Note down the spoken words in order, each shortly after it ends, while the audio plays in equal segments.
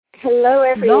Hello,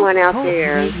 everyone out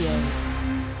there.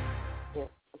 Yeah,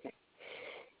 okay.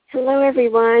 Hello,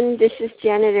 everyone. This is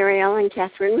Janet Ariel and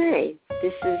Kathryn May.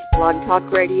 This is Blog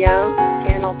Talk Radio,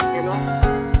 Channel.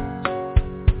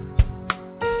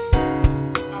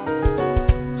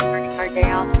 Starting our day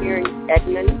off here in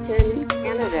Edmonton,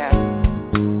 Canada.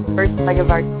 First leg of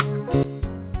our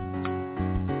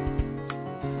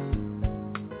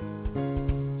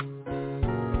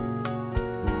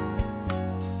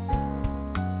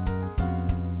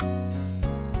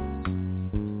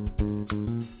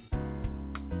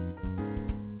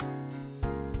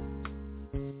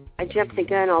I jumped the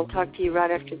gun. I'll talk to you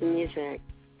right after the music.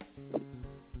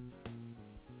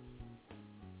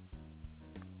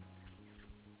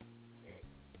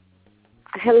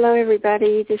 Hello,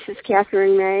 everybody. This is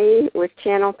Kathryn May with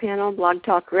Channel Panel Blog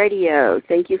Talk Radio.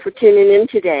 Thank you for tuning in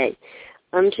today.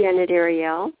 I'm Janet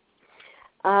Ariel.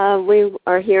 We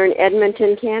are here in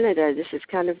Edmonton, Canada. This is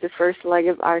kind of the first leg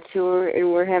of our tour,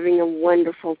 and we're having a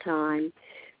wonderful time.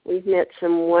 We've met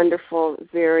some wonderful,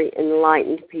 very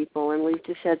enlightened people, and we've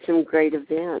just had some great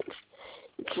events.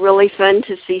 It's really fun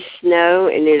to see snow,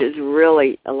 and it is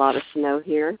really a lot of snow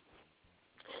here.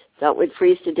 Thought we'd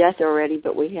freeze to death already,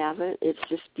 but we haven't. It's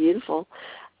just beautiful.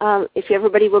 If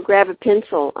everybody will grab a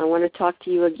pencil, I want to talk to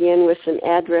you again with some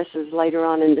addresses later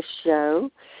on in the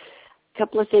show. A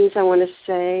couple of things I want to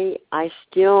say. I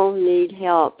still need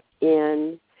help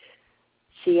in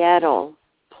Seattle,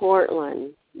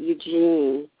 Portland,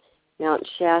 Eugene, Mount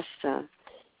Shasta.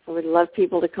 I would love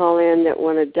people to call in that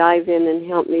want to dive in and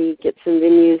help me get some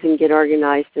venues and get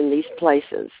organized in these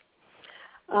places.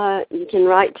 You can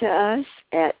write to us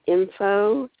at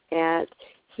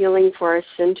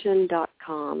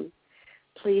info@healingforascension.com.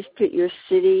 Please put your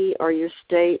city or your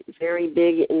state very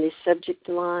big in the subject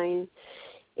line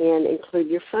and include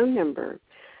your phone number.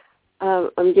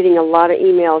 I'm getting a lot of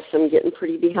emails, so I'm getting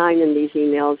pretty behind in these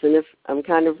emails, and if I'm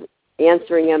kind of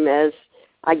answering them as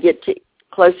I get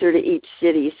closer to each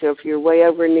city. So if you're way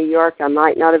over in New York, I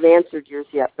might not have answered yours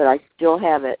yet, but I still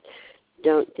have it.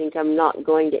 Don't think I'm not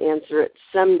going to answer it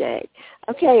someday.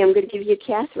 Okay, I'm going to give you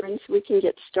Kathryn so we can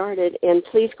get started. And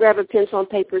please grab a pencil and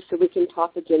paper so we can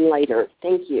talk again later.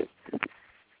 Thank you.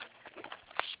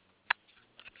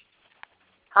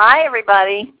 Hi,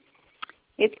 everybody.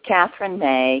 It's Kathryn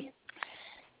May.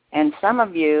 And some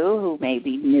of you who may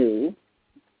be new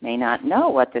may not know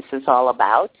what this is all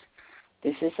about.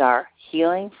 This is our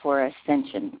Healing for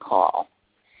Ascension call.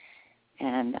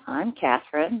 And I'm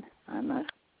Kathryn. I'm a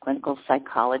clinical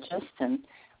psychologist, and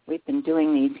we've been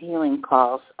doing these healing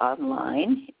calls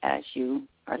online as you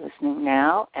are listening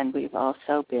now, and we've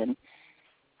also been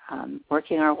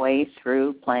working our way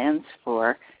through plans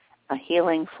for a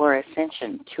Healing for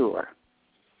Ascension tour.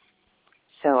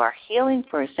 So our Healing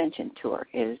for Ascension tour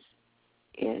is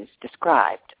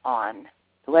described on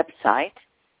the website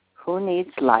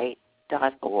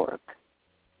whoneedslight.org.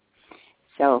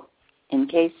 So in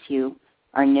case you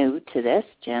are new to this,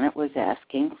 Janet was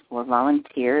asking for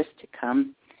volunteers to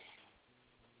come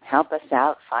help us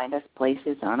out, find us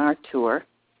places on our tour.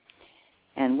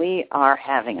 And we are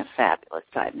having a fabulous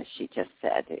time, as she just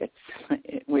said.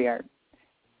 We are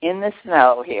in the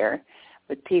snow here,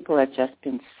 but people have just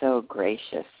been so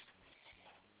gracious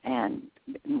and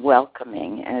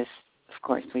welcoming, as, of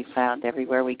course, we found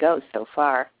everywhere we go so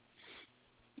far.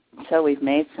 So we've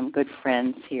made some good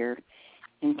friends here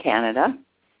in Canada,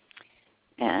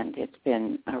 and it's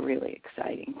been a really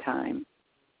exciting time.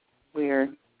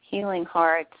 We're healing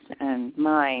hearts and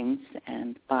minds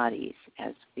and bodies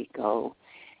as we go.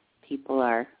 People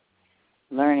are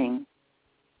learning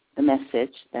the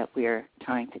message that we're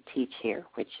trying to teach here,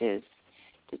 which is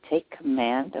to take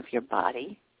command of your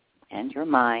body and your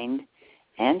mind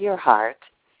and your heart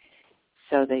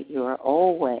so that you are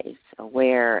always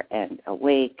aware and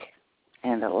awake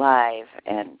and alive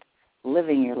and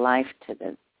living your life to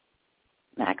the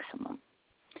maximum.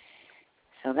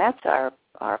 So that's our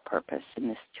purpose in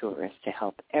this tour, is to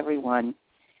help everyone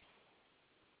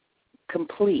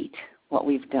complete what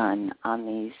we've done on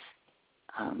these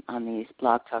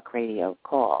Blog Talk Radio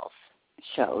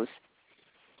shows,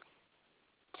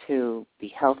 to be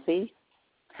healthy,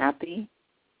 happy,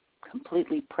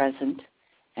 completely present,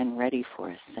 and ready for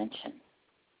ascension.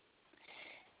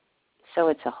 So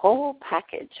it's a whole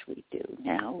package we do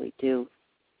now.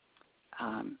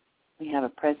 We have a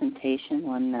presentation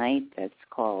one night that's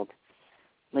called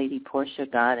Lady Portia,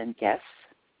 God and Guests,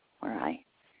 where I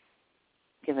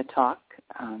give a talk,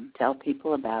 tell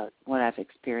people about what I've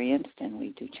experienced, and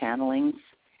we do channelings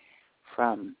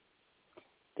from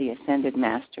the Ascended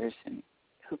Masters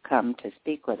who come to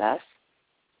speak with us,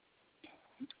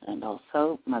 and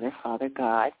also Mother, Father,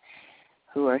 God,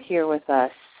 who are here with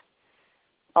us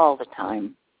all the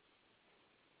time.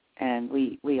 And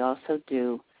we also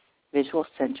do visual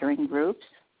centering groups,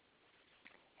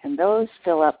 and those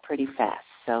fill up pretty fast.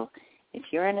 So if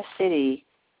you're in a city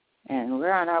and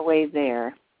we're on our way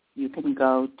there, you can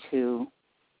go to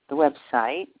the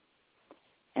website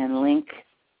and link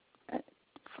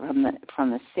from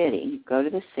the city. Go to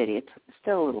the city. It's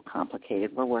still a little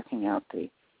complicated. We're working out the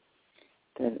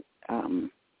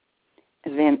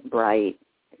Eventbrite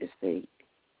is the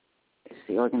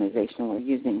organization we're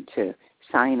using to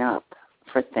sign up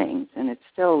for things, and it's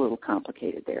still a little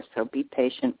complicated there. So be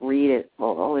patient, read it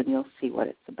all, and you'll see what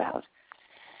it's about.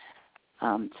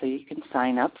 So you can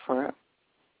sign up for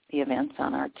the events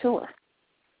on our tour.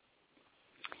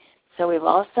 So we've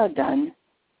also done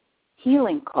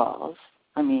healing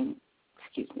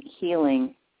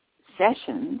healing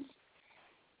sessions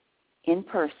in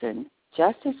person,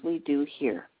 just as we do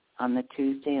here on the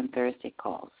Tuesday and Thursday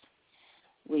calls.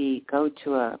 We go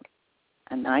to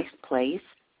a nice place.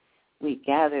 We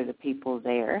gather the people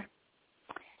there.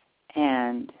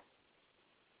 And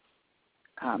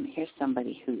here's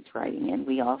somebody who's writing in.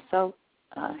 We also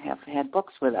have had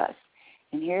books with us.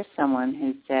 And here's someone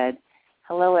who said,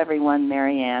 "Hello, everyone,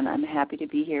 Marianne. I'm happy to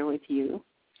be here with you.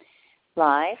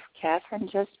 Live,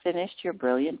 Kathryn just finished your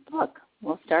brilliant book.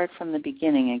 We'll start from the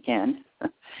beginning again."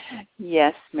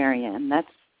 Yes, Marianne,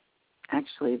 that's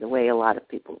actually the way a lot of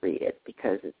people read it,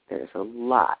 because there's a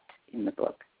lot in the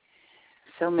book.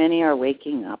 So many are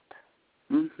waking up.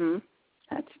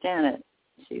 That's Janet.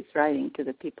 She's writing to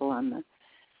the people on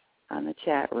the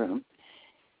chat room.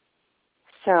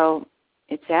 So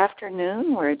it's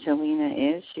afternoon where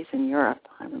Jelena is. She's in Europe,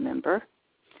 I remember.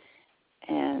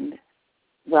 And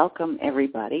welcome,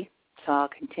 everybody. So I'll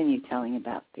continue telling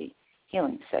about the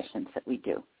healing sessions that we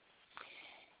do.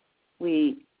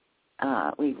 We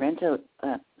rent a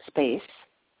space,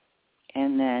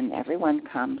 and then everyone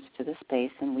comes to the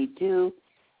space, and we do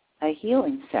a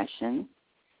healing session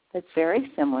that's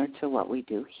very similar to what we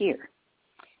do here.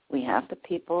 We have the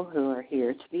people who are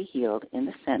here to be healed in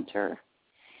the center,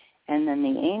 and then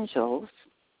the angels,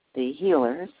 the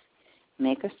healers,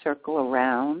 make a circle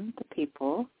around the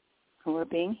people who are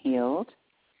being healed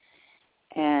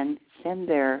and send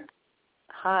their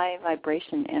high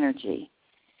vibration energy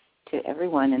to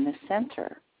everyone in the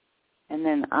center. And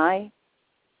then I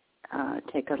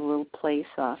take a little place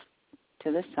off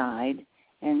to the side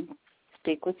and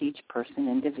speak with each person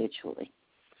individually.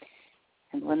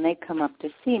 And when they come up to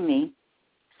see me,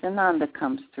 Sananda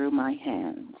comes through my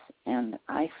hands, and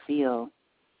I feel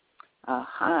a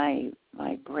high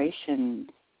vibration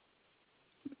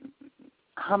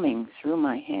humming through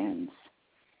my hands.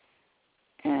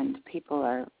 And people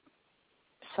are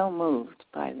so moved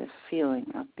by the feeling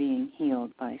of being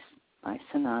healed by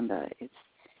Sananda. It's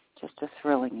just a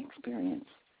thrilling experience.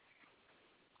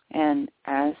 And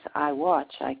as I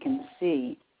watch, I can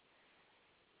see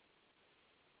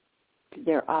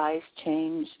their eyes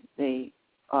change.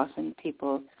 Often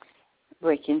people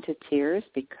break into tears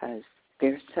because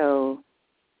they're so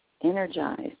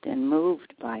energized and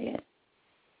moved by it.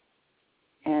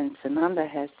 And Sananda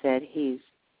has said he's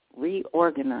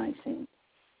reorganizing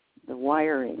the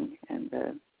wiring and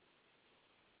the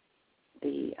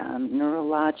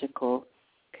neurological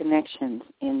connections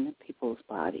in people's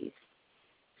bodies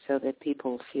so that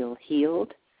people feel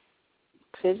healed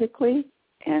physically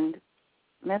and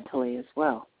mentally as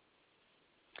well.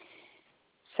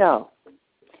 So,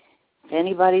 if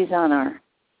anybody's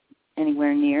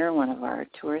anywhere near one of our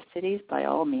tourist cities, by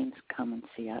all means come and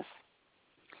see us.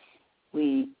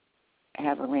 We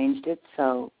have arranged it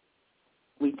so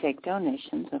we take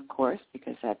donations, of course,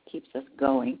 because that keeps us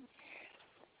going.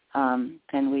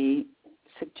 And we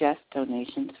suggest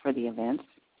donations for the events.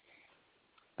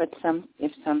 But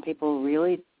if some people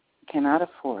really cannot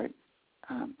afford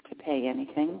to pay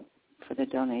anything for the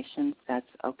donations, that's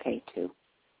okay too.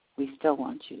 We still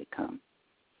want you to come.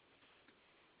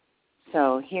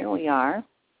 So here we are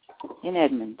in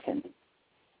Edmonton.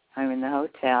 I'm in the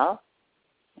hotel,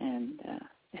 and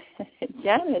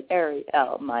Janet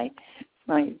Ariel, my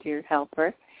dear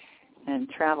helper and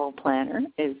travel planner,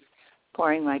 is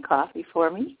pouring my coffee for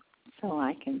me so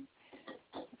I can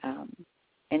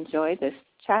enjoy this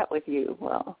chat with you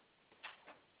while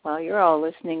you're all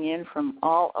listening in from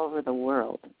all over the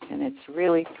world. And it's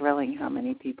really thrilling how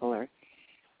many people are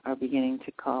beginning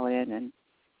to call in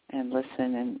and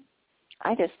listen. And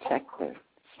I just checked the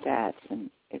stats, and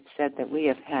it said that we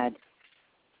have had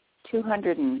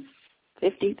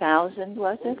 250,000,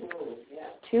 was it?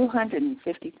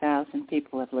 250,000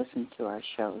 people have listened to our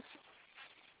shows,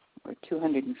 or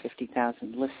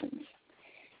 250,000 listens.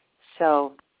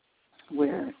 So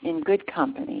we're in good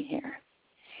company here.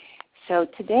 So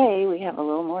today we have a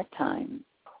little more time.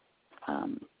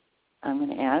 I'm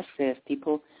going to ask if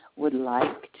people would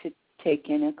like to take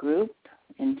in a group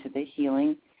into the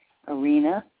healing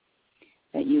arena,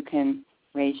 that you can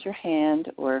raise your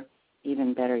hand, or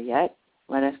even better yet,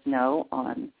 let us know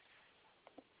on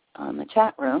the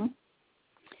chat room.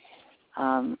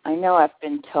 I know I've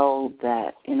been told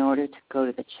that in order to go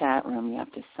to the chat room, you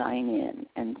have to sign in,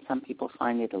 and some people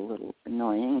find it a little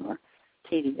annoying or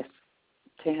tedious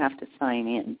to have to sign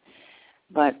in.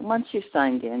 But once you've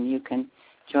signed in, you can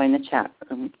join the chat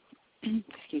room,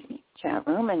 chat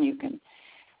room, and you can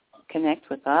connect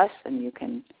with us, and you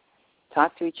can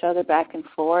talk to each other back and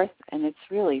forth, and it's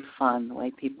really fun the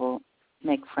way people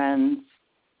make friends,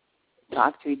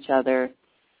 talk to each other,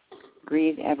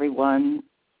 greet everyone,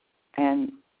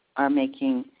 and are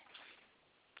making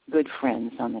good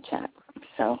friends on the chat room.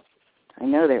 So I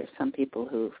know there's some people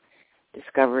who've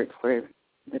discovered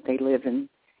that they live in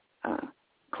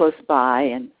close by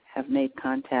and have made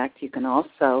contact. You can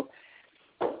also,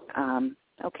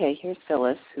 here's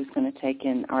Phyllis, who's going to take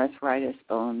in arthritis,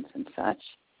 bones, and such.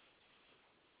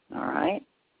 All right.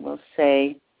 We'll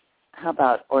say, how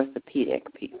about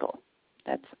orthopedic people?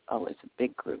 That's always a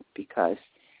big group because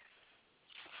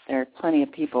there are plenty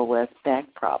of people with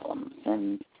back problems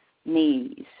and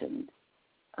knees and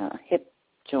hip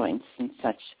joints and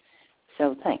such.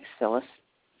 So thanks, Phyllis.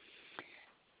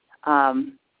 Where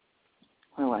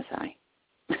was I?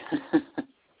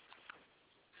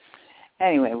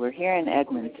 Anyway, we're here in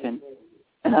Edmonton.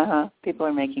 People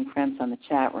are making friends on the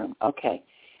chat room. Okay.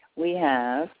 We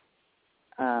have,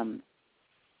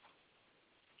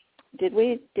 did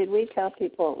we tell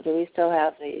people, do we still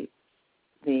have the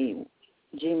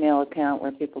Gmail account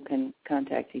where people can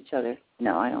contact each other?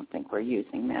 No, I don't think we're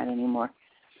using that anymore.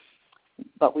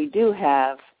 But we do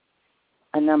have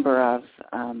a number of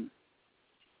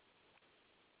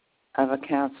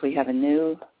accounts. We have a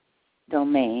new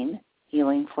domain,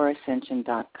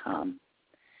 healingforascension.com.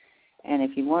 And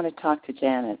if you want to talk to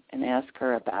Janet and ask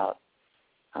her about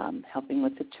helping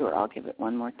with the tour, I'll give it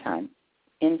one more time.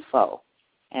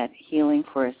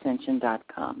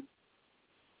 info@healingforascension.com.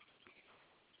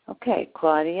 Okay,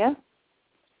 Claudia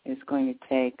is going to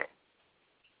take...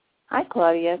 Hi,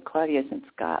 Claudia. Claudia's in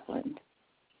Scotland.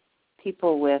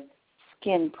 People with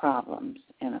skin problems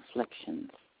and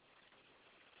afflictions.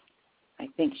 I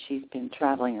think she's been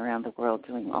traveling around the world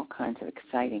doing all kinds of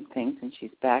exciting things, and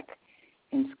she's back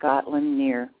in Scotland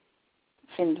near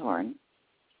Findhorn.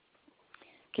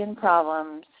 Skin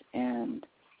problems and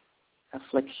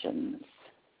afflictions.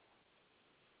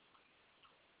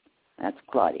 That's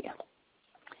Claudia.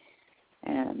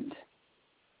 And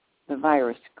the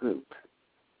virus group,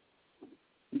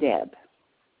 Deb,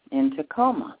 in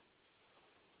Tacoma.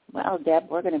 Well, Deb,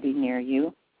 we're going to be near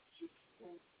you.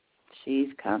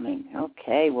 She's coming.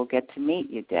 Okay, we'll get to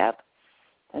meet you, Deb.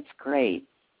 That's great.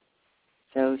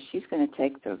 So she's going to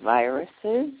take the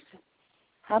viruses.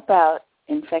 How about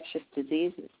infectious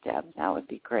diseases, Deb? That would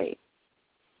be great.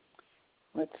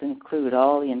 Let's include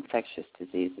all the infectious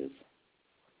diseases.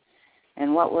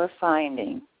 And what we're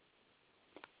finding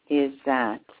is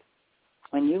that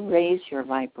when you raise your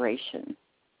vibration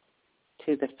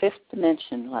to the 5th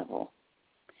dimension level,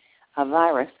 a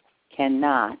virus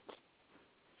cannot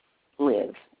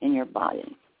live in your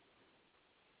body.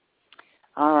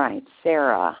 All right,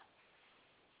 Sarah,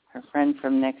 her friend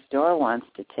from next door wants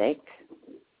to take,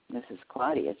 this is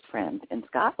Claudia's friend in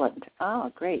Scotland. Oh,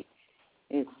 great.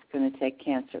 It's going to take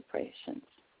cancer patients.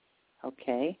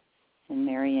 Okay. And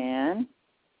Marianne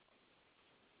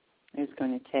is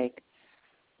going to take,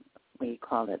 we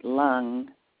call it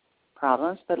lung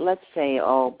problems, but let's say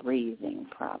all breathing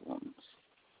problems.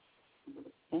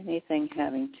 Anything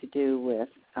having to do with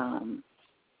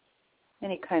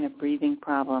any kind of breathing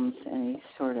problems, any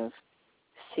sort of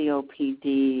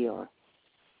COPD or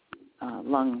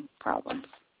lung problems.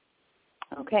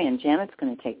 Okay, and Janet's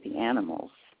going to take the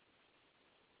animals.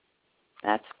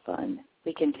 That's fun.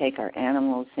 We can take our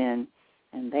animals in,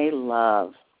 and they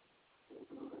love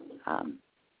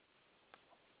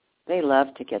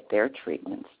to get their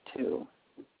treatments too.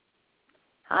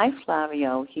 Hi,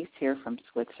 Flavio. He's here from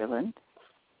Switzerland.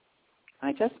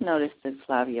 I just noticed that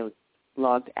Flavio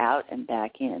logged out and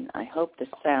back in. I hope the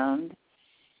sound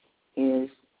is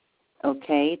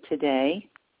okay today.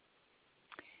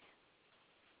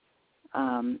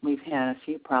 We've had a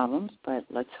few problems, but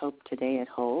let's hope today it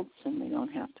holds and we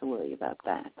don't have to worry about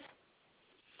that.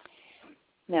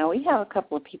 Now, we have a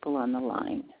couple of people on the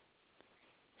line.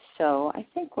 So I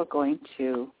think we're going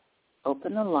to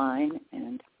open the line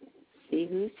and see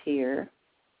who's here.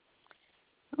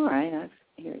 All right, I've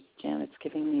here's Janet's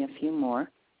giving me a few more.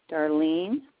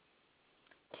 Darlene,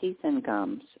 teeth and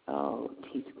gums. Oh,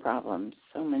 teeth problems.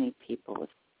 So many people with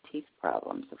teeth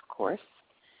problems, of course.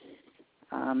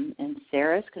 And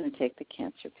Sarah's going to take the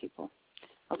cancer people.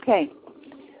 Okay.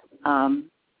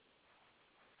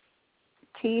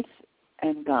 Teeth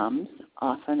and gums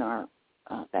often are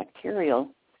bacterial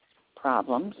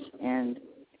problems, and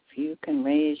if you can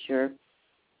raise your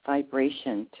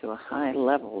vibration to a high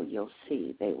level, you'll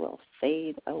see they will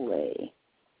fade away.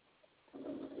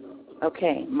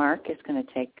 Okay, Mark is going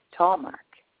to take, tall Mark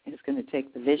is going to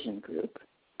take the vision group.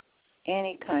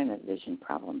 Any kind of vision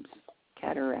problems,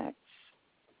 cataracts,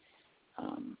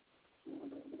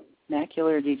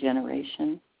 macular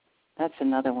degeneration. That's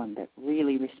another one that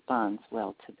really responds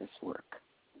well to this work.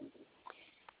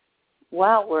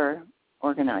 While we're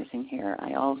organizing here,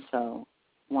 I also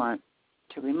want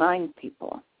to remind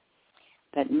people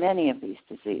that many of these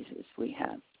diseases we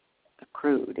have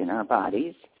accrued in our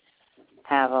bodies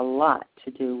have a lot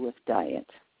to do with diet.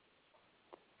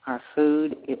 Our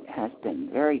food, it has been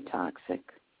very toxic,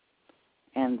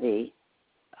 and the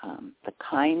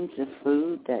kinds of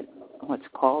food that, what's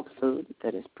called food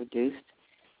that is produced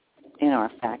in our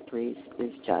factories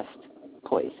is just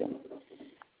poison.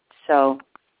 So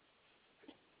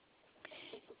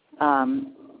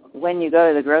when you go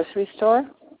to the grocery store,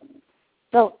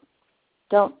 don't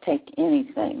take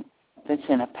anything that's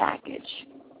in a package.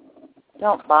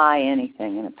 Don't buy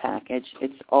anything in a package.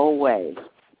 It's always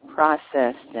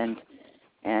processed and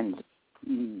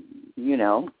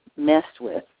messed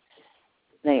with.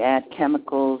 They add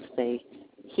chemicals. They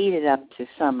heat it up to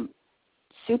some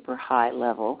super high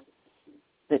level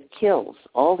that kills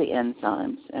all the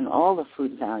enzymes and all the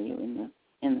food value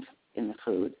in the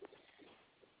food.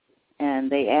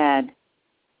 And they add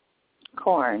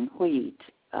corn, wheat,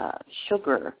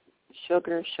 sugar,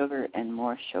 and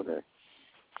more sugar.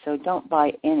 So don't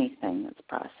buy anything that's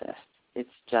processed. It's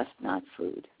just not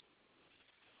food.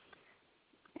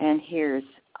 And here's,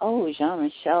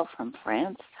 Jean-Michel from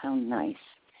France. How nice.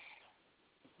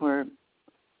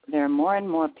 There are more and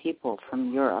more people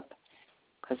from Europe,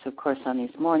 because, of course, on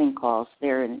these morning calls,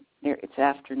 it's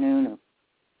afternoon,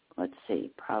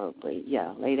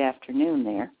 late afternoon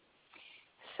there.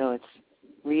 So it's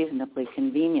reasonably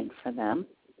convenient for them.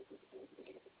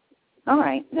 All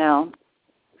right, now,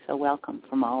 so welcome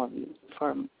from all of you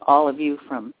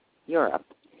from Europe.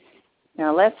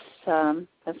 Now that's the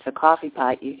coffee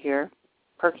pot you hear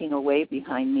perking away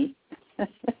behind me.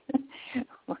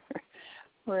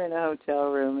 We're in a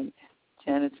hotel room, and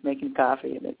Janet's making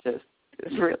coffee, and it just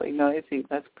is really noisy.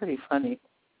 That's pretty funny.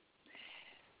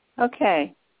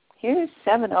 Okay, here's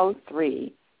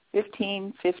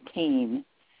 703-1515.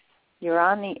 You're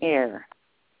on the air.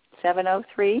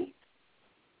 703?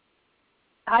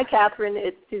 Hi, Kathryn.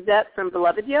 It's Suzette from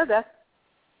Beloved Yoga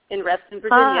in Reston,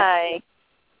 Virginia.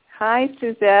 Hi,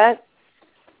 Suzette.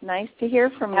 Nice to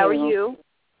hear from you. How are you?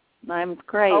 I'm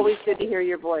great. Always good to hear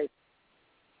your voice.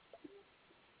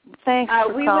 Thanks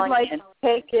for we calling would like in. to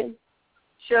take in.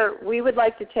 Sure, we would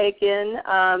like to take in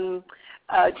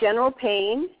general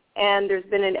pain, and there's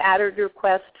been an added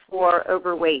request for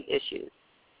overweight issues.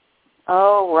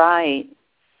 Oh, right.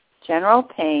 General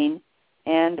pain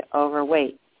and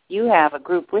overweight. You have a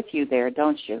group with you there,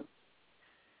 don't you?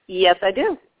 Yes, I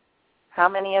do. How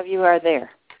many of you are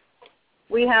there?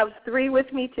 We have 3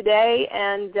 with me today,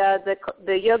 and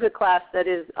the yoga class that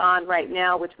is on right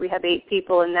now, which we have 8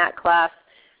 people in that class,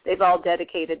 they've all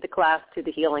dedicated the class to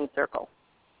the Healing Circle.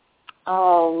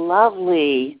 Oh,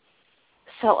 lovely.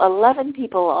 So 11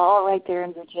 people all right there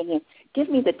in Virginia. Give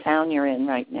me the town you're in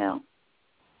right now.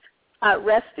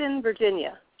 Reston,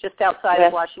 Virginia, just outside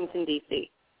of Washington, D.C.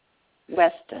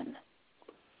 Reston.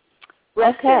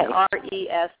 Reston, okay.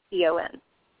 Reston.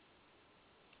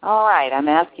 All right. I'm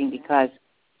asking because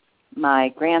my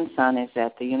grandson is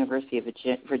at the University of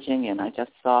Virginia, and I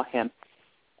just saw him,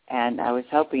 and I was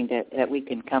hoping that we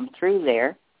can come through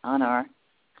there on our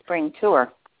spring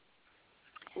tour.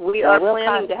 We are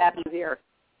planning to have you here.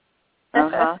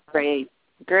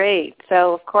 Great.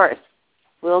 So, of course,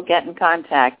 we'll get in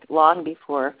contact long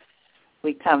before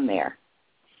we come there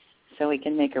so we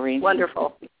can make arrangements.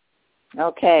 Wonderful.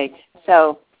 Okay.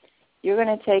 So you're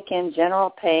going to take in general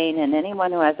pain and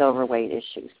anyone who has overweight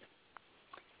issues.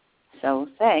 So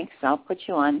thanks. I'll put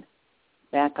you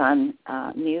back on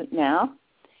mute now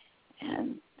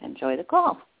and enjoy the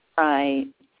call.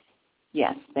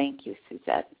 Yes, thank you,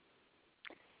 Suzette.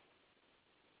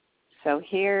 So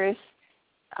here's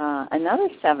another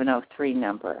 703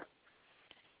 number.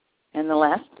 And the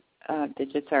last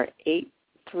digits are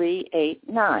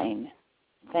 8389.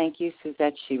 Thank you,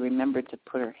 Suzette. She remembered to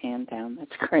put her hand down.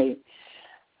 That's great.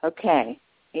 Okay,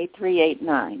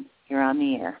 8389, you're on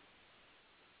the air.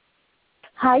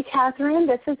 Hi, Kathryn.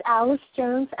 This is Alice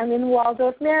Jones. I'm in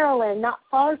Waldorf, Maryland, not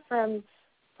far from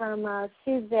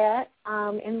Suzette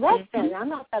in Reston. Mm-hmm.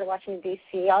 I'm outside of Washington,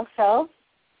 D.C. also.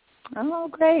 Oh,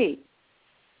 great.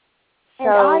 And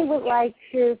I would like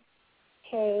to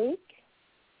take,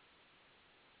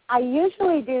 I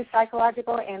usually do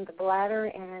psychological and the bladder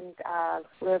and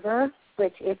liver,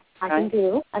 which if I can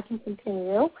do, I can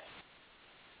continue.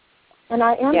 And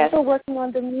I am still working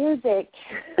on the music.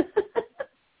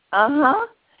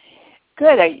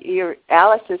 Good.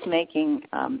 Alice is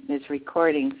is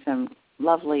recording some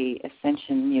lovely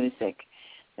Ascension music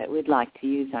that we'd like to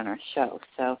use on our show.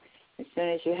 So as soon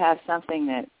as you have something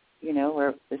that,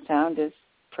 where the sound is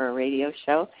for a radio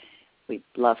show, we'd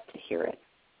love to hear it.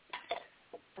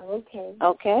 Okay.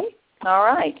 Okay. All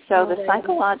right. So the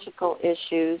psychological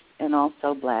issues and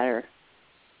also bladder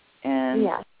and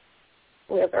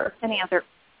liver. Any other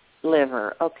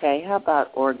liver. Okay. How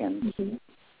about organs? Mm-hmm.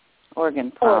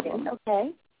 Organ problem.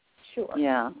 Okay. Sure.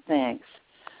 Yeah. Thanks.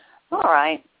 All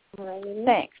right. Alrighty.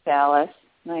 Thanks, Alice.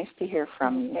 Nice to hear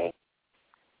from you.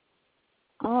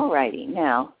 All righty.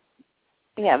 Now,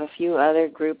 we have a few other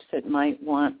groups that might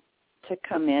want to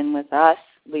come in with us.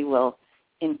 We will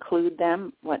include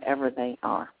them, whatever they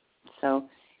are. So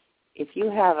if you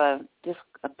have a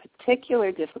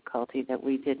particular difficulty that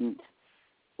we didn't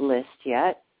list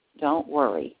yet, don't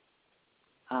worry.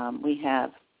 We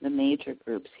have the major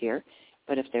groups here,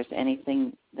 but if there's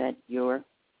anything that you're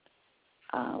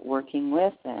working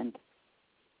with and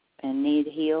need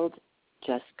healed,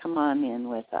 just come on in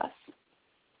with us.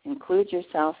 Include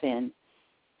yourself in,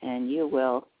 and you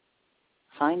will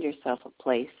find yourself a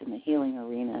place in the healing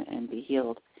arena and be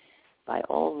healed by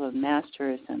all the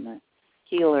masters and the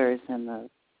healers and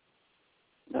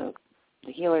the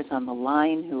healers on the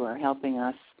line who are helping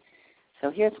us.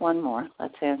 So here's one more.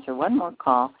 Let's answer one more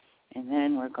call, and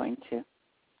then we're going to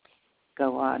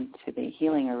go on to the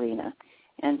healing arena.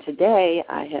 And today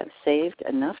I have saved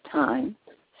enough time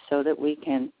so that we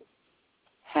can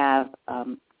have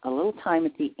a little time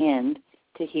at the end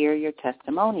to hear your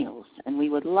testimonials. And we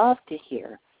would love to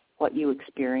hear what you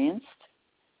experienced,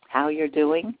 how you're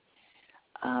doing.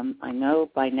 I know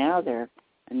by now there are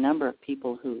a number of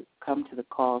people who come to the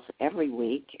calls every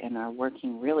week and are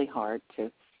working really hard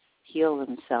to heal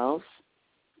themselves.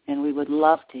 And we would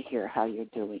love to hear how you're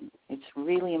doing. It's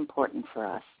really important for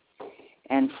us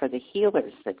and for the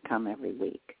healers that come every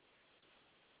week.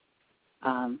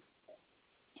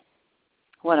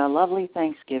 What a lovely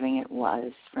Thanksgiving it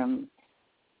was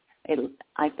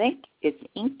I think it's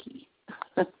Inky.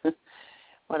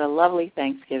 What a lovely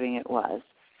Thanksgiving it was.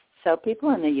 So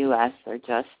people in the U.S. are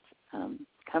just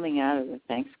coming out of the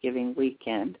Thanksgiving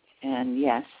weekend, and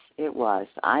yes, it was.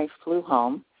 I flew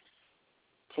home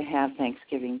to have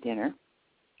Thanksgiving dinner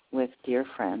with dear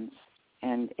friends,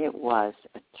 and it was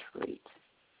a treat.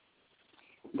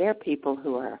 There are people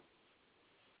who are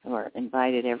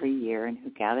invited every year and who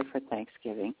gather for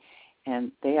Thanksgiving,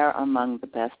 and they are among the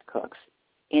best cooks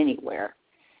anywhere.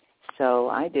 So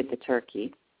I did the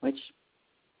turkey, which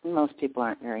most people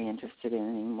aren't very interested in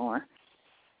anymore.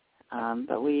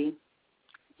 But we,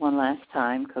 one last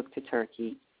time, cooked a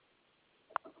turkey.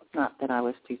 Not that I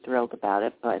was too thrilled about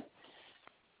it, but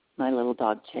my little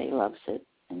dog Jay loves it.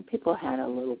 And people had a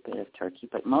little bit of turkey,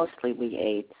 but mostly we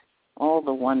ate all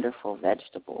the wonderful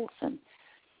vegetables and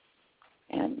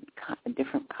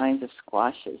different kinds of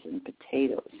squashes and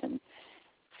potatoes and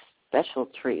special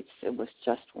treats. It was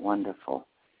just wonderful.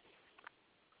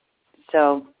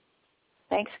 So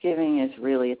Thanksgiving is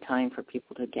really a time for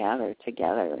people to gather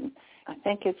together, and I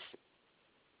think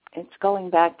it's going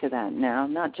back to that now,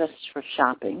 not just for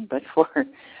shopping, but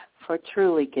for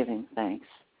truly giving thanks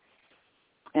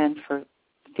and for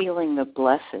feeling the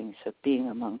blessings of being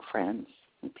among friends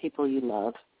and people you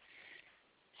love.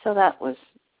 So that was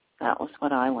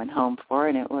what I went home for,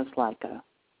 and it was like a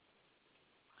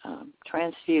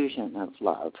transfusion of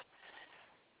love.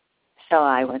 So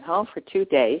I went home for 2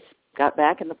 days, got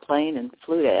back in the plane, and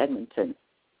flew to Edmonton.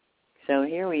 So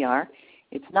here we are.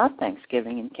 It's not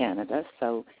Thanksgiving in Canada,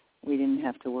 so we didn't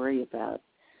have to worry about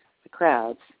the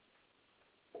crowds.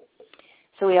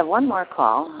 So we have one more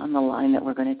call on the line that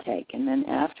we're going to take, and then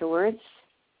afterwards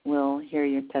we'll hear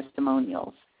your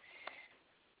testimonials.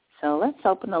 So let's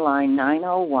open the line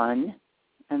 901,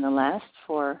 and the last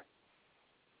four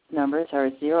numbers are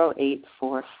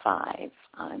 0845.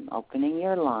 I'm opening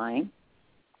your line.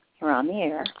 You're on the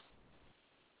air.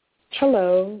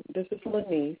 Hello, this is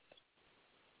Lenice.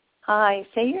 Hi,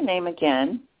 say your name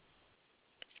again.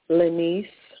 Lenice.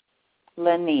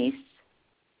 Lenice.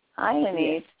 Hi,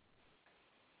 Lenice. Yes.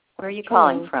 Where are you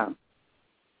calling from?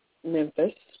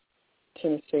 Memphis,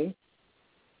 Tennessee.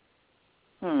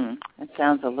 It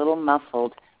sounds a little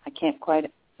muffled. I can't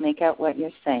quite make out what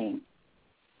you're saying.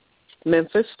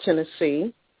 Memphis,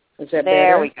 Tennessee. Is that better?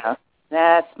 There we go.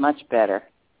 That's much better.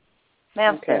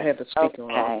 Memphis. Okay, I have the speaker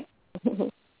on. Okay.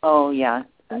 Oh, yeah.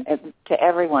 To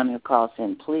everyone who calls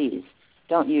in, please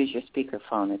don't use your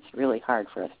speakerphone. It's really hard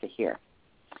for us to hear.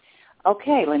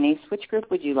 Okay, Lenise, which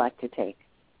group would you like to take?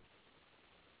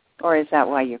 Or is that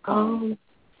why you're calling?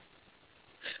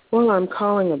 Well, I'm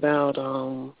calling about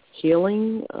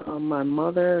healing. My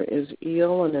mother is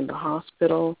ill and in the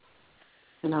hospital,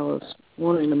 and I was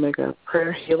wanting to make a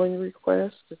prayer healing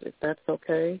request, if that's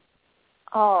okay.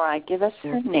 All right, give us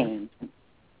her name.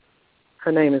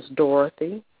 Her name is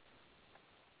Dorothy.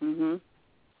 Mm-hmm.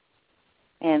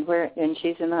 And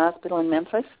she's in the hospital in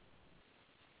Memphis?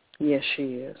 Yes, she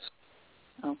is.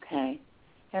 Okay.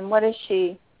 And what is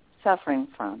she suffering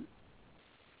from?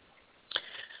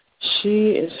 She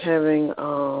is having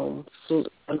an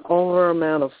over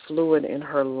amount of fluid in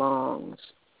her lungs.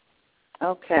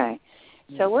 Okay.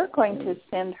 So we're going to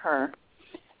send her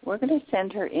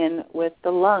in with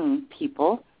the lung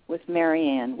people, with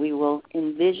Marianne. We will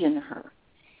envision her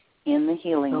in the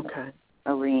healing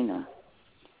arena.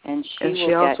 And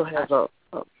she also has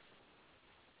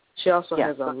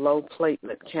a low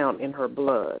platelet count in her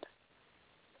blood.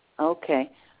 Okay.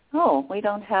 Oh, we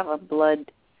don't have a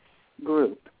blood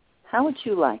group. How would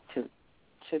you like to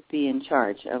be in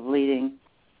charge of leading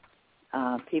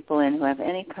people in who have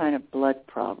any kind of blood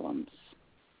problems?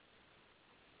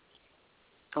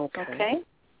 Okay.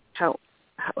 How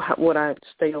would I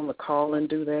stay on the call and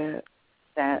do that?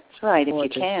 That's right, if you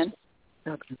can.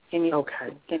 Okay. Can you?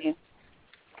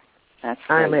 That's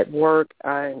great. I'm at work.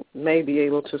 I may be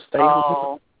able to stay.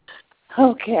 Oh,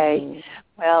 okay.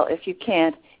 Well, if you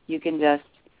can't, you can just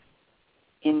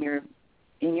in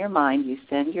your mind you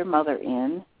send your mother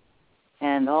in,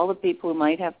 and all the people who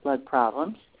might have blood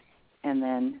problems, and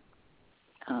then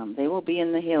they will be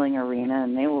in the healing arena,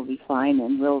 and they will be fine,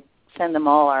 and we'll send them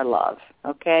all our love.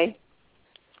 Okay?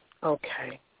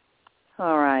 Okay.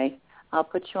 All right. I'll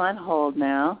put you on hold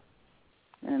now,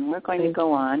 and we're going to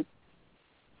go on.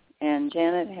 And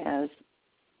Janet has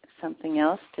something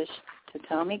else to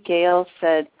tell me. Gail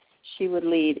said she would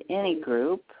lead any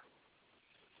group.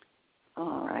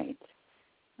 All right.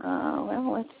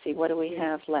 Well, let's see. What do we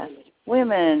have left?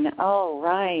 Women. Oh,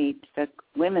 right. The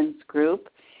women's group.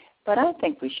 But I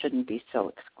think we shouldn't be so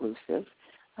exclusive.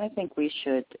 I think we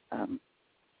should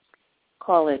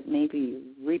call it maybe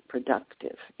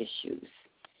reproductive issues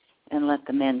and let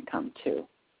the men come too,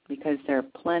 because there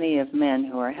are plenty of men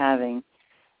who are having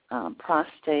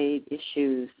prostate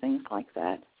issues, things like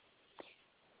that.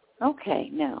 Okay,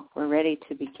 now we're ready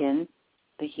to begin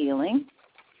the healing.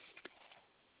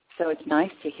 So it's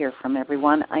nice to hear from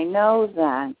everyone. I know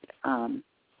that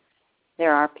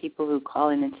there are people who call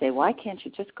in and say, why can't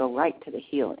you just go right to the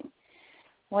healing?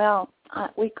 Well,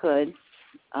 we could,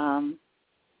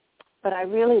 but I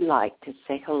really like to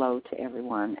say hello to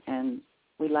everyone, and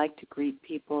we like to greet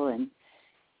people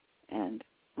and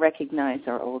recognize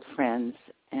our old friends,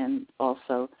 and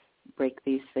also break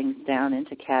these things down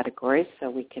into categories so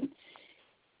we can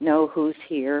know who's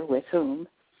here with whom.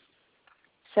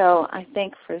 So I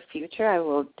think for the future I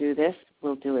will do this.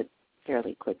 We'll do it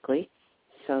fairly quickly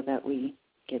so that we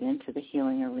get into the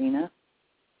healing arena.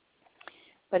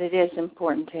 But it is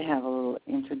important to have a little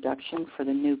introduction for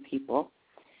the new people.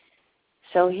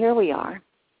 So here we are,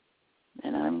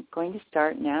 and I'm going to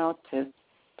start now to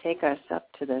take us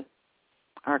up to the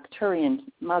Arcturian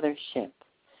mothership,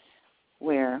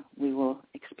 where we will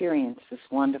experience this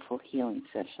wonderful healing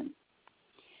session.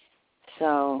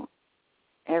 So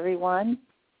everyone,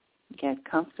 get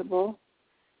comfortable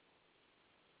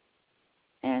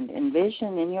and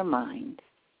envision in your mind.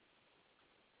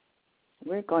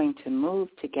 We're going to move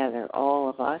together, all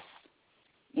of us,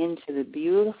 into the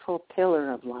beautiful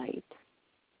pillar of light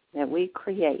that we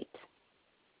create,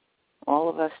 all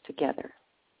of us together.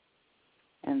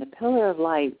 And the pillar of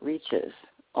light reaches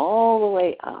all the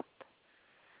way up.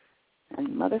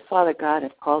 And Mother, Father, God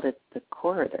have called it the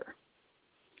corridor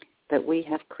that we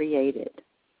have created.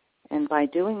 And by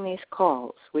doing these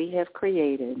calls, we have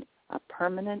created a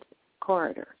permanent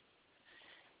corridor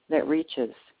that reaches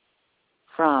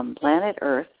from planet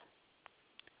Earth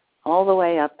all the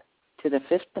way up to the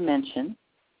fifth dimension,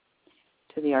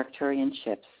 to the Arcturian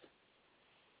ships.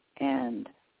 And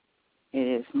it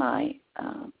is my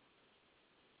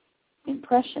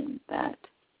impression that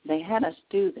they had us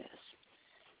do this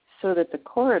so that the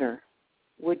corridor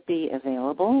would be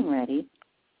available and ready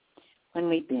when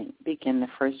we begin the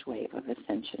first wave of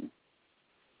ascension.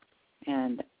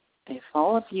 And if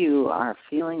all of you are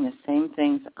feeling the same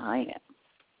things I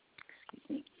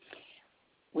am,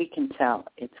 we can tell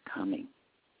it's coming.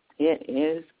 It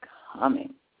is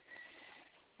coming.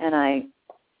 And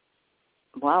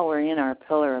while we're in our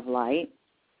pillar of light,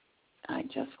 I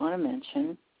just want to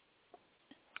mention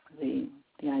the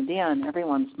idea on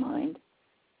everyone's mind.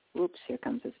 Oops, here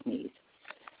comes a sneeze.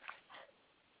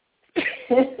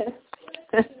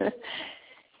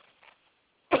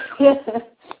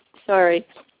 Sorry.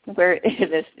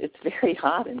 It's very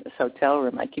hot in this hotel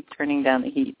room. I keep turning down the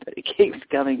heat, but it keeps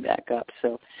coming back up,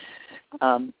 so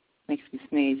makes me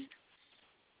sneeze.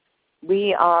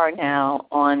 We are now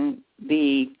on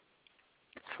the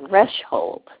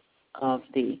threshold of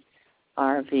the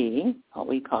RV, what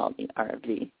we call the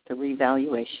RV, the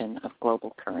revaluation of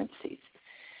global currencies.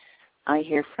 I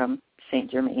hear from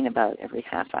St. Germain about every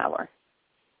half hour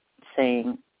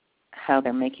saying how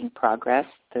they're making progress.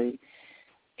 The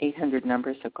 800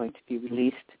 numbers are going to be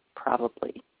released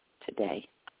probably today.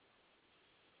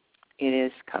 It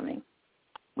is coming.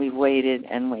 We've waited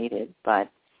and waited, but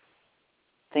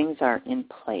things are in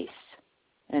place.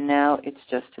 And now it's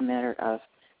just a matter of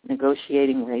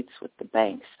negotiating rates with the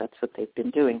banks. That's what they've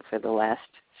been doing for the last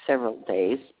several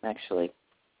days, actually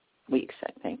weeks,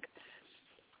 I think.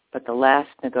 But the last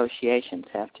negotiations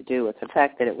have to do with the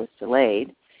fact that it was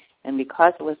delayed. And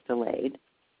because it was delayed,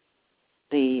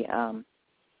 the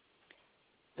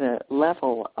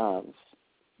level of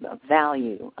the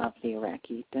value of the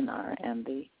Iraqi dinar and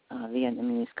the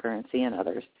Vietnamese currency and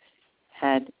others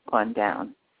had gone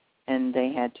down. And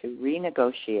they had to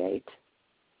renegotiate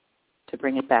to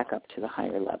bring it back up to the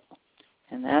higher level.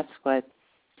 And that's what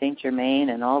St. Germain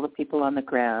and all the people on the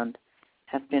ground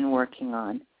have been working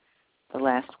on the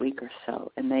last week or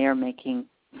so, and they are making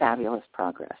fabulous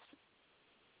progress.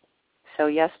 So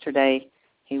yesterday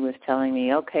he was telling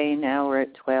me, okay, now we're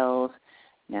at 12,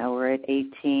 now we're at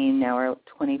 18, now we're at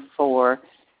 24,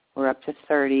 we're up to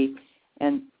 30,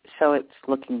 and so it's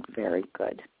looking very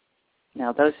good.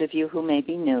 Now, those of you who may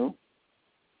be new,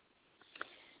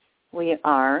 we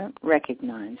are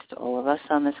recognized, all of us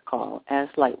on this call, as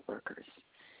light workers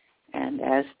and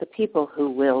as the people who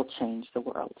will change the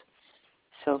world.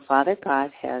 So Father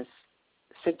God has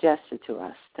suggested to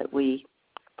us that we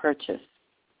purchase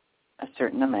a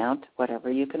certain amount,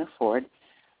 whatever you can afford,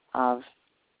 of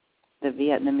the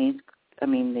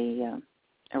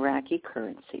Iraqi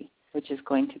currency, which is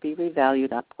going to be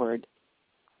revalued upward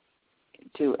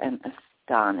to an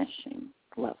astonishing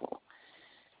level.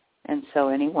 And so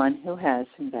anyone who has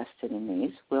invested in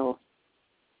these will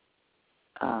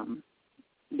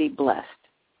be blessed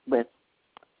with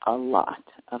a lot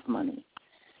of money.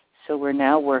 So we're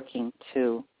now working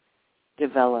to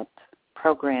develop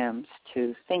programs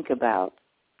to think about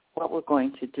what we're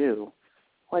going to do,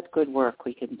 what good work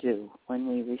we can do when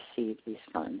we receive these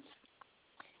funds.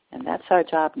 And that's our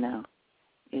job now,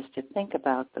 is to think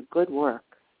about the good work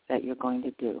that you're going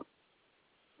to do,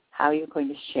 how you're going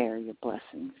to share your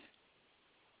blessings.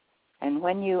 And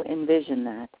when you envision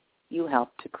that, you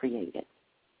help to create it.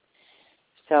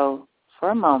 So for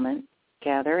a moment,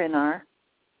 gather in our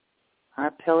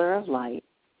pillar of light,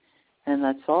 and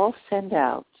let's all send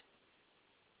out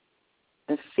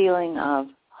the feeling of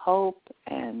hope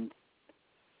and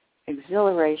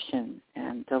exhilaration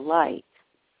and delight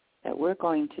that we're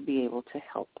going to be able to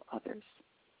help others.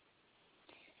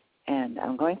 And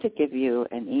I'm going to give you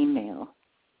an email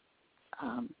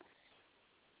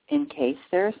in case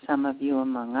there are some of you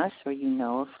among us or you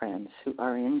know of friends who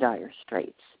are in dire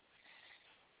straits.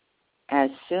 As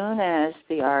soon as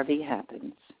the RV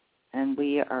happens and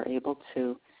we are able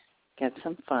to get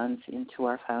some funds into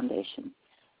our foundation,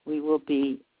 we will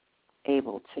be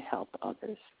able to help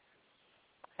others.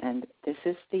 And this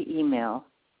is the email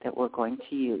that we're going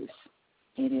to use.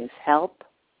 It is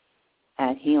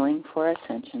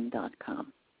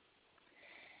help@healingforascension.com.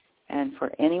 And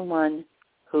for anyone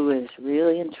who is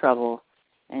really in trouble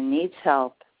and needs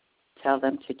help, tell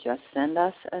them to just send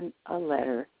us a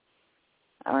letter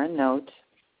or a note,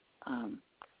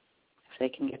 if they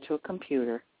can get to a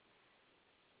computer,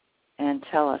 and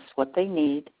tell us what they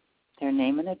need, their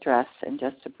name and address, and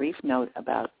just a brief note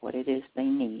about what it is they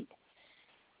need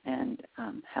and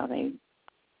how they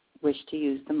wish to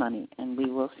use the money, and we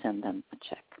will send them a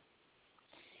check.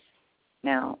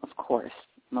 Now, of course,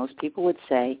 most people would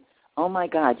say, oh my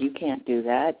God, you can't do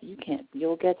that.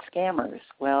 You'll get scammers.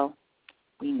 Well,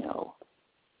 we know.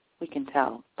 We can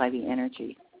tell by the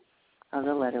energy of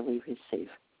the letter we receive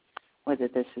whether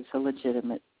this is a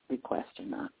legitimate request or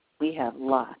not. We have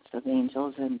lots of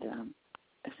angels and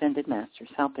ascended masters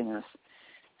helping us.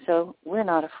 So we're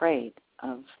not afraid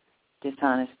of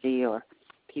dishonesty or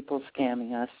people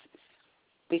scamming us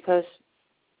because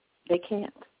they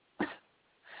can't.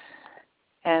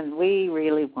 And we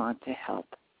really want to help.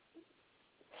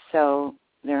 So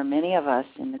there are many of us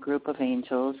in the group of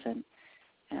angels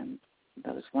and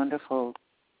those wonderful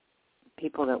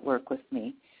people that work with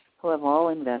me who have all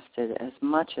invested as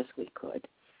much as we could.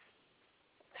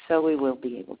 So we will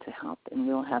be able to help, and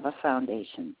we'll have a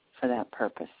foundation for that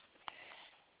purpose.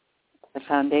 The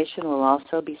foundation will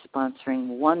also be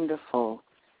sponsoring wonderful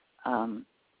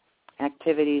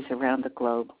activities around the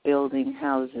globe, building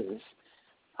houses,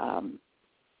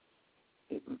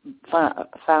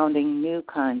 founding new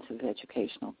kinds of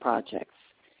educational projects,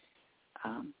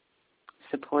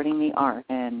 supporting the art,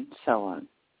 and so on,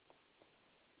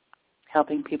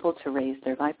 helping people to raise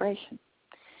their vibration.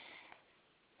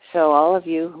 So all of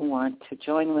you who want to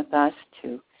join with us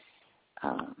to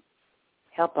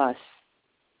help us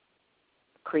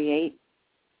create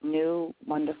new,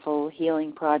 wonderful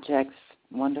healing projects,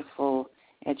 wonderful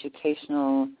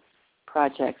educational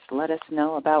projects, let us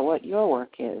know about what your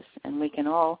work is, and we can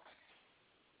all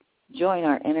join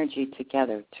our energy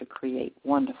together to create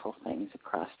wonderful things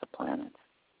across the planet.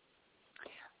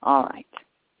 All right,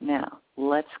 now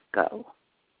let's go.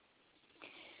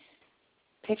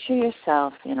 Picture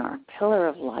yourself in our pillar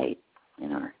of light,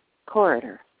 in our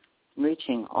corridor,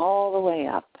 reaching all the way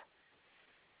up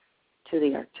to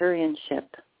the Arcturian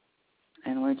ship,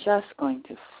 and we're just going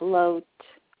to float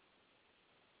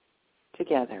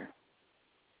together.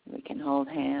 We can hold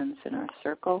hands in our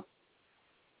circle.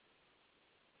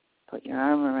 Put your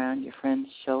arm around your friend's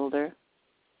shoulder.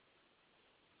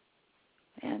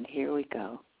 And here we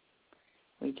go.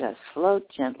 We just float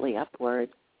gently upward.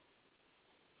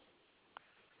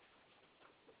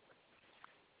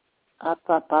 Up,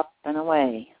 up, up, and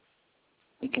away.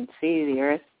 We can see the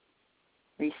earth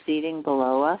receding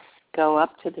below us. Go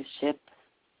up to the ship.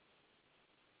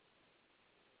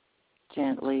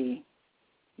 Gently.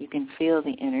 You can feel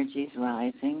the energies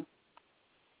rising.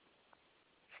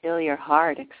 Feel your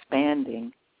heart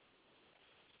expanding.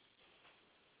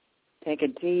 Take a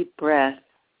deep breath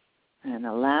and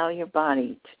allow your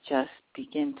body to just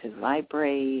begin to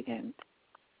vibrate and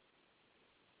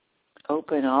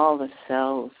open all the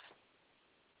cells.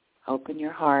 Open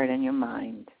your heart and your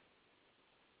mind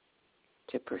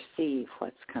to perceive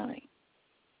what's coming.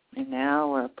 And now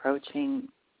we're approaching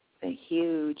the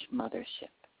huge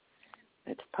mothership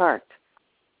that's parked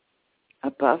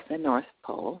above the North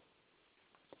Pole.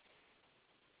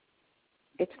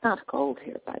 It's not cold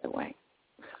here, by the way.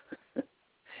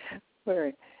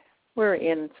 We're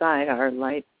inside our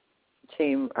light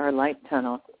chamber, our light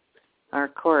tunnel, our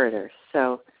corridor,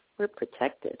 so we're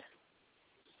protected.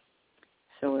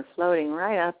 So we're floating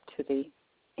right up to the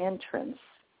entrance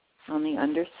on the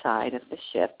underside of the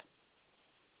ship.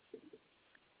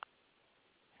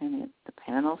 And the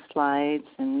panel slides,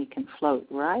 and we can float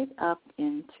right up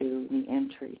into the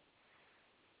entry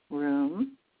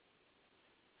room.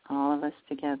 All of us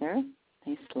together.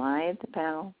 They slide the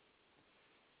panel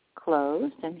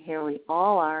closed, and here we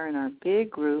all are in our big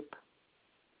group.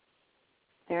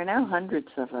 There are now hundreds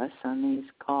of us on these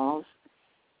calls,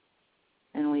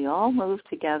 and we all move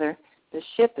together. The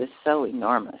ship is so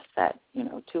enormous that,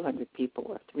 200 people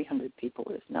or 300 people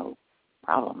is no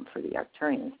problem for the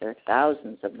Arcturians. There are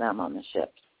thousands of them on the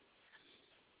ships.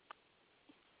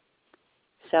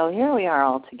 So here we are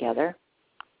all together.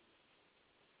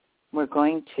 We're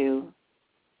going to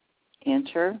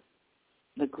enter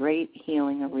the great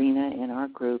healing arena in our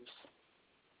groups,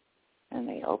 and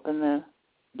they open the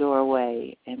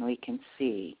doorway, and we can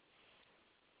see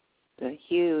the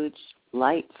huge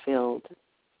light-filled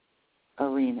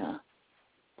arena.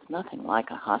 It's nothing like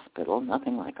a hospital,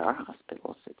 nothing like our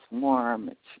hospitals. It's warm,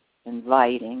 it's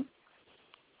inviting.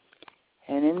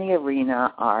 And in the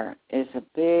arena is a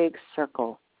big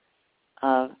circle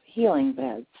of healing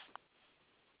beds.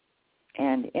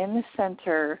 And in the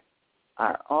center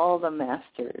are all the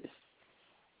masters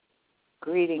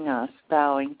greeting us,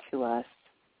 bowing to us,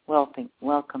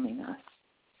 welcoming us.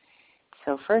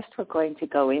 So first we're going to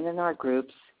go in our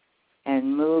groups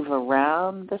and move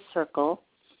around the circle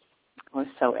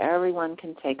so everyone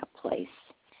can take a place.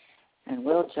 And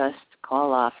we'll just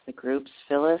call off the groups.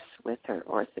 Phyllis with her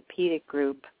orthopedic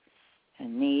group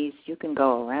and knees. You can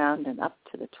go around and up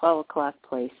to the 12 o'clock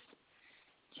place.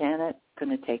 Janet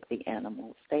going to take the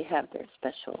animals. They have their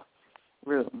special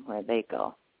room where they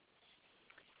go.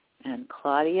 And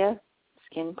Claudia,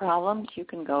 skin problems, you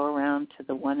can go around to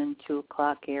the 1 and 2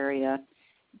 o'clock area.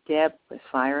 Deb with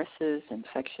viruses,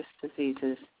 infectious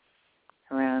diseases,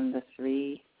 around the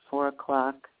 3, 4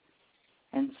 o'clock.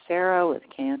 And Sarah with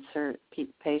cancer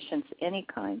patients, any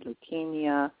kind,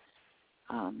 leukemia,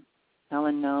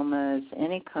 melanomas,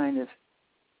 any kind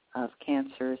of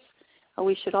cancers.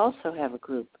 We should also have a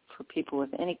group for people with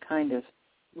any kind of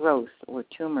growth or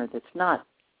tumor that's not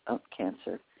of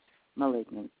cancer,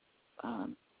 malignant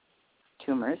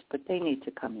tumors, but they need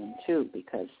to come in too,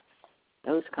 because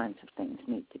those kinds of things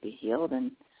need to be healed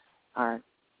and are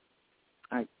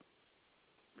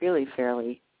really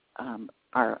fairly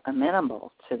are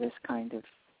amenable to this kind of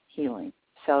healing.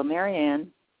 So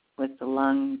Marianne, with the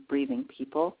lung breathing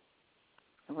people,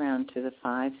 around to the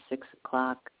 5, 6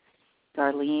 o'clock.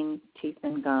 Darlene, teeth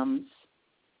and gums.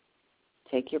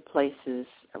 Take your places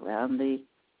around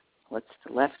what's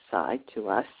the left side to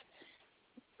us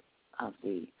of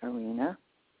the arena.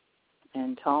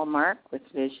 And Tall Mark with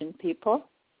vision people.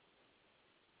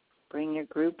 Bring your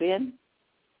group in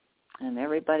and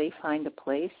everybody find a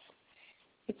place.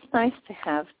 It's nice to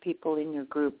have people in your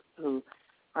group who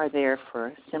are there for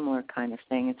a similar kind of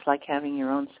thing. It's like having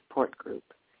your own support group.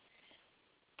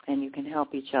 And you can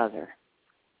help each other.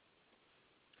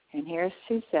 And here's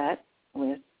Suzette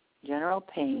with general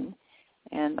pain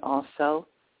and also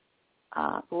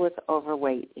with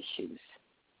overweight issues.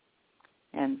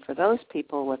 And for those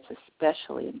people, what's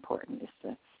especially important is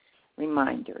the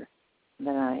reminder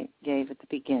that I gave at the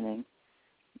beginning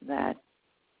that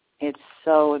it's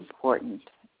so important.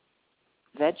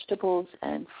 Vegetables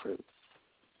and fruits.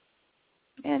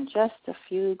 And just a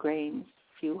few grains,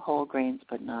 few whole grains,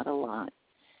 but not a lot.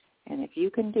 And if you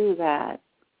can do that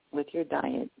with your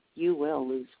diet, you will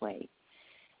lose weight.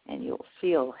 And you'll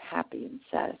feel happy and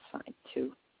satisfied,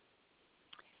 too.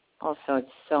 Also,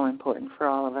 it's so important for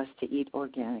all of us to eat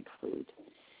organic food.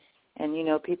 And, you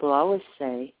know, people always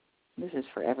say, this is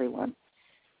for everyone,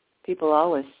 people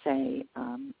always say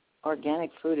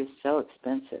organic food is so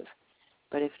expensive.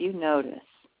 But if you notice,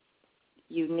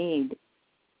 you need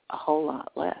a whole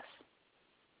lot less.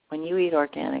 When you eat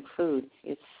organic food,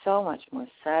 it's so much more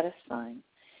satisfying,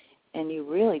 and you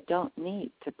really don't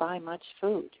need to buy much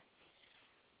food.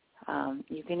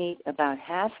 You can eat about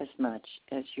half as much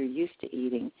as you're used to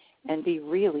eating and be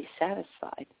really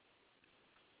satisfied.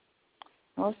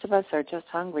 Most of us are just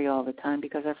hungry all the time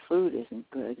because our food isn't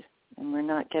good, and we're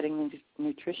not getting the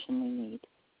nutrition we need.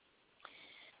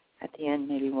 At the end,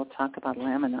 maybe we'll talk about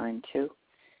laminine, too,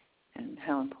 and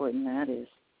how important that is.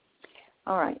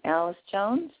 All right, Alice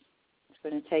Jones is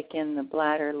going to take in the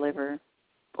bladder, liver,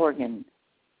 organ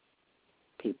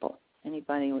people,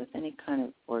 anybody with any kind of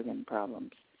organ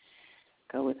problems.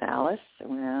 Go with Alice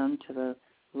around to the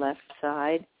left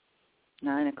side,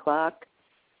 9 o'clock.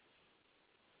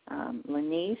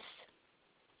 Lanice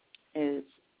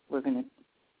we're going to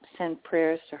send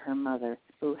prayers to her mother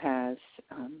who has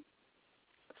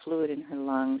fluid in her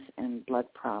lungs and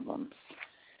blood problems.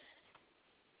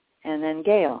 And then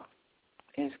Gail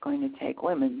is going to take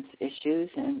women's issues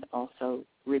and also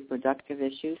reproductive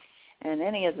issues and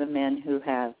any of the men who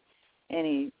have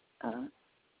any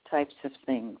types of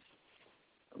things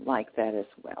like that as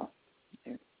well.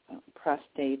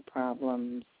 Prostate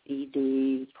problems,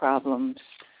 ED problems,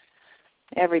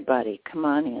 everybody, come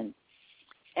on in.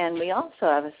 And we also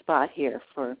have a spot here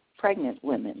for pregnant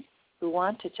women who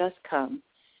want to just come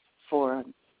for a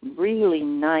really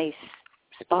nice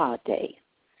spa day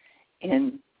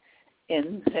in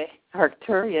the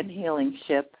Arcturian healing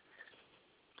ship.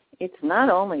 It's not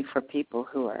only for people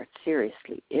who are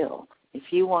seriously ill. If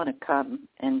you want to come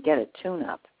and get a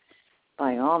tune-up,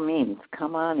 by all means,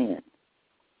 come on in.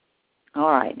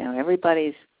 All right, now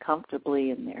everybody's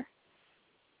comfortably in their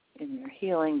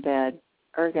healing bed,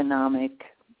 ergonomic,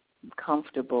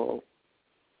 comfortable,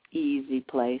 easy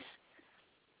place.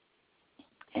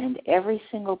 And every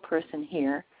single person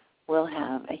here will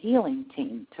have a healing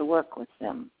team to work with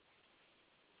them.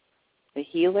 The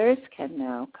healers can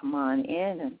now come on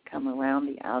in and come around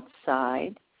the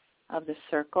outside of the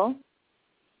circle,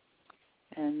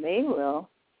 and they will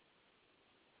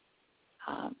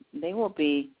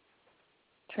be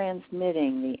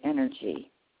transmitting the energy.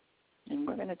 And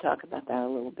we're going to talk about that a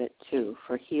little bit, too,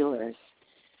 for healers.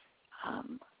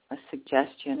 A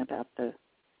suggestion about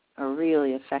a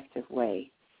really effective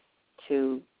way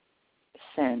to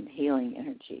send healing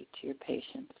energy to your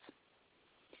patients.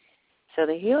 So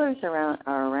the healers are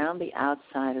around the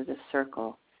outside of the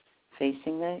circle,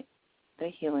 facing the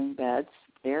healing beds.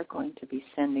 They're going to be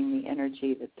sending the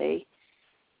energy that they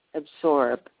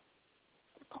absorb,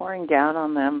 pouring down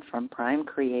on them from Prime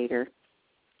Creator.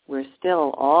 We're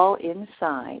still all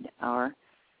inside our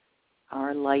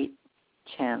light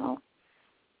channel,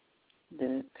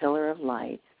 the pillar of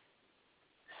light.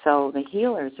 So the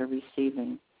healers are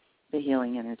receiving the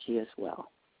healing energy as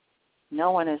well.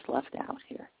 No one is left out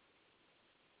here.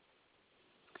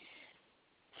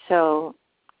 So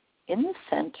in the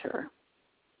center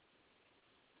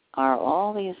are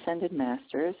all the Ascended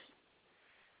Masters,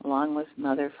 along with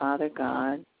Mother, Father,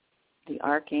 God, the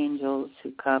archangels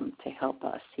who come to help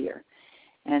us here.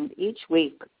 And each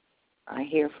week I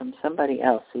hear from somebody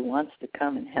else who wants to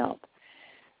come and help.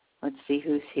 Let's see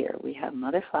who's here. We have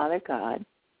Mother, Father, God,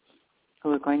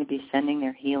 who are going to be sending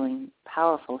their healing,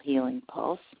 powerful healing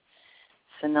pulse.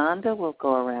 Sananda will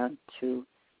go around to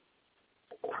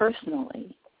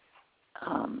personally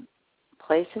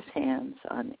place his hands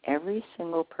on every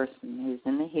single person who's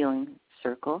in the healing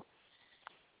circle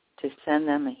to send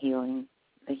them the healing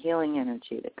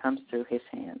energy that comes through his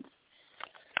hands.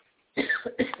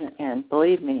 And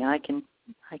believe me, I can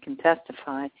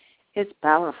testify, it's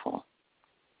powerful.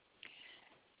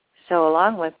 So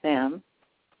along with them,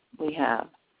 we have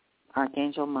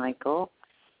Archangel Michael,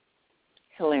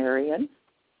 Hilarion.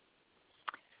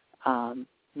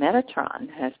 Metatron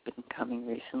has been coming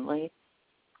recently.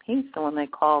 He's the one they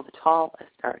call the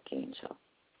tallest archangel.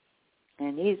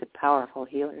 And he's a powerful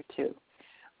healer too.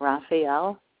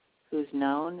 Raphael, who's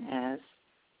known as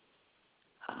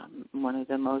one of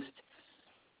the most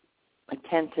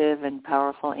attentive and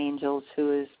powerful angels,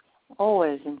 who is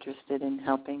always interested in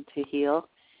helping to heal.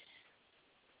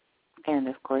 And,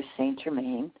 of course, St.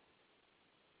 Germain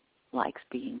likes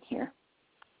being here.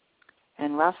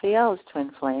 And Raphael's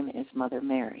twin flame is Mother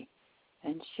Mary,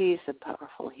 and she's a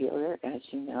powerful healer, as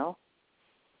you know.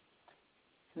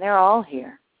 And they're all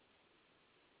here.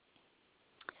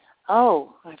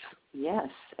 Oh, yes,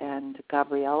 and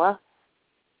Gabriella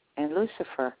and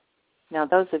Lucifer. Now,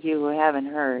 those of you who haven't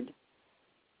heard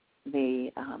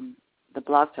the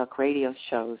Blog Talk Radio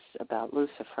shows about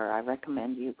Lucifer, I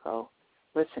recommend you go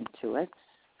listen to it.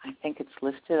 I think it's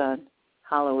listed on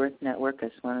Hollow Earth Network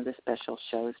as one of the special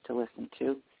shows to listen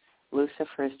to.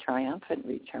 Lucifer's triumphant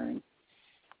return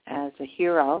as a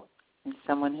hero and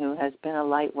someone who has been a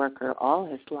light worker all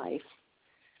his life.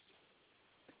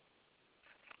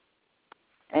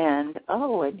 And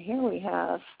here we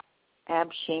have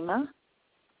Abshima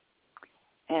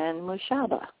and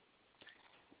Mushaba.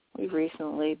 We've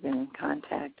recently been in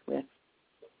contact with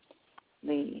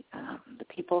the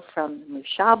people from the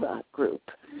Mushaba group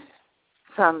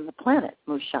from the planet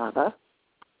Mushaba,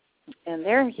 and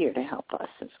they're here to help us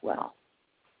as well.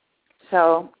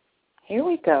 So here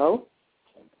we go.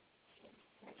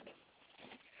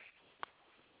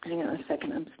 Hang on a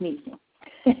second, I'm sneezing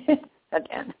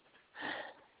again.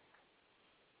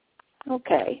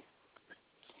 Okay.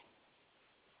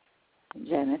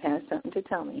 Janet has something to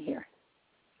tell me here.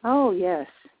 Oh, yes.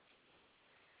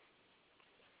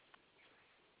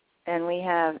 And we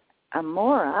have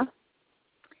Amora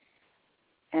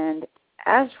and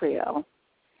Azrael,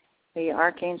 the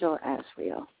Archangel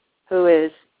Azrael, who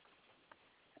is,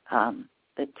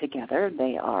 together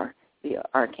they are the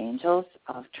Archangels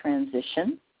of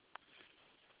Transition,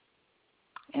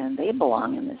 and they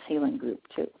belong in this healing group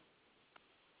too.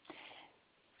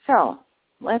 So,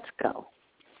 let's go.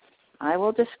 I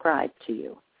will describe to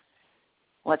you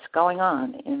what's going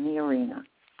on in the arena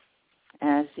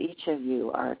as each of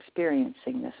you are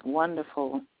experiencing this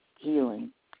wonderful healing.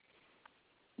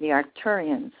 The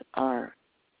Arcturians are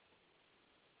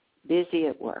busy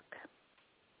at work,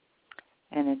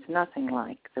 and it's nothing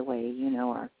like the way,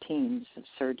 our teams of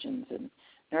surgeons and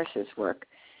nurses work.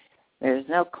 There's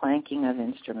no clanking of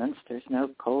instruments. There's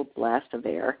no cold blast of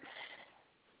air.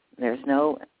 There's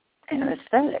no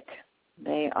anesthetic.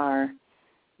 They are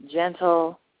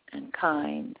gentle and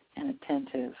kind and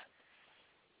attentive,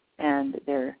 and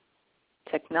their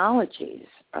technologies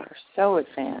are so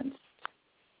advanced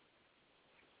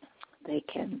they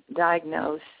can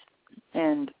diagnose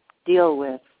and deal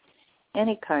with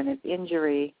any kind of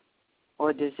injury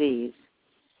or disease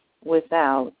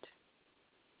without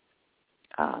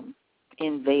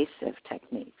invasive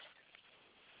techniques.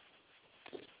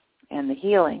 And the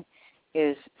healing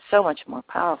is so much more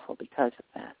powerful because of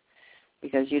that,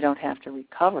 because you don't have to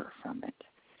recover from it.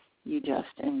 You just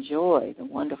enjoy the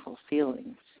wonderful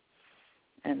feelings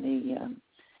and the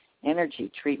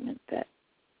energy treatment that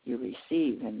you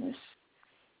receive in this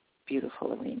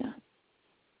beautiful arena.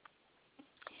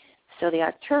 So the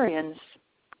Arcturians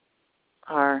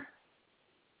are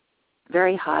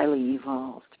very highly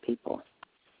evolved people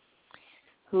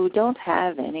who don't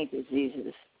have any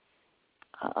diseases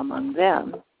among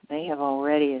them. They have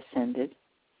already ascended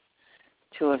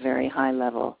to a very high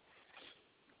level.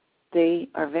 They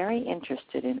are very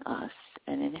interested in us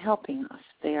and in helping us.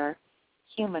 They are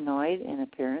humanoid in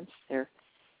appearance. They're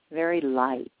very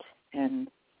light and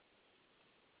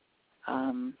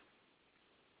how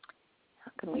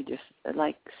can we just,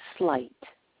 like slight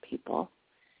people,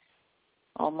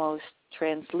 almost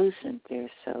translucent. They're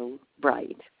so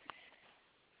bright.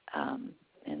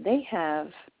 And they have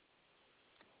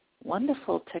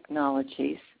wonderful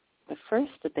technologies. The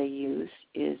first that they use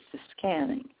is the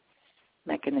scanning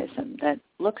mechanism that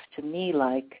looks to me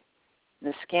like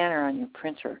the scanner on your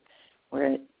printer,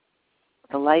 where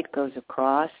the light goes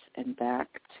across and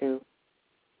back to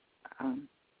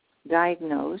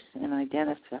diagnose and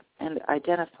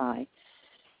identify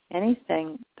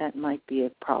anything that might be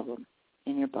a problem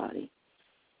in your body.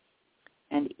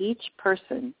 And each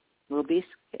person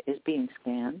is being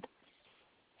scanned,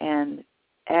 and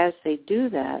as they do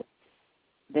that,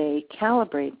 they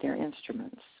calibrate their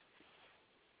instruments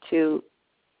to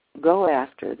go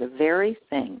after the very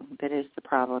thing that is the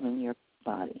problem in your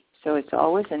body. So it's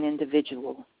always an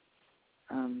individual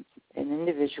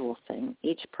thing.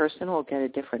 Each person will get a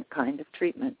different kind of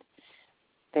treatment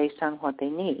based on what they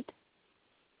need.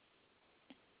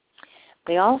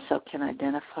 They also can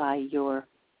identify your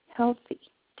healthy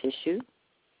tissue,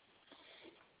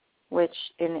 which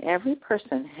in every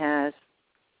person has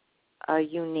a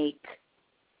unique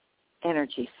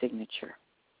energy signature.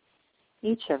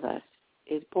 Each of us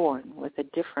is born with a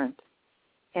different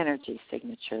energy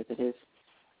signature that is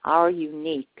our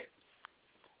unique,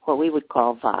 what we would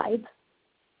call vibe.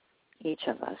 Each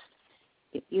of us.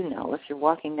 You know, if you're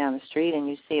walking down the street and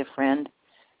you see a friend,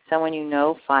 someone you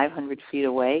know 500 feet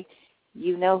away,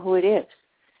 you know who it is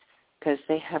because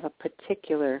they have a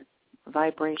particular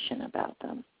vibration about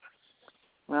them.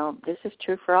 Well, this is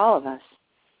true for all of us.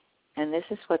 And this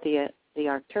is what the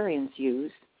Arcturians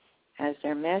use as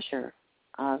their measure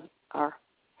of our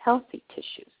healthy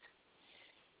tissues.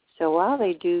 So while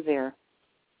they do their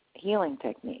healing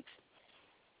techniques,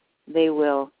 they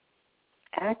will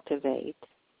activate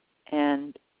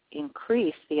and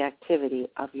increase the activity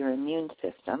of your immune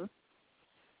system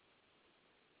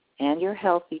and your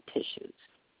healthy tissues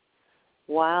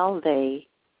while they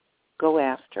go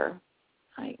after,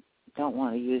 I don't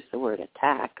want to use the word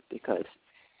attack because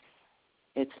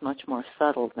it's much more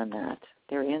subtle than that.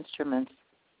 Their instruments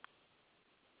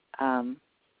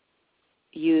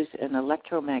use an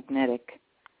electromagnetic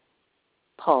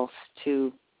pulse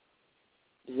to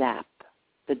zap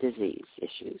the disease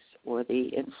issues or the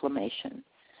inflammation,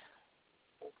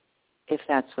 if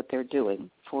that's what they're doing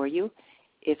for you.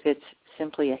 If it's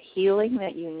simply a healing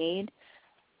that you need,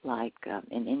 like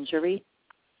an injury,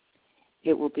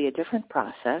 it will be a different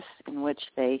process in which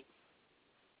they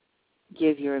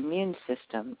give your immune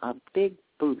system a big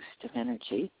boost of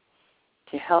energy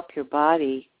to help your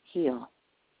body heal.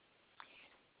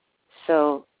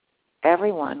 So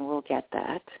everyone will get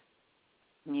that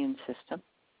immune system.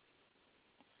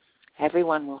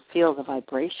 Everyone will feel the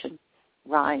vibration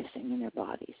rising in their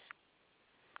bodies.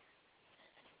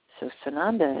 So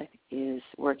Sananda is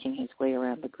working his way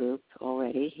around the group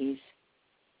already. He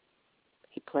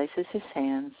places his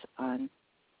hands on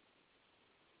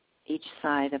each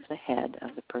side of the head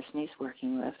of the person he's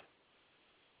working with.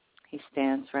 He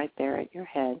stands right there at your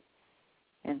head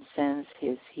and sends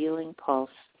his healing pulse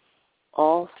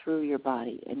all through your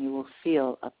body, and you will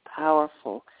feel a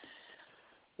powerful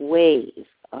wave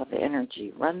of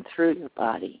energy run through your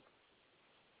body.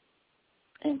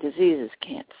 And diseases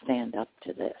can't stand up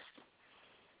to this.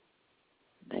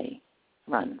 They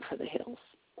run for the hills.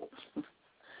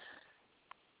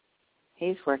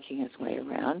 He's working his way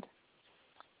around.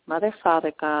 Mother,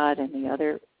 Father, God, and the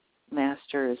other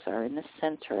masters are in the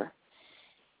center,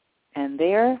 and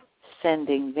they're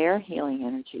sending their healing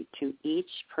energy to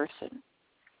each person.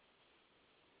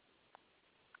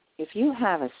 If you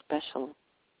have a special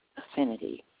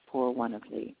affinity for one of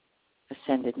the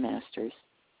ascended masters,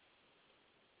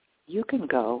 you can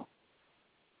go,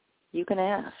 you can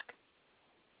ask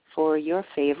for your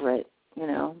favorite,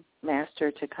 master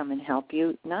to come and help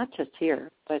you, not just here,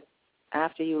 but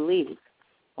after you leave,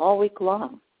 all week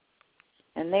long.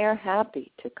 And they are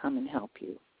happy to come and help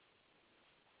you.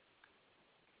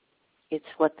 It's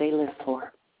what they live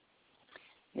for,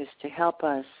 is to help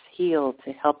us heal,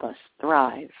 to help us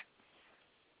thrive,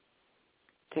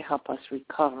 to help us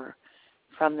recover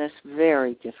from this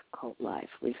very difficult life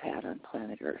we've had on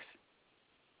planet Earth.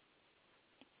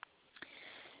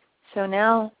 So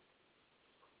now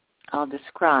I'll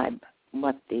describe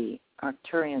what the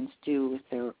Arcturians do with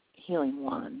their healing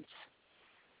wands.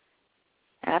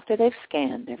 After they've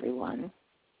scanned everyone,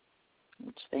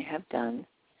 which they have done,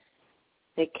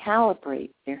 they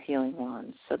calibrate their healing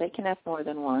wands. So they can have more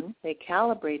than one. They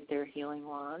calibrate their healing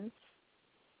wands,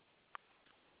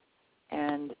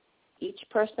 and each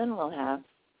person will have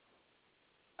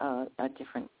a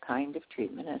different kind of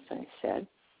treatment, as I said,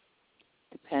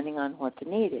 depending on what the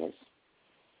need is.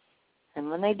 And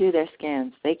when they do their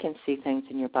scans, they can see things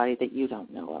in your body that you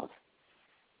don't know of.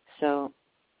 So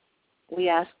we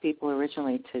asked people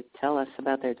originally to tell us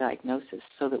about their diagnosis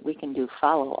so that we can do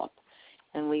follow-up.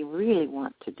 And we really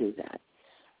want to do that.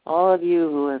 All of you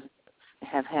who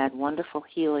have had wonderful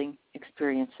healing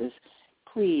experiences,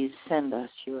 please send us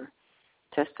your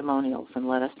testimonials and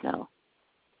let us know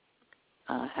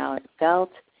how it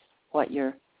felt, what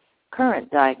your current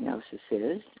diagnosis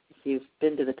is. If you've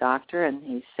been to the doctor and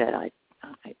he said, I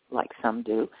like some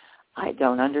do, I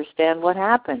don't understand what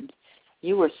happened.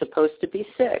 You were supposed to be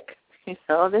sick.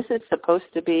 This is supposed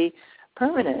to be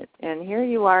permanent, and here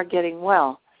you are getting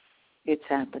well. It's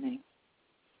happening.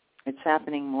 It's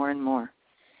happening more and more.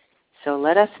 So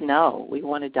let us know. We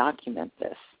want to document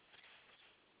this.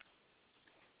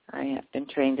 I have been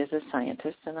trained as a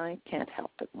scientist, and I can't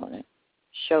help but want to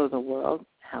show the world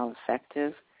how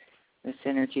effective this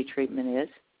energy treatment is.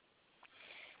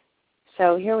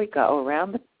 So here we go,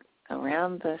 around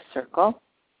the circle.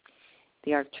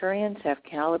 The Arcturians have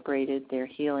calibrated their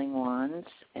healing wands,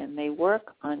 and they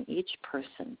work on each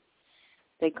person.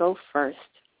 They go first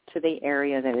to the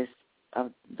area that is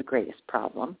of the greatest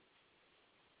problem,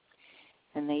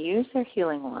 and they use their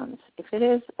healing wands. If it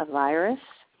is a virus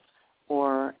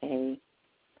or a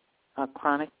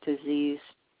chronic disease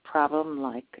problem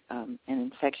like an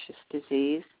infectious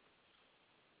disease,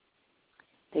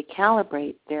 they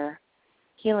calibrate their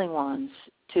healing wands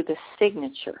to the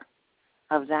signature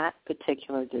of that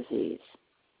particular disease.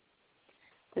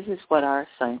 This is what our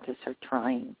scientists are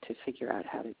trying to figure out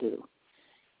how to do.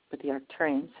 But the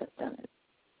Arcturians have done it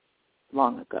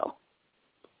long ago.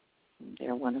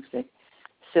 They're one of the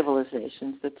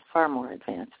civilizations that's far more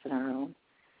advanced than our own.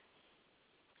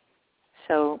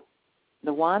 So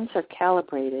the wands are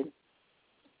calibrated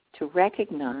to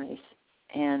recognize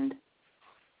and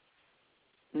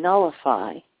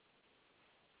nullify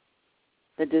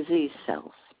the disease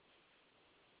cells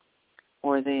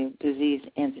or the disease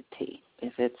entity,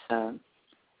 if it's a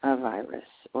virus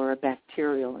or a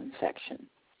bacterial infection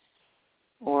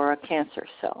or a cancer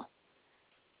cell.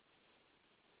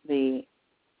 The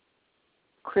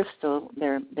crystal,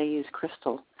 they use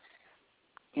crystal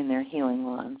in their healing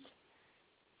wands.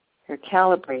 They're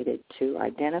calibrated to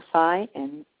identify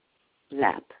and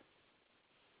zap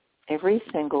every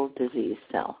single disease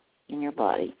cell in your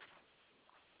body.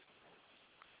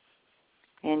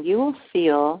 And you will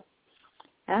feel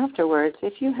afterwards,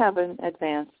 if you have an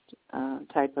advanced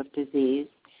type of disease,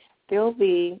 they're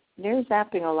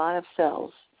zapping a lot of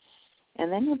cells,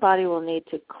 and then your body will need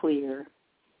to clear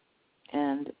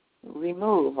and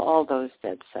remove all those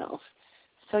dead cells.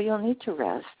 So you'll need to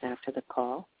rest after the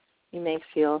call. You may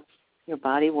feel your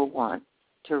body will want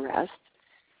to rest.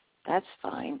 That's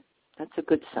fine. That's a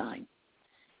good sign.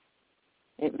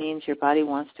 It means your body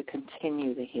wants to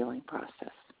continue the healing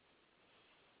process.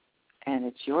 And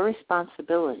it's your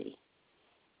responsibility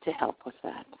to help with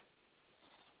that.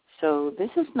 So this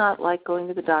is not like going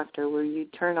to the doctor where you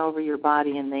turn over your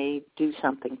body and they do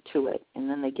something to it and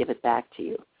then they give it back to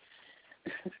you.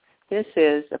 This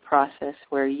is a process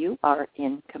where you are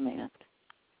in command.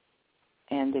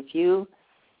 And if you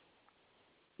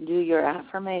do your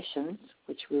affirmations,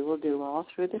 which we will do all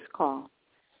through this call,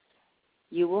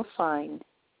 you will find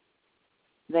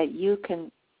that you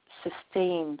can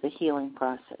sustain the healing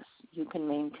process. You can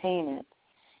maintain it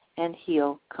and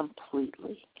heal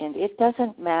completely. And it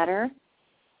doesn't matter,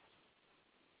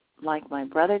 like my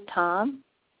brother Tom,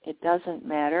 it doesn't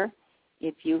matter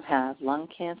if you have lung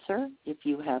cancer, if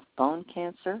you have bone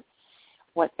cancer,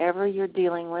 whatever you're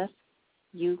dealing with,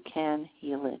 you can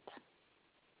heal it.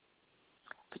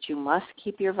 But you must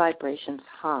keep your vibrations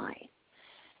high,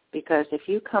 because if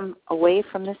you come away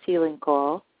from this healing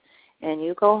call and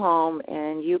you go home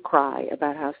and you cry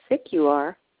about how sick you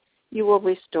are, you will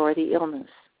restore the illness.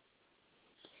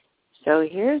 So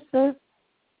here's the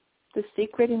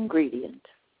secret ingredient.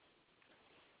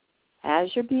 As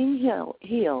you're being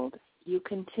healed, you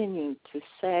continue to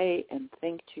say and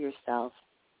think to yourself,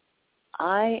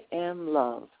 I am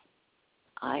love.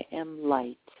 I am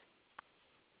light.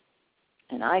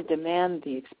 And I demand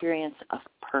the experience of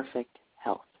perfect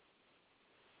health.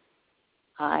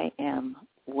 I am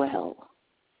well.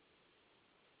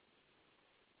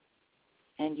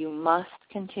 And you must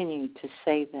continue to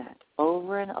say that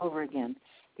over and over again,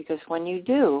 because when you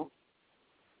do,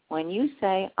 when you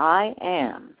say, I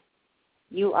am,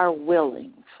 you are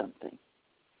willing something.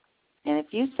 And if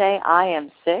you say, I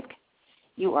am sick,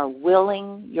 you are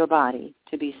willing your body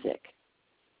to be sick.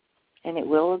 And it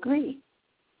will agree.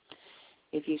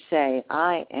 If you say,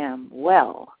 I am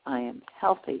well, I am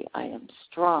healthy, I am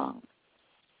strong,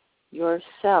 your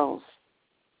cells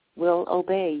will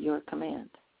obey your command.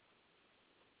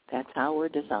 That's how we're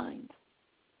designed.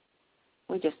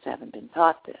 We just haven't been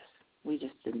taught this. We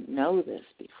just didn't know this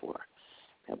before.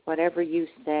 That whatever you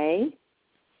say,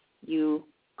 you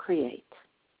create.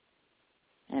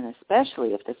 And especially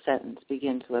if the sentence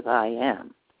begins with I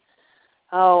am.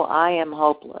 Oh, I am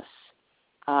hopeless.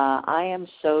 I am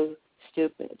so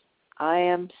stupid. I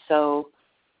am so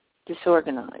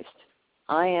disorganized.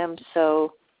 I am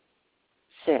so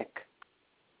sick.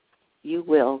 You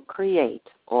will create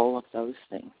all of those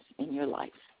things in your life.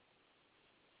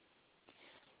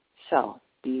 So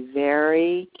be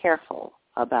very careful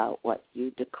about what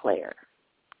you declare.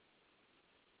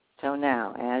 So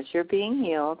now, as you're being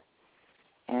healed,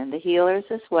 and the healers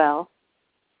as well,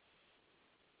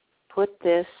 put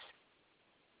this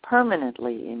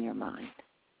permanently in your mind.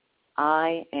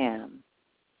 I am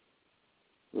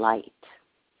light.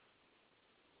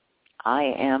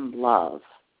 I am love.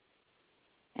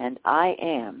 And I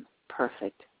am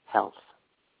perfect health.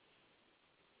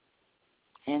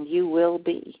 And you will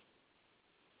be.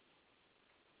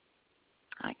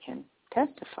 I can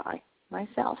testify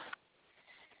myself.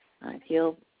 I've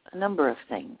healed a number of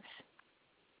things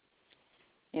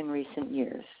in recent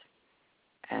years,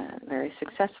 very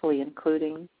successfully,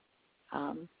 including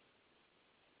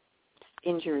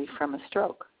injury from a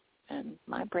stroke. And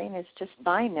my brain is just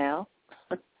fine now.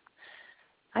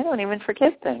 I don't even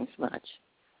forget things much.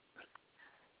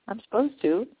 I'm supposed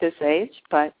to at this age,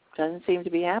 but it doesn't seem to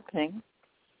be happening.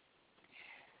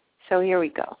 So here we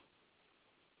go.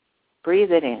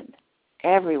 Breathe it in.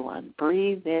 Everyone,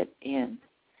 breathe it in.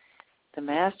 The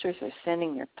masters are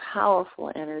sending their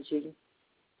powerful energy.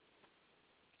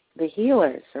 The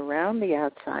healers around the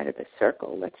outside of the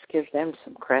circle, let's give them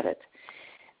some credit.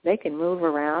 They can move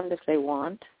around if they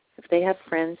want. If they have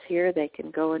friends here, they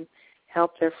can go and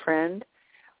help their friend,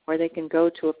 or they can go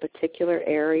to a particular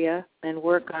area and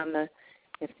work on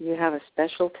if you have a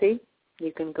specialty,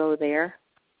 you can go there.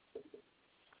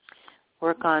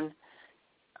 Work on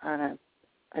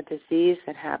a disease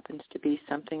that happens to be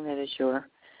something that is your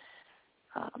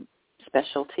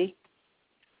specialty.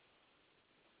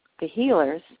 The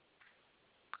healers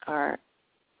are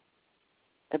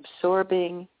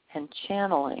absorbing and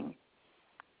channeling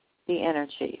the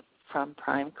energy from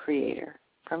Prime Creator,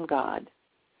 from God,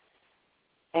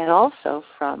 and also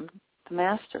from the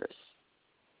masters.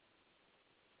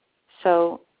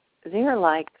 So they're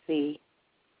like the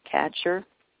catcher,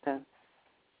 the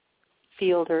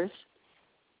fielders.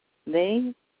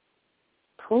 They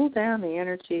pull down the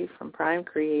energy from Prime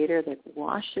Creator that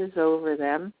washes over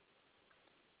them.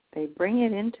 They bring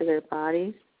it into their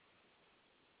bodies,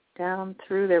 down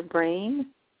through their brain,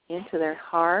 into their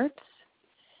hearts,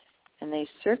 and they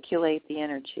circulate the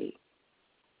energy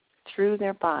through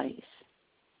their bodies,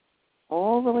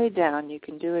 all the way down. You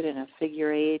can do it in a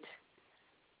figure eight,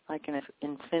 like an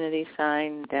infinity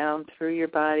sign, down through your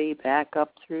body, back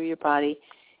up through your body,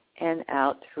 and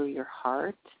out through your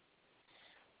heart,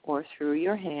 or through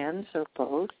your hands, or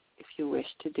both, if you wish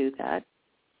to do that.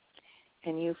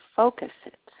 And you focus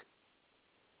it.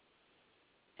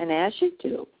 And as you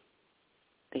do,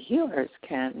 the healers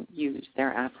can use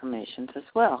their affirmations as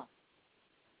well.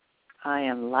 I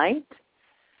am light,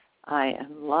 I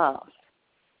am love,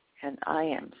 and I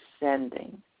am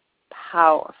sending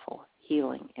powerful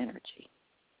healing energy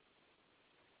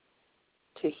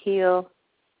to heal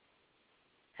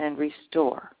and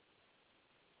restore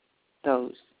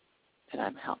those that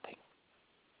I'm helping.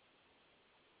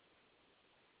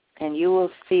 And you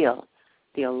will feel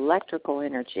the electrical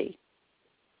energy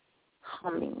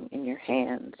humming in your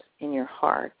hands, in your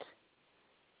heart,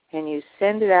 and you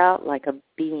send it out like a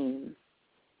beam,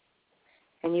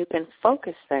 and you can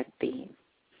focus that beam.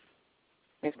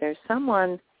 If there's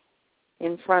someone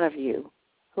in front of you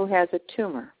who has a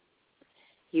tumor,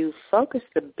 you focus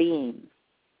the beam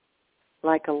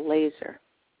like a laser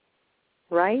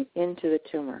right into the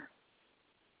tumor.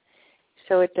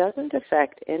 So it doesn't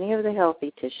affect any of the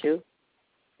healthy tissue.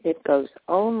 It goes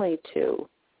only to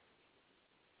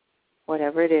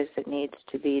whatever it is that needs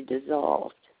to be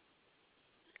dissolved.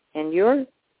 And your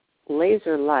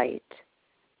laser light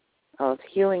of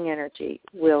healing energy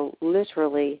will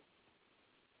literally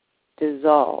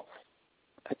dissolve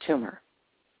a tumor,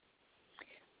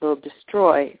 will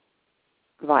destroy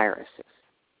viruses,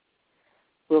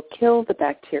 will kill the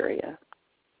bacteria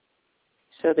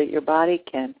so that your body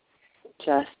can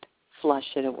just flush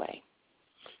it away.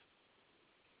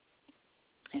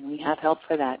 And we have help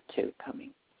for that too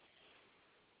coming.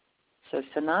 So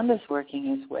Sananda's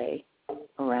working his way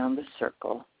around the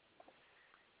circle.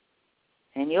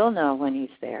 And you'll know when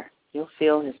he's there. You'll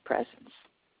feel his presence.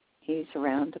 He's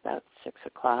around about 6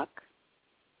 o'clock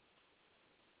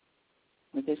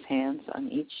with his hands on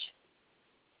each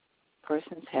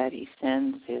person's head. He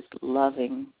sends his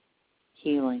loving,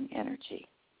 healing energy.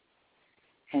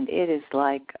 And it is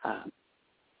like,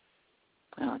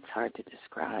 it's hard to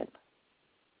describe.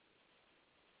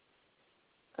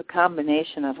 A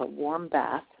combination of a warm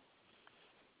bath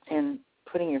and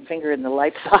putting your finger in the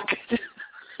light socket.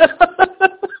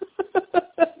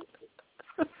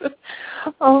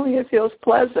 Only it feels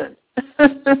pleasant.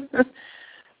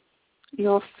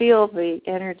 You'll feel the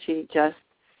energy just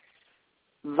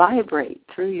vibrate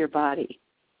through your body,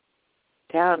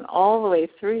 down all the way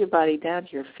through your body, down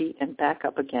to your feet and back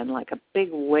up again like a big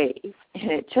wave.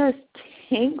 And it just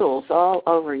tingles all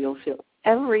over. You'll feel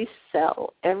every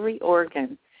cell, every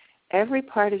organ, every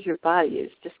part of your body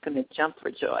is just going to jump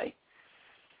for joy.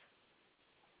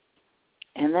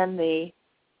 And then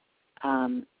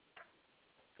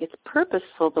it's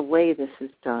purposeful the way this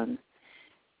is done.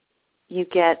 You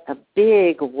get a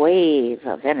big wave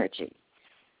of energy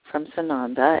from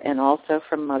Sananda and also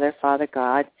from Mother, Father,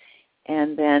 God,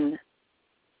 and then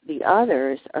the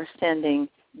others are sending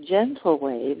gentle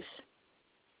waves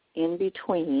in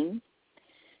between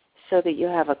so that you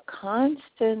have a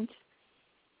constant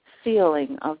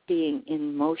feeling of being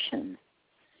in motion.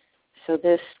 So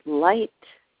this light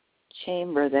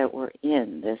chamber that we're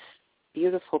in, this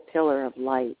beautiful pillar of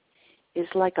light, is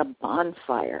like a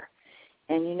bonfire.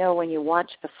 And you know, when you watch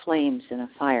the flames in a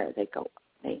fire, they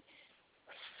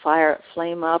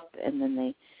flame up, and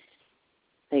then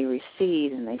they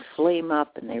recede, and they flame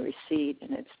up, and they recede,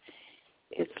 and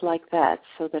it's like that,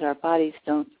 so that our bodies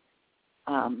don't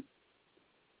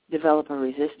develop a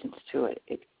resistance to it.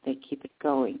 They keep it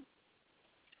going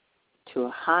to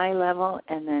a high level,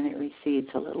 and then it recedes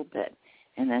a little bit,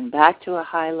 and then back to a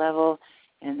high level,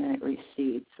 and then it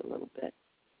recedes a little bit.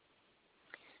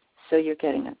 So you're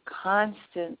getting a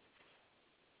constant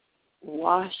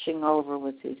washing over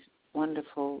with these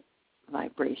wonderful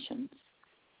vibrations,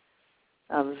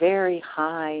 a very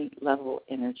high level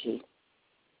energy.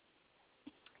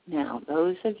 Now,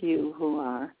 those of you who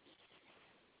are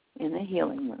in the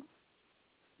healing room,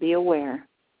 be aware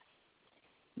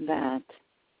that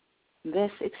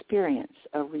this experience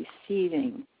of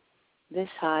receiving this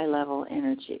high level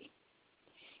energy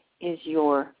is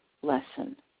your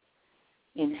lesson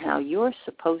in how you're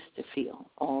supposed to feel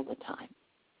all the time.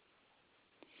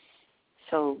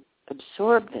 So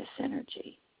absorb this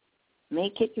energy.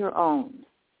 Make it your own.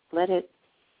 Let it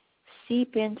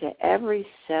seep into every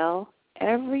cell,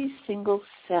 every single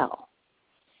cell.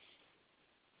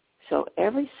 So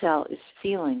every cell is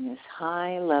feeling this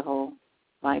high-level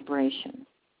vibration,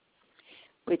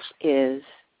 which is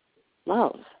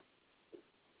love.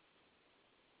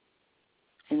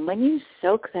 And when you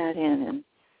soak that in and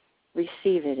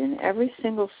receive it in every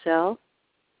single cell,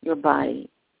 your body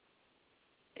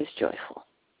is joyful.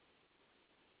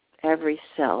 Every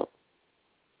cell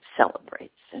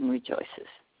celebrates and rejoices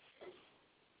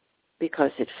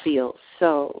because it feels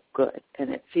so good and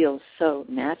it feels so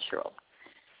natural.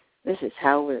 This is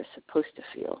how we're supposed to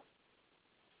feel.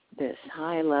 This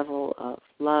high level of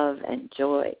love and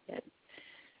joy and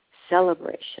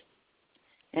celebration.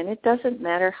 And it doesn't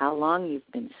matter how long you've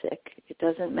been sick. It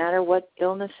doesn't matter what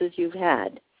illnesses you've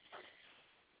had.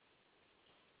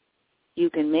 You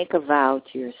can make a vow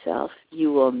to yourself.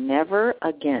 You will never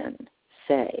again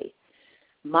say,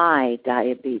 my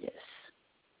diabetes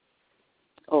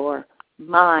or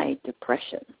my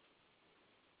depression.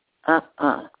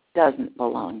 Doesn't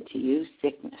belong to you.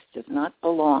 Sickness does not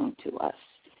belong to us.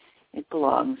 It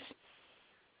belongs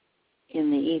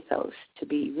in the ethos to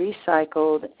be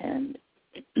recycled and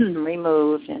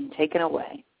removed and taken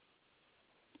away.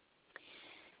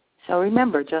 So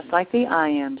remember, just like the I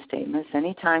am statements,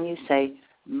 anytime you say,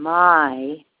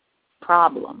 my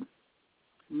problem,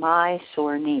 my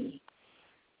sore knee,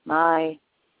 my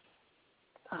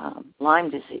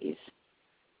Lyme disease,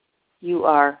 you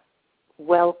are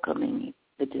welcoming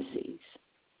the disease.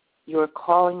 You're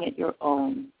calling it your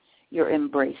own. You're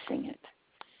embracing it.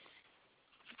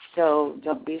 So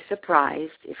don't be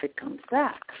surprised if it comes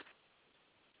back,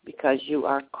 because you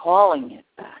are calling it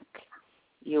back.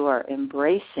 You are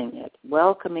embracing it,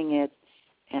 welcoming it,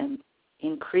 and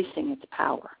increasing its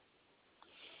power.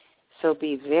 So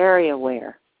be very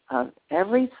aware of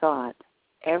every thought,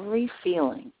 every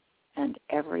feeling, and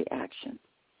every action.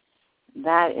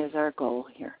 That is our goal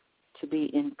here, to be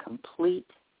in complete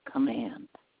command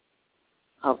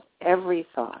of every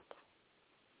thought,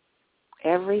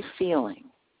 every feeling.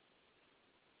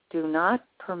 Do not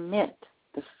permit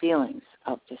the feelings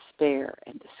of despair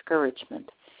and discouragement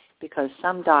because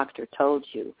some doctor told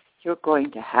you you're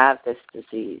going to have this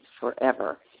disease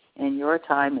forever, and your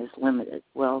time is limited.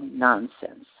 Well,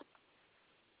 nonsense.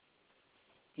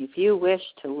 If you wish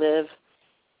to live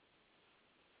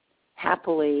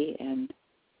happily and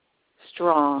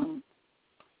strong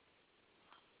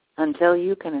until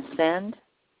you can ascend,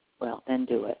 well, then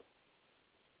do it.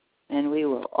 And we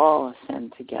will all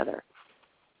ascend together.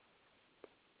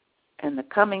 And the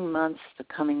coming months, the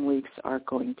coming weeks are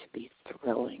going to be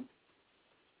thrilling.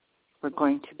 We're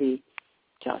going to be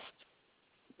just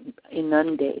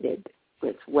inundated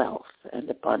with wealth and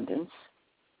abundance.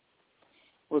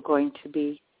 We're going to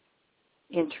be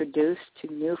introduced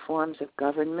to new forms of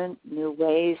government, new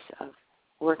ways of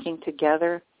working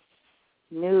together,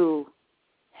 new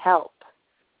help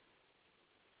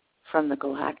from the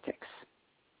galactics.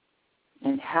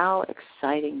 And how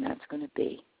exciting that's going to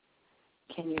be.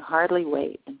 Can you hardly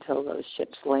wait until those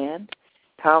ships land,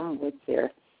 come with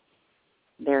their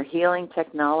healing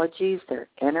technologies, their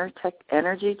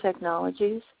energy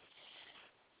technologies?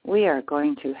 We are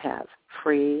going to have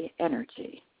free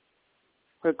energy.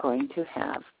 We're going to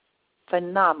have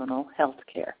phenomenal health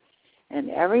care.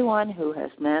 And everyone who has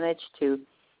managed to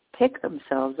pick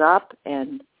themselves up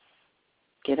and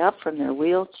get up from their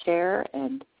wheelchair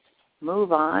and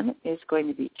move on is going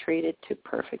to be treated to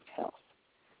perfect health.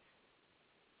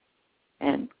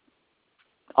 And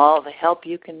all the help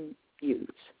you can use.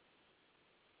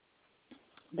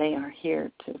 They are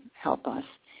here to help us.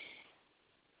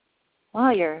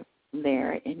 While you're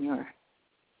there in your,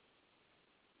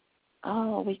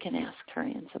 we can ask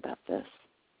Arcturians about this.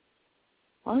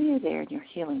 While you're there in your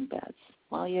healing beds,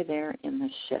 while you're there in the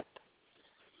ship,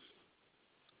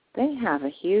 they have a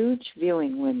huge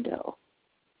viewing window.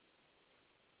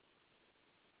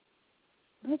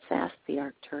 Let's ask the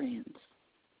Arcturians.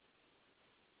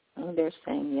 Oh, they're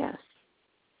saying yes.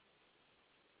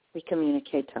 We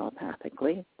communicate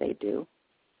telepathically. They do.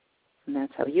 And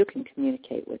that's how you can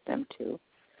communicate with them, too.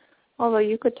 Although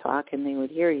you could talk and they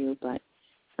would hear you, but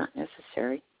it's not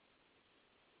necessary.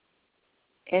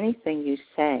 Anything you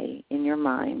say in your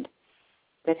mind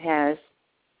that has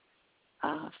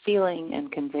feeling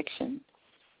and conviction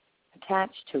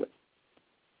attached to it,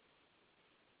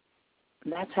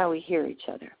 and that's how we hear each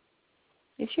other.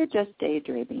 If you're just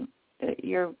daydreaming,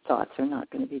 your thoughts are not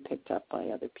going to be picked up by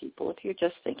other people. If you're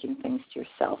just thinking things to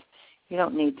yourself, you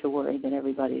don't need to worry that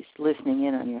everybody's listening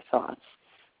in on your thoughts.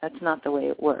 That's not the way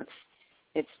it works.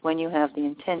 It's when you have the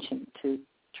intention to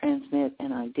transmit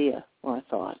an idea or a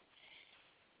thought,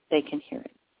 they can hear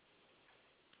it.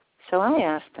 So I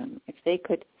asked them if they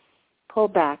could pull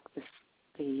back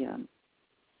the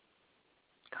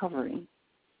covering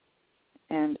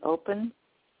and open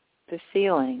the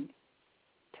ceiling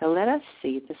to let us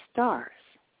see the stars.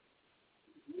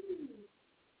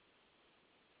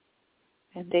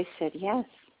 And they said yes.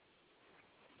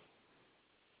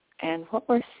 And what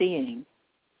we're seeing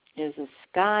is a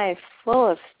sky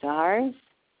full of stars.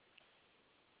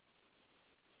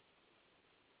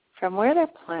 From where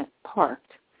they're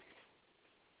parked,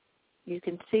 you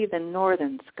can see the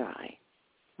northern sky,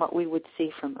 what we would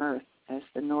see from Earth as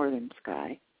the northern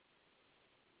sky.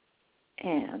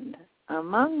 And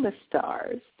among the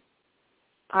stars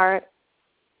are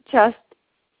just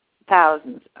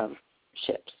thousands of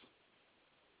ships.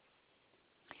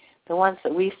 The ones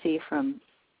that we see from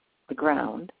the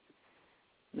ground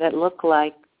that look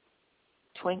like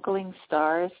twinkling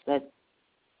stars that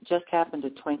just happen to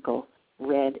twinkle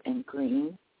red and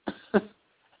green.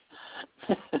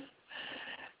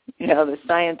 The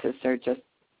scientists are just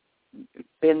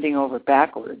bending over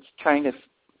backwards trying to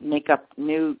make up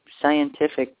new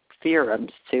scientific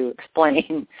theorems to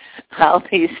explain how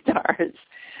these stars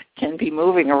can be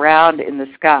moving around in the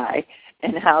sky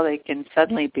and how they can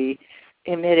suddenly be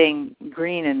emitting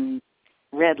green and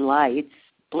red lights,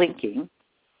 blinking.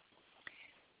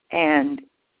 And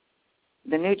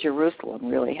the New Jerusalem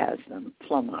really has them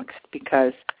flummoxed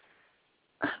because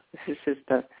this is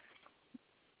the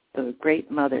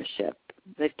great mothership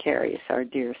that carries our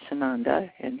dear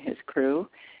Sananda and his crew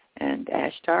and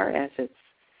Ashtar as its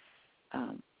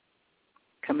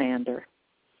commander.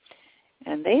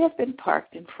 And they have been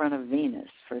parked in front of Venus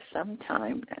for some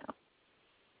time now.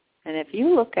 And if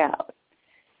you look out,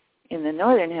 in the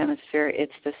northern hemisphere,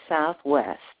 it's the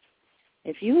southwest.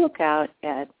 If you look out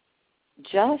at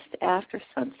just after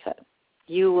sunset,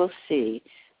 you will see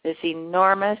this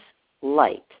enormous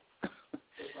light.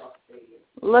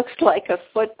 Looks like a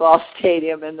football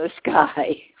stadium in the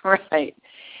sky, right?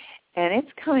 And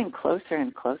it's coming closer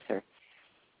and closer.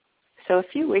 So a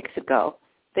few weeks ago,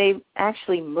 they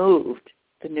actually moved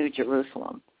the New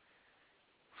Jerusalem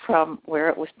from where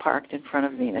it was parked in front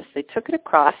of Venus. They took it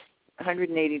across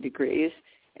 180 degrees,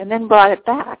 and then brought it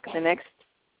back the next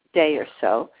day or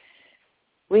so.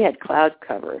 We had cloud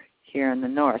cover here in the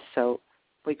north, so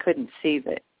we couldn't see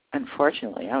the,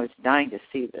 unfortunately, I was dying to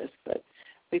see this, but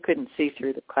we couldn't see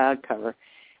through the cloud cover.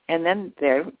 And then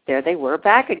there they were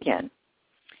back again.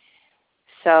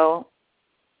 So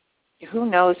who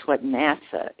knows what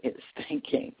NASA is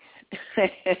thinking?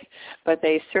 But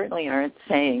they certainly aren't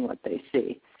saying what they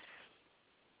see.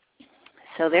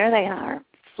 So there they are,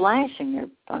 flashing their,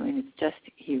 I mean, it's just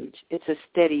huge. It's a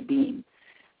steady beam.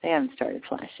 They haven't started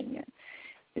flashing yet.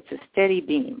 It's a steady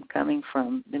beam coming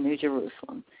from the New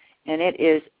Jerusalem, and it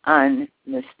is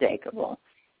unmistakable.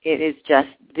 It is just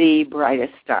the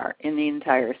brightest star in the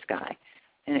entire sky.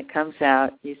 And it comes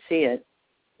out, you see it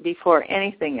before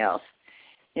anything else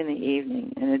in the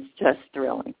evening, and it's just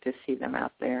thrilling to see them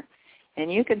out there.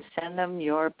 And you can send them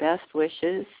your best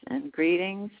wishes and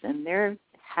greetings, and they're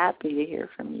happy to hear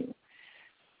from you.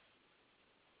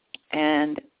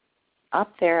 And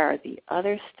up there are the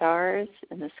other stars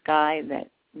in the sky that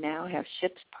now have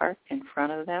ships parked in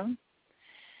front of them.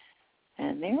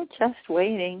 And they're just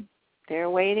waiting. They're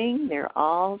waiting. They're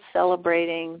all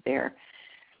celebrating. They're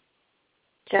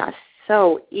just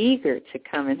so eager to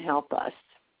come and help us.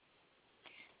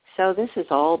 So this is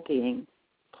all being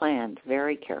planned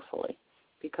very carefully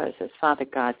because, as Father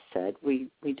God said, we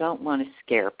don't want to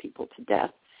scare people to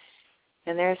death.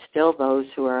 And there are still those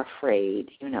who are afraid,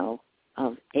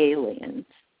 of aliens.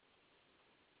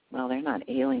 Well, they're not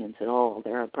aliens at all.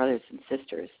 They're our brothers and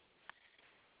sisters.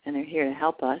 And they're here to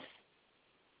help us.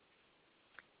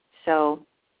 So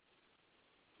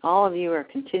all of you are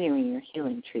continuing your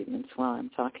healing treatments while I'm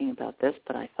talking about this,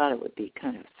 but I thought it would be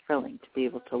kind of thrilling to be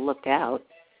able to look out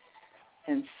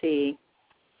and see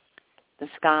the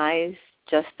skies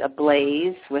just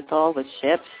ablaze with all the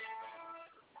ships.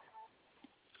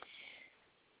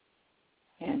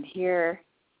 And here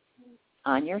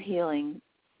on your healing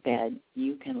bed,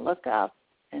 you can look up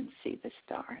and see the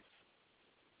stars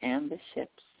and the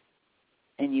ships,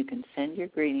 and you can send your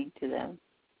greeting to them.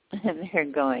 And they're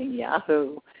going,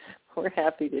 Yahoo, we're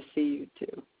happy to see you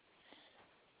too.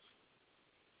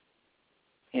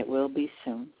 It will be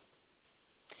soon.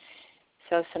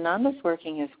 So Sananda's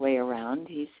working his way around.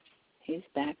 He's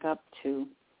back up to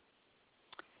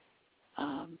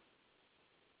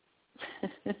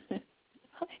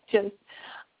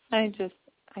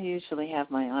I usually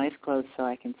have my eyes closed so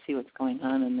I can see what's going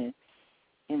on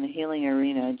in the healing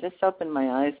arena. I just opened my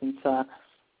eyes and saw,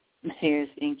 here's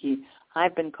Inky.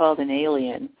 I've been called an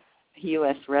alien, a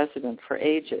U.S. resident for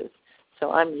ages,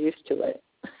 so I'm used to it.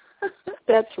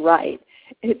 That's right.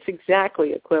 It's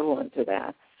exactly equivalent to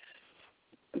that.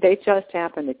 They just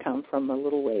happen to come from a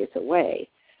little ways away.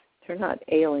 They're not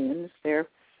aliens.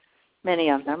 Many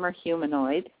of them are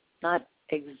humanoid, not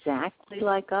exactly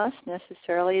like us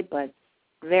necessarily, but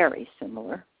very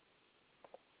similar.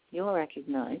 You'll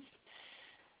recognize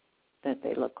that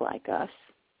they look like us.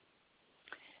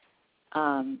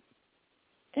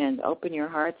 And Open Your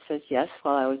Heart says, yes,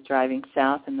 while I was driving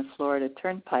south in the Florida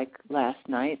Turnpike last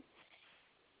night,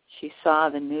 she saw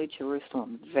the New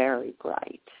Jerusalem very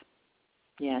bright.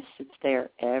 Yes, it's there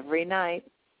every night,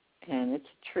 and it's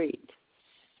a treat.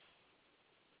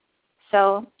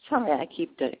 So, sorry I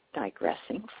keep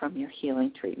digressing from your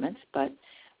healing treatments, but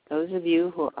those of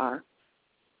you who are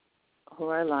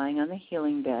lying on the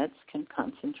healing beds can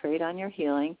concentrate on your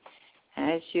healing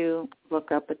as you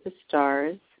look up at the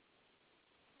stars.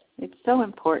 It's so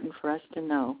important for us to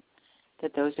know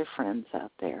that those are friends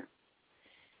out there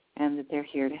and that they're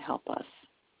here to help us.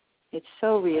 It's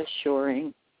so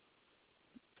reassuring,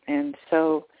 and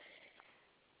so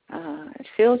it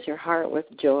fills your heart with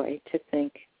joy to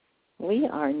think we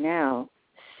are now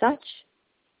such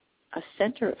a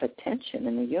center of attention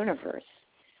in the universe.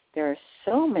 There are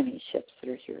so many ships that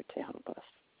are here to help us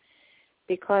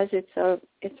because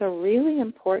it's a really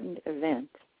important event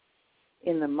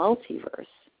in the multiverse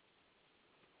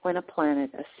when a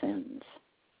planet ascends.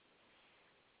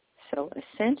 So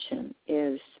Ascension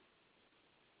is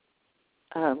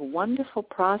a wonderful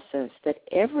process that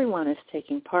everyone is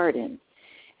taking part in,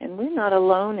 and we're not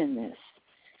alone in this.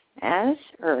 As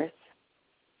Earth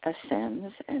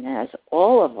ascends, and as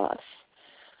all of us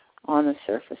on the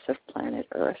surface of planet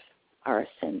Earth are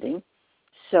ascending,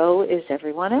 so is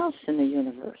everyone else in the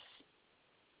universe.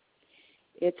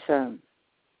 It's, how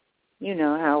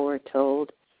we're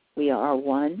told we are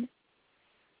one.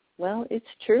 Well, it's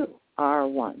true, are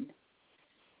one.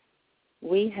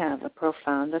 We have a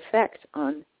profound effect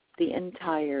on the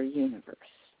entire universe,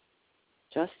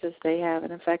 just as they have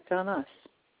an effect on us.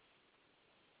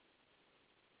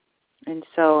 And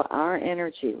so our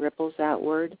energy ripples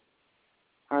outward.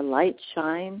 our light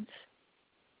shines,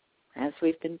 as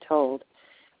we've been told.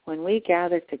 When we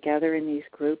gather together in these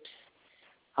groups,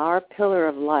 our pillar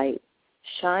of light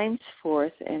shines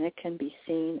forth, and it can be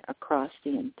seen across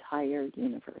the entire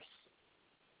universe.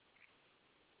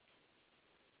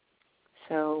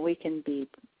 So we can be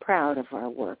proud of our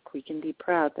work. We can be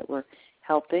proud that we're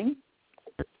helping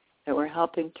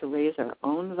to raise our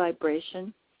own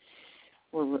vibration.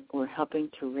 We're helping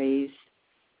to raise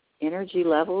energy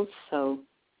levels so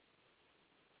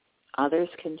others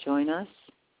can join us.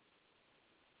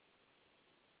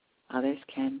 Others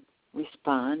can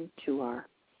respond to our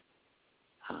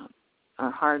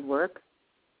hard work.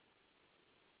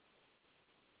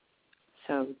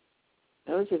 So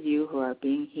those of you who are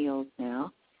being healed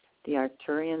now, the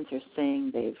Arcturians are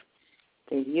saying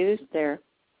they've used their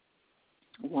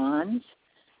wands.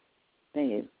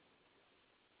 They've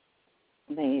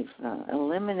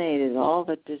eliminated all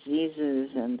the diseases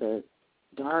and the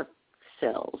dark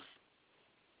cells.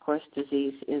 Of course,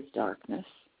 disease is darkness.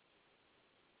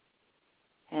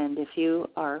 And if you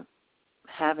are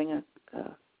having a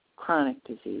chronic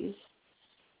disease,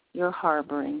 you're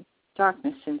harboring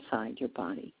darkness inside your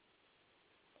body.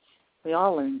 We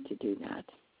all learn to do that.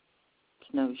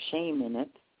 There's no shame in it.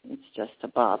 It's just a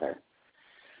bother.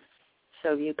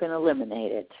 So you can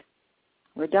eliminate it.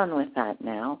 We're done with that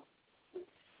now.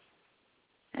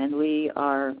 And we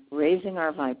are raising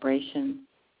our vibration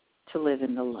to live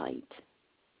in the light.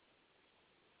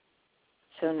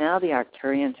 So now the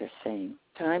Arcturians are saying,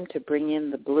 time to bring in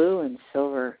the blue and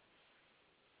silver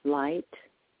light.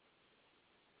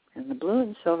 And the blue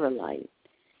and silver light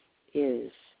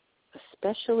is a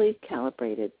specially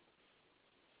calibrated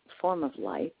form of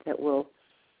light that will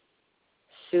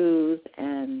soothe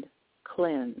and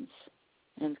cleanse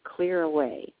and clear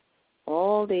away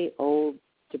all the old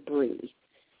debris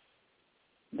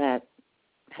that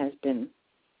has been,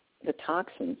 the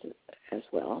toxins as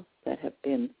well, that have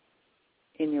been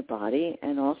in your body,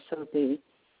 and also the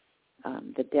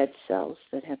dead cells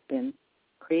that have been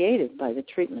created by the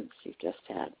treatments you've just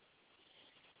had.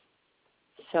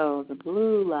 So the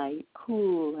blue light,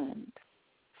 cool and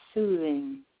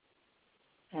soothing,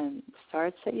 and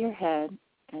starts at your head,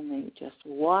 and they just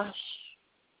wash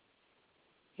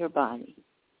your body,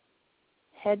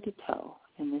 head to toe,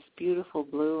 in this beautiful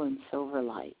blue and silver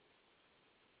light.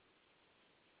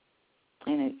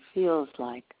 And it feels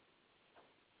like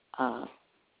a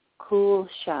cool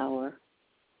shower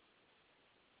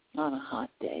on a hot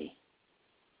day.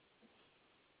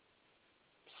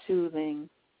 Soothing,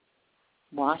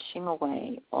 washing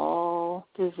away all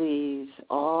disease,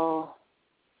 all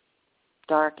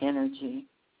dark energy.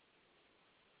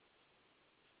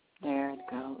 There it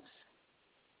goes.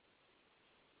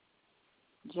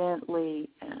 Gently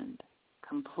and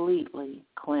completely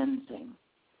cleansing.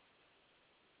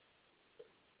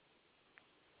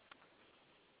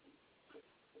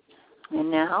 And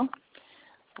now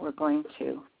we're going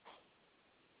to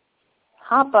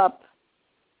hop up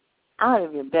out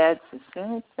of your beds as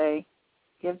soon as they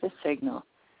give the signal.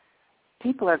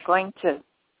 People are going to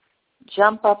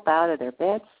jump up out of their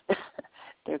beds.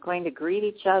 They're going to greet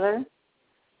each other,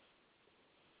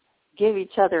 give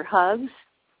each other hugs,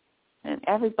 and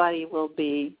everybody will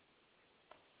be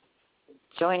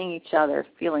joining each other,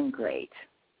 feeling great.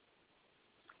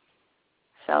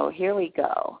 So here we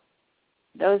go.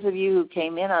 Those of you who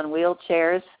came in on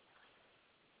wheelchairs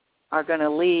are going to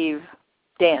leave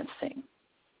dancing.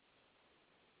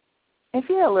 If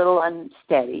you're a little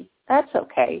unsteady, that's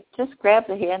okay. Just grab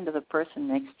the hand of the person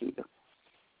next to you.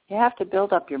 You have to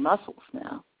build up your muscles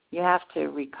now. You have to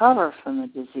recover from the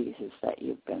diseases that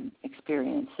you've been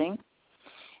experiencing.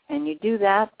 And you do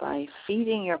that by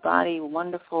feeding your body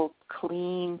wonderful,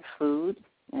 clean food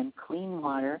and clean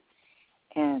water,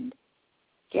 and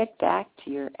get back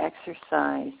to your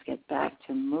exercise, get back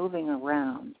to moving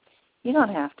around. You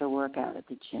don't have to work out at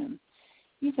the gym.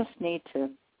 You just need to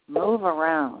move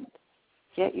around,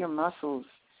 get your muscles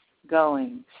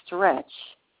going, stretch,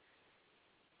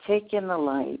 take in the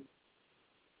light,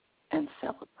 and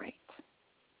celebrate.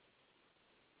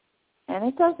 And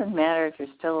it doesn't matter if you're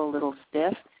still a little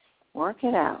stiff. Work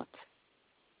it out.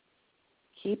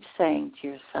 Keep saying to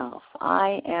yourself,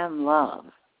 I am love.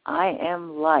 I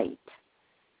am light.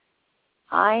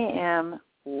 I am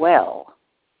well.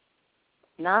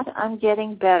 Not I'm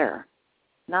getting better.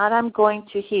 Not I'm going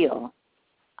to heal.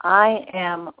 I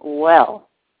am well.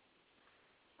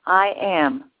 I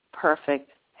am perfect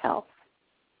health.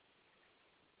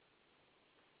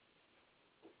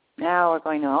 Now we're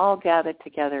going to all gather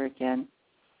together again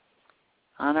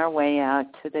on our way out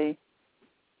to the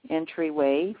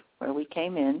entryway where we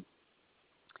came in.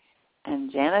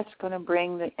 And Janet's going to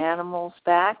bring the animals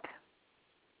back.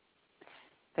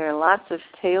 There are lots of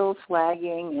tails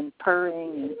wagging and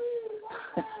purring.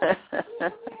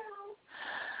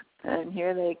 And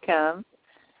here they come.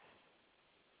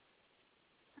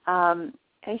 And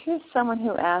here's someone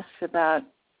who asks about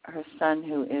her son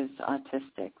who is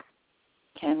autistic.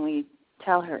 Can we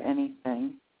tell her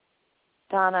anything?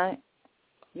 Donna,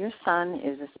 your son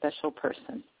is a special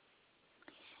person.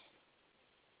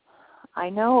 I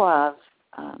know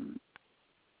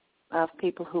of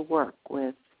people who work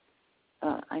with,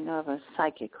 I know of a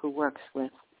psychic who works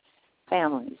with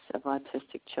families of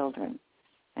autistic children.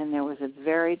 And there was a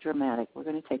very dramatic, we're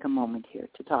going to take a moment here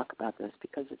to talk about this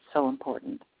because it's so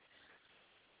important.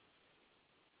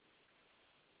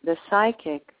 The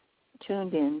psychic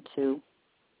tuned in to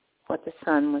what the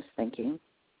son was thinking,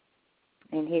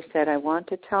 and he said, I want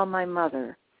to tell my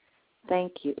mother,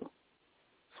 thank you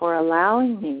for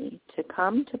allowing me to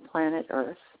come to planet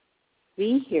Earth,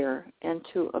 be here, and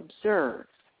to observe,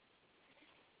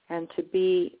 and to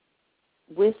be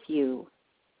with you,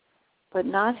 but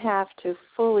not have to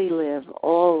fully live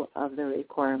all of the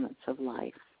requirements of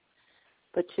life,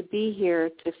 but to be here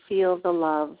to feel the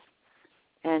love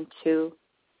and to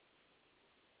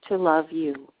love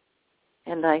you.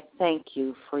 And I thank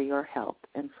you for your help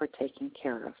and for taking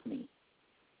care of me.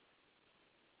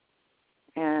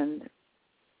 And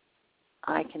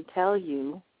I can tell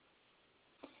you,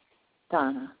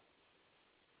 Donna,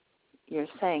 you're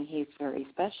saying he's very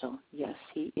special. Yes,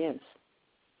 he is.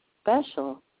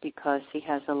 Special because he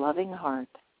has a loving heart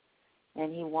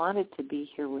and he wanted to be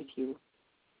here with you,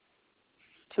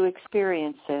 to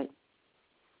experience it,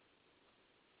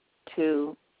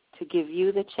 to give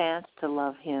you the chance to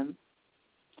love him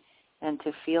and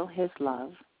to feel his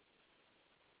love,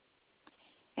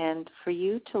 and for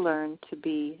you to learn to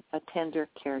be a tender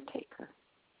caretaker.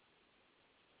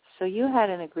 So you had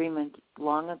an agreement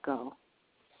long ago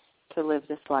to live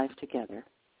this life together,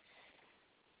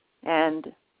 and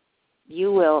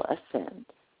you will ascend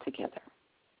together.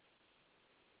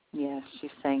 Yes,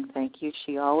 she's saying thank you.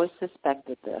 She always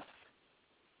suspected this.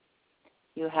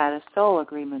 You had a soul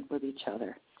agreement with each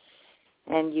other,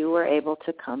 and you were able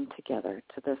to come together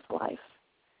to this life.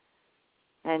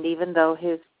 And even though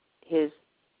his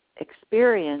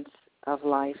experience of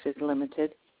life is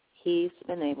limited, he's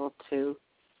been able to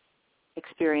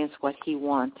experience what he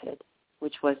wanted,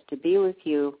 which was to be with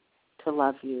you, to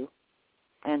love you,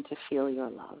 and to feel your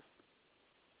love.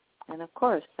 And of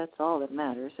course, that's all that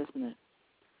matters, isn't it?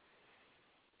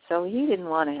 So he didn't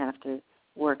want to have to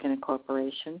work in a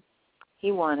corporation.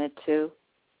 He wanted to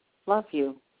love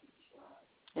you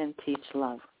and teach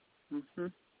love. Mm-hmm.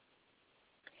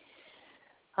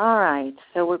 All right,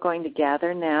 so we're going to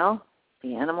gather now.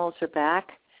 The animals are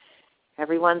back.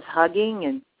 Everyone's hugging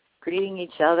and greeting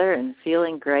each other and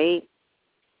feeling great,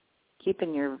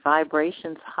 keeping your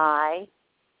vibrations high.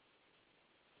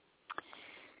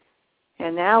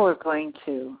 And now we're going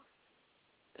to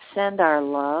send our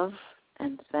love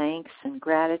and thanks and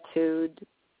gratitude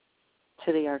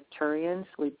to the Arcturians.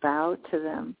 We bow to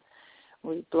them.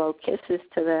 We blow kisses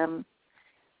to them.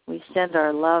 We send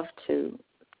our love to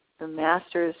the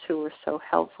masters who were so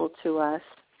helpful to us.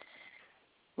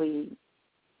 We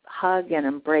hug and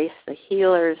embrace the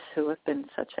healers who have been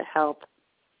such a help.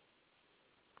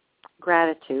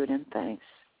 Gratitude and thanks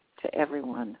to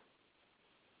everyone.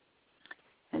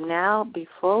 And now,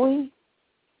 before we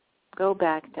go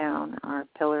back down our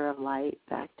pillar of light,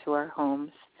 back to our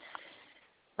homes,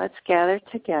 let's gather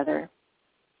together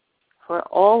for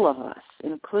all of us,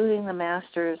 including the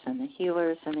masters and the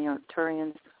healers and the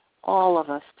Arcturians, all of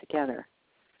us together.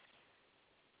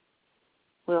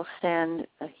 We'll send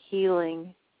a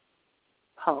healing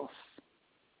pulse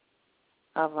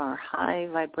of our high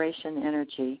vibration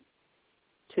energy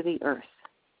to the earth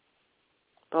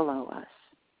below us,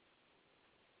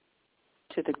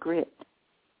 to the grid,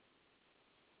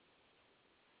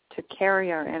 to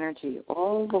carry our energy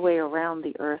all the way around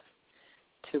the earth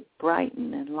to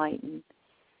brighten and lighten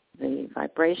the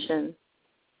vibration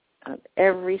of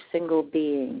every single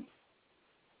being,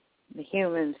 the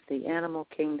humans, the animal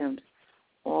kingdoms,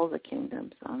 all the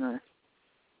kingdoms on earth.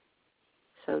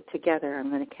 So together I'm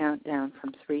going to count down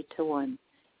from 3 to 1.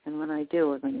 And when I do,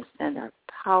 we're going to send our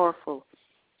powerful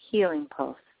healing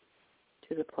pulse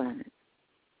to the planet.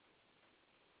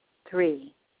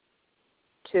 3,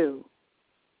 2,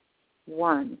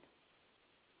 1.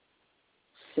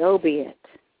 So be it.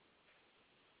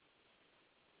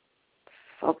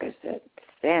 Focus it.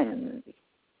 Send.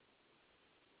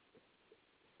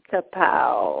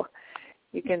 Kapow.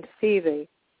 You can see the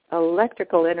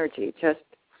electrical energy just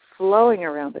flowing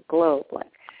around the globe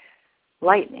like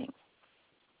lightning.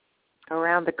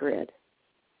 around the grid.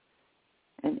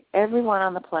 And everyone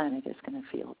on the planet is going to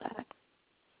feel that.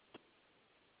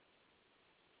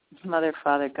 Mother,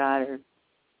 Father, God are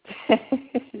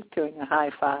doing a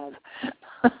high five.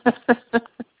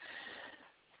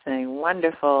 Saying,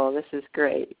 wonderful, this is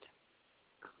great.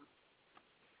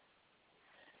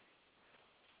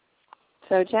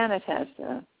 So Janet has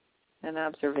an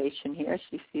observation here.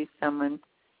 She sees someone.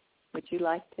 Would you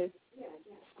like to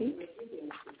speak?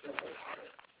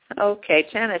 Okay,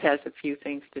 Janet has a few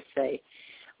things to say.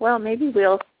 Well, maybe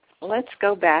let's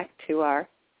go back to our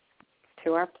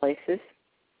places.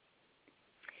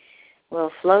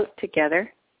 We'll float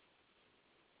together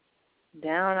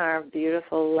down our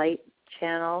beautiful light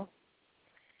channel.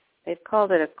 They've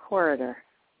called it a corridor.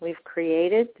 We've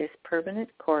created this permanent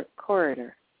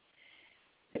corridor.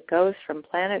 It goes from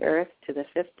planet Earth to the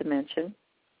fifth dimension,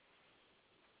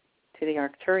 to the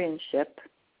Arcturian ship.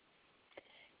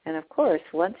 And of course,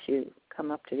 once you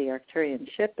come up to the Arcturian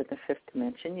ship in the fifth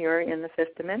dimension, you're in the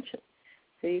fifth dimension.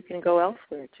 So you can go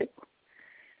elsewhere too.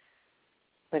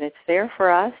 But it's there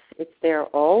for us. It's there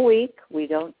all week. We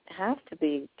don't have to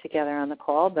be together on the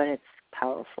call, but it's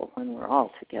powerful when we're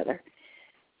all together.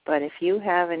 But if you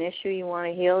have an issue you want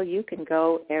to heal, you can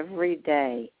go every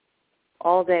day,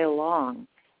 all day long,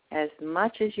 as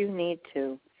much as you need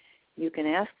to. You can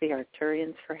ask the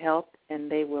Arcturians for help,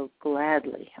 and they will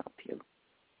gladly help you.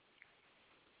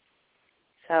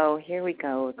 So here we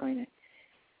go. We're going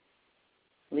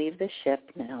to leave the ship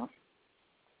now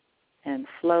and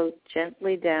float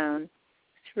gently down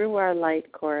through our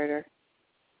light corridor.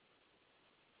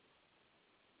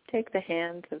 Take the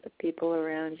hands of the people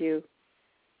around you.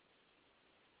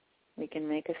 We can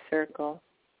make a circle,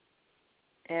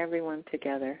 everyone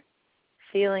together,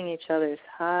 feeling each other's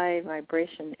high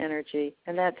vibration energy.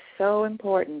 And that's so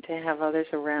important, to have others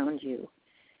around you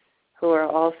who are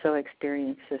also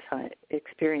experiencing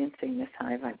this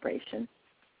high vibration.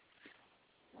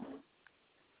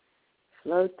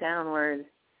 Float downward,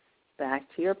 back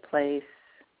to your place,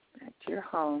 back to your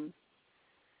home,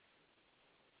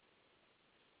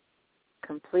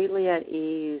 completely at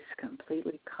ease,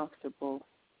 completely comfortable.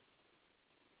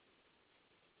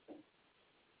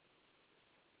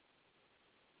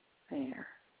 There.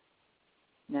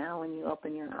 Now when you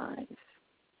open your eyes,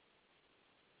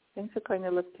 things are going to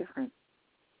look different.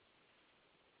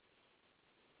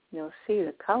 You'll see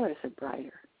the colors are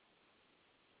brighter.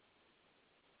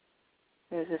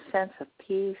 There's a sense of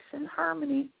peace and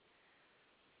harmony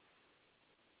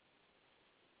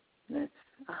that's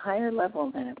a higher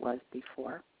level than it was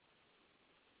before.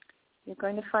 You're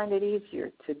going to find it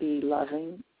easier to be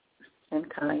loving and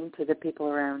kind to the people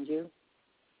around you.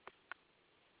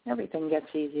 Everything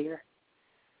gets easier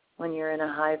when you're in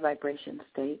a high vibration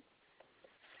state.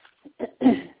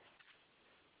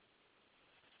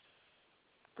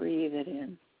 Breathe it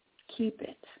in. Keep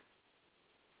it.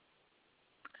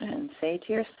 And say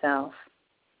to yourself,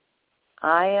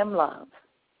 I am love.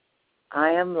 I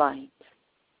am light.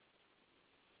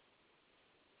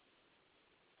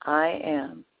 I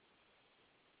am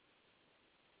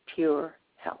pure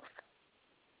health.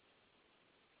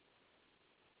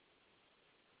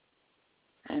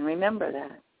 And remember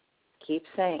that. Keep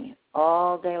saying it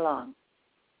all day long.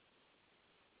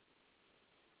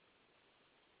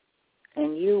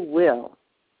 And you will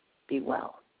be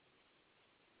well.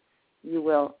 You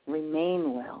will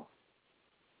remain well.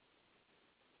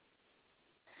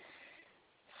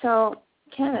 So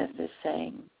Kenneth is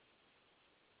saying,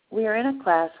 we are in a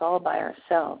class all by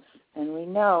ourselves, and we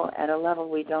know at a level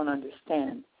we don't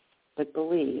understand, but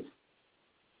believe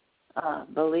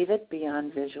it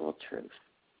beyond visual truth.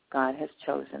 God has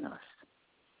chosen us.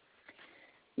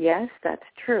 Yes, that's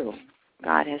true.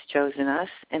 God has chosen us,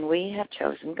 and we have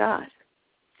chosen God.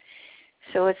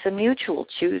 So it's a mutual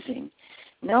choosing.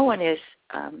 No one is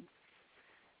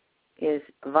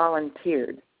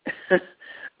volunteered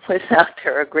without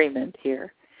their agreement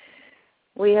here.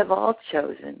 We have all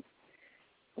chosen.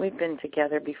 We've been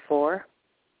together before.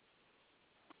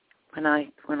 When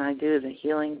I do the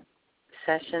healing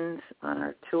sessions on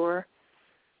our tour,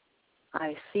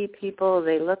 I see people,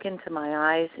 they look into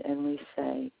my eyes and we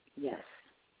say, yes,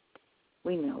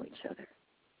 we know each other.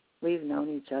 We've known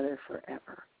each other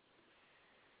forever.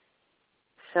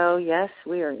 So yes,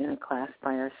 we are in a class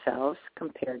by ourselves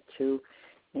compared to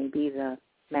maybe the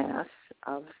mass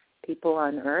of people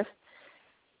on Earth,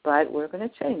 but we're going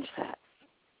to change that.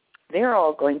 They're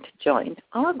all going to join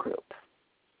our group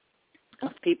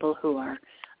of people who are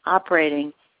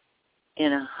operating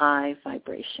in a high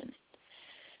vibration.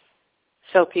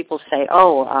 So people say,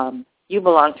 you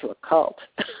belong to a cult.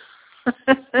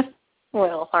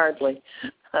 Well, hardly.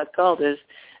 A cult is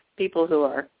people who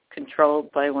are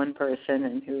controlled by one person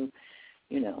and who,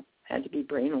 had to be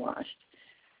brainwashed.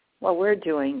 What we're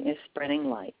doing is spreading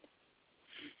light.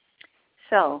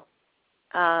 So,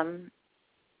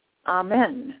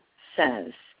 Amen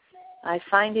says, I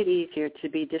find it easier to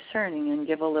be discerning and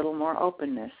give a little more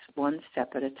openness, one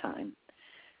step at a time.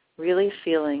 Really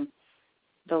feeling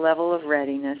the level of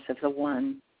readiness of the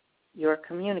one you're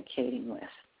communicating with.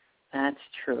 That's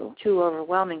true. Too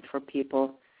overwhelming for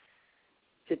people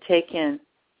to take in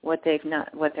what they're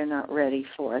not ready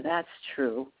for. That's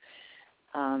true.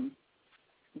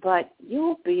 But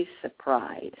you'll be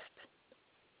surprised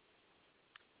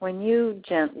when you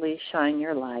gently shine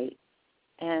your light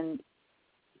and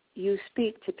you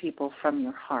speak to people from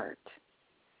your heart.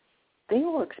 They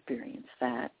will experience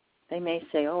that. They may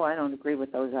say, oh, I don't agree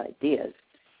with those ideas,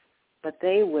 but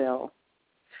they will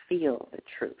feel the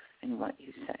truth in what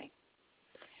you say,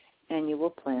 and you will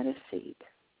plant a seed.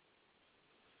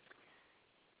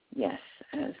 Yes,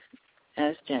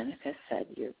 as Janet has said,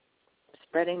 you're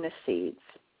spreading the seeds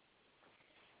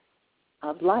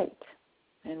of light,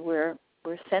 and we're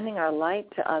sending our light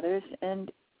to others,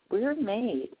 and we're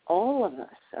made, all of us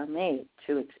are made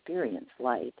to experience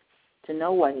light, to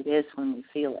know what it is when we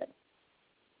feel it.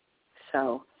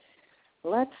 So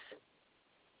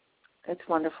it's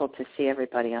wonderful to see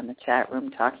everybody on the chat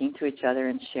room talking to each other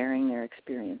and sharing their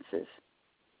experiences.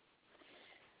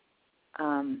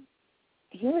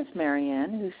 Here is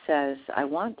Marianne, who says, I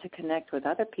want to connect with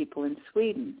other people in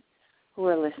Sweden who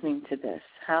are listening to this.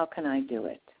 How can I do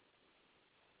it?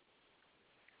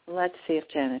 Let's see if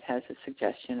Janet has a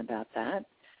suggestion about that,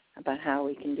 about how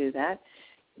we can do that.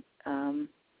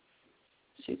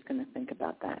 She's going to think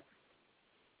about that.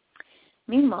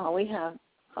 Meanwhile, we have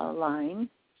a line.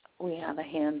 We have a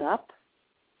hand up.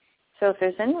 So if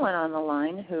there's anyone on the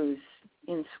line who's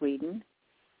in Sweden,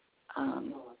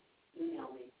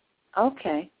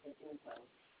 okay.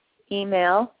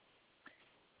 Email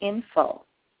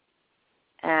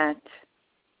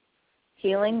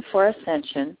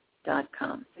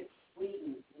info@healingforascension.com.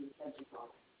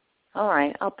 All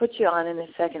right, I'll put you on in a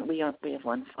second. We have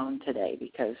one phone today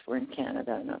because we're in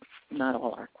Canada. Not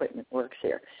all our equipment works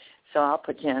here. So I'll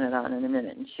put Janet on in a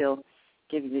minute, and she'll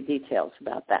give you the details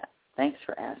about that. Thanks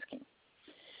for asking.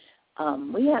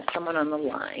 We have someone on the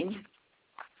line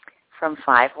from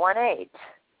 518,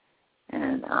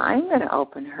 and I'm going to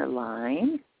open her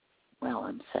line. Well,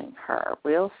 I'm saying her.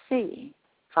 We'll see.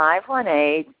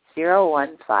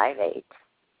 518-0158.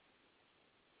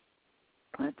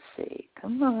 Let's see.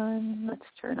 Come on. Let's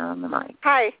turn on the mic.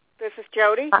 Hi, this is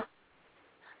Jody.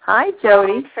 Hi,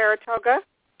 Jody. Saratoga,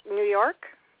 New York.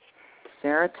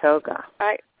 Saratoga.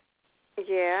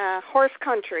 Horse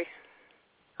country.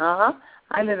 Uh-huh.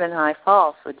 I live in High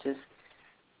Falls, which is,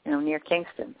 near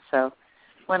Kingston. So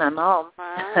when I'm home,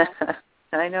 wow.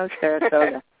 I know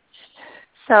Saratoga.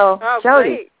 So, Jody,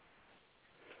 great.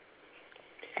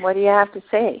 What do you have to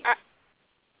say?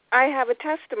 I have a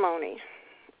testimony.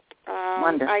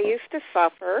 Wonderful. I used to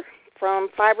suffer from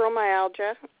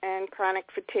fibromyalgia and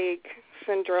chronic fatigue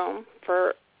syndrome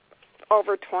for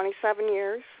over 27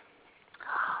 years.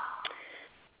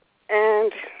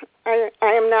 And I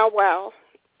am now well,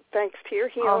 thanks to your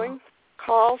healing,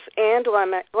 calls, and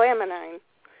Laminine.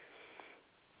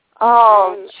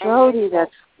 Oh, Jody,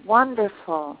 that's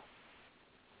wonderful.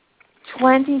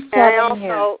 27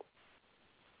 years.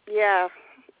 Yeah,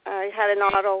 I had an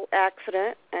auto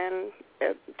accident and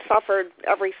suffered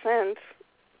ever since.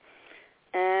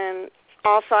 And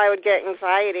also I would get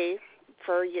anxiety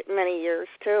for many years,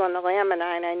 too, and the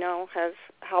Laminine, I know, has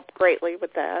helped greatly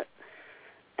with that.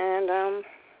 And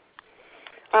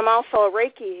I'm also a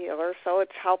Reiki healer, so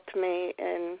it's helped me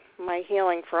in my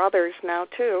healing for others now,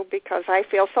 too, because I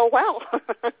feel so well.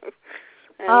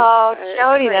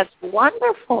 Jody, that's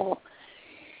wonderful.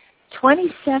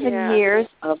 27 years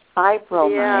of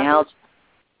fibromyalgia. Yeah.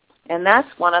 And that's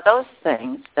one of those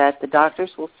things that the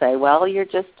doctors will say, well, you're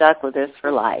just stuck with this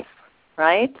for life,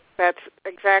 right? That's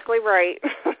exactly right.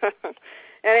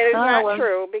 And it is not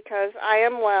true because I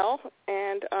am well,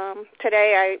 and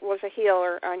today I was a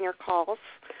healer on your calls.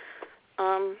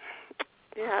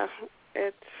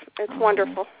 It's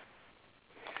wonderful.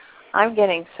 I'm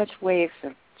getting such waves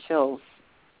of chills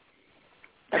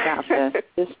about this.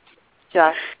 This is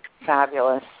just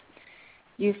fabulous.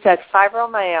 You said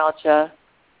fibromyalgia,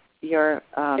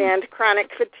 and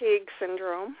chronic fatigue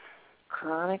syndrome.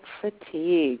 Chronic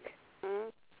fatigue.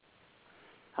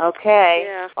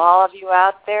 Okay, all of you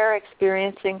out there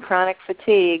experiencing chronic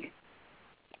fatigue,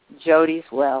 Jody's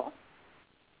well.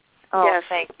 Oh, yes,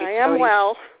 thank you, I am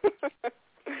well.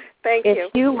 Thank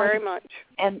you very much.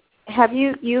 And have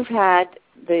you've had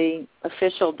the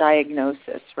official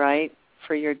diagnosis, right,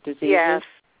 for your diseases? Yes.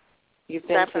 You've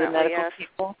been to the medical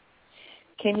people?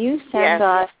 Can you send yes.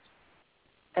 us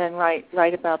and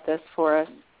write about this for us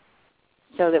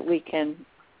so that we can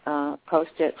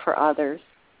post it for others,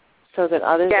 so that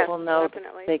others will know that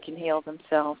they can heal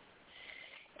themselves?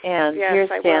 And here's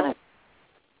Janet.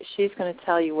 She's going to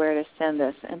tell you where to send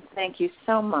this. And thank you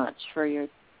so much for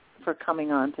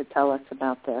coming on to tell us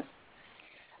about this.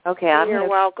 Okay, You're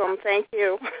welcome. Thank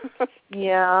you.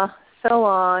 Yeah, so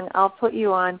long. I'll put you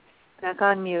back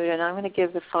on mute, and I'm going to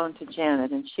give the phone to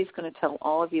Janet, and she's going to tell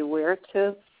all of you where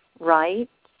to write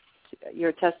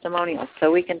your testimonials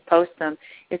so we can post them.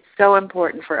 It's so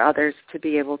important for others to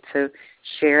be able to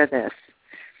share this.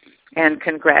 And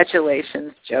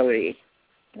congratulations, Jody.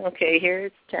 Okay,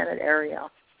 here's Janet Ariel.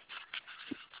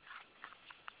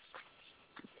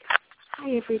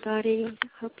 Hi, everybody.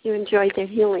 Hope you enjoyed the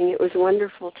healing. It was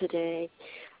wonderful today.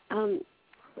 I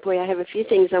have a few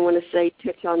things I want to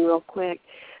touch on real quick.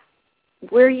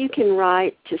 Where you can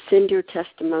write to send your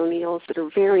testimonials that are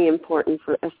very important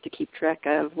for us to keep track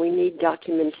of, we need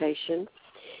documentation,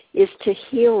 is to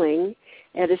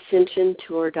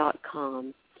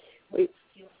healing@ascensiontour.com.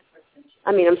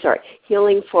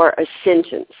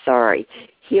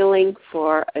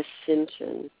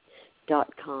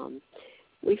 healingforascension.com.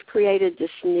 We've created this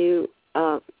new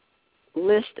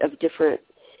list of different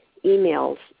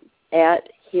emails at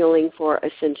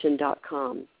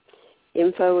healingforascension.com.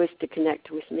 Info is to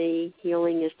connect with me.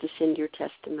 Healing is to send your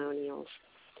testimonials.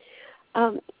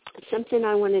 Something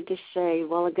I wanted to say a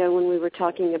while ago when we were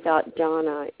talking about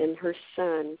Donna and her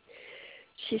son,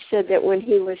 she said that when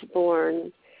he was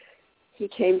born, he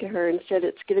came to her and said,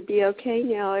 "It's going to be okay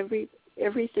now.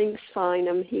 Everything's fine.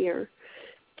 I'm here."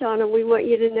 Donna, we want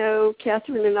you to know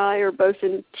Kathryn and I are both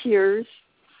in tears,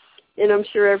 and I'm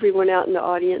sure everyone out in the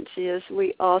audience is.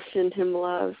 We all send him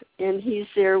love, and he's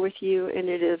there with you, and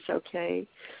it is okay.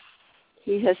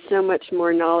 He has so much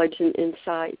more knowledge and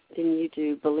insight than you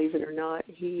do, believe it or not.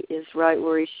 He is right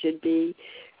where he should be,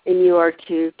 and you are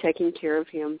too, taking care of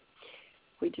him.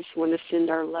 We just want to send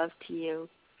our love to you.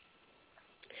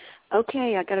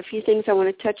 Okay, I got a few things I want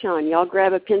to touch on. Y'all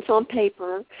grab a pencil and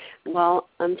paper while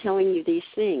I'm telling you these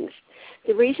things.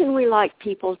 The reason we like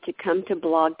people to come to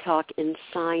Blog Talk and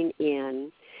sign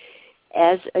in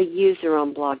as a user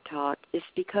on Blog Talk is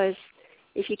because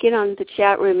if you get on the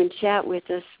chat room and chat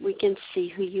with us, we can see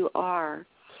who you are.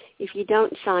 If you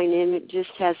don't sign in, it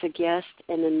just has a guest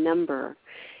and a number.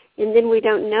 And then we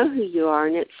don't know who you are,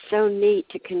 and it's so neat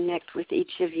to connect with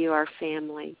each of you, our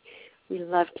family. We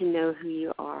love to know who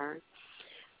you are.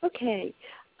 Okay,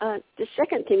 the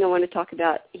second thing I want to talk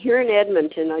about, here in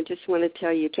Edmonton, I just want to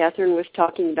tell you, Kathryn was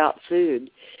talking about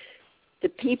food. The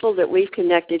people that we've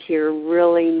connected here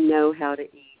really know how to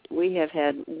eat. We have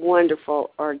had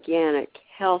wonderful, organic,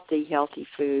 healthy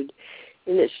food,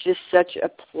 and it's just such a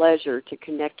pleasure to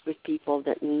connect with people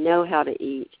that know how to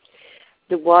eat.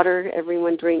 The water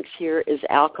everyone drinks here is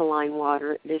alkaline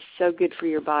water. It is so good for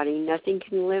your body. Nothing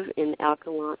can live in a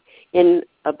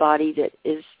body that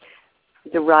is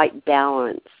the right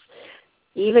balance.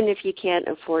 Even if you can't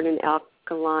afford an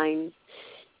alkaline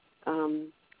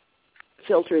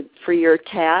filter for your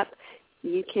tap,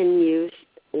 you can use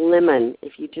lemon.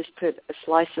 If you just put a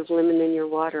slice of lemon in your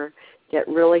water, that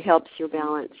really helps your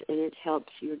balance, and it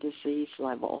helps your disease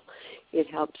level. It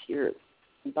helps your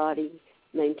body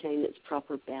maintain its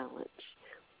proper balance.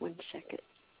 1 second.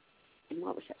 And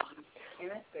what was that bottom?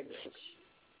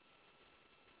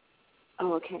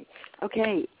 Oh, okay.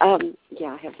 Okay.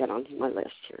 Yeah, I have that on my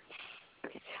list here.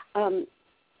 Okay.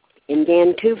 In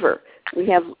Vancouver, we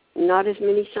have not as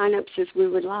many sign-ups as we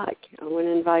would like. I want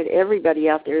to invite everybody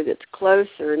out there that's close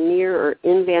or near or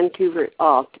in Vancouver at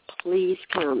all to please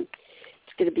come.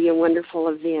 It's going to be a wonderful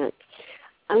event.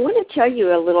 I want to tell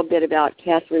you a little bit about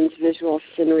Kathryn's Visual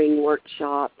Centering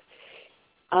Workshop.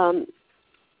 In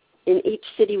each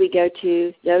city we go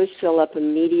to, those fill up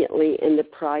immediately in the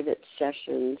private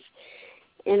sessions.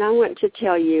 And I want to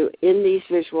tell you, in these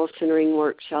Visual Centering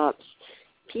Workshops,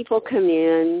 people come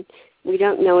in, we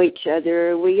don't know each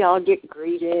other, we all get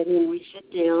greeted, and we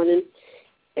sit down, and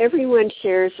everyone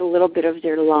shares a little bit of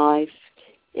their life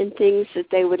and things that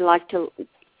they would like to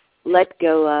let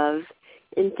go of,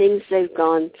 and things they've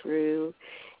gone through.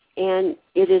 And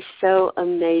it is so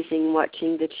amazing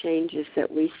watching the changes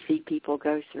that we see people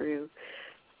go through.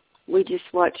 We just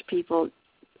watch people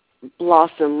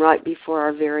blossom right before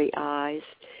our very eyes.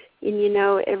 And you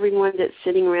know, everyone that's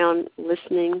sitting around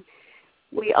listening,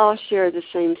 we all share the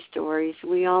same stories.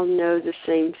 We all know the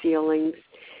same feelings.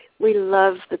 We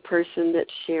love the person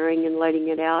that's sharing and letting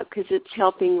it out because it's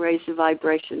helping raise the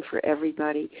vibration for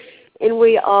everybody. And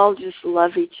we all just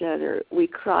love each other. We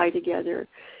cry together.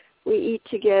 We eat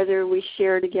together. We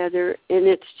share together. And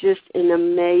it's just an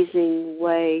amazing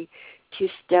way to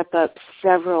step up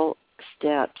several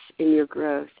steps in your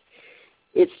growth.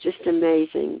 It's just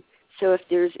amazing. So if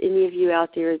there's any of you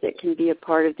out there that can be a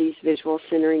part of these visual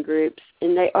centering groups,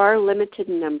 and they are limited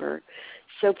in number,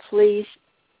 so please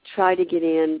try to get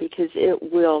in because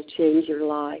it will change your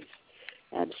life.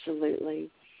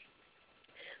 Absolutely.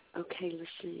 Okay,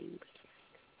 let's see.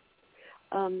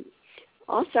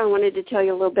 Also, I wanted to tell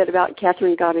you a little bit about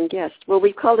Kathryn, God and Guest. Well,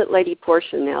 we've called it Lady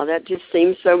Portia now. That just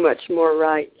seems so much more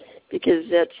right because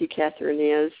that's who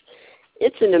Kathryn is.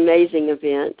 It's an amazing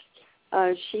event.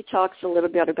 She talks a little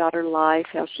bit about her life,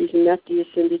 how she's met the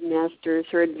Ascended Masters,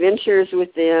 her adventures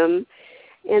with them,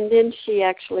 and then she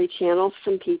actually channels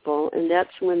some people, and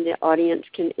that's when the audience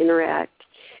can interact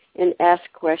and ask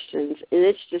questions, and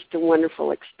it's just a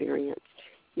wonderful experience.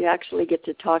 You actually get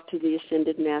to talk to the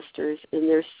Ascended Masters, and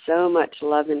there's so much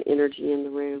love and energy in the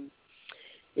room.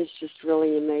 It's just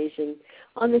really amazing.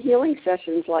 On the healing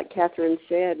sessions, like Kathryn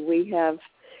said, we have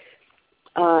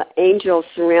angels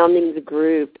surrounding the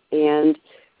group, and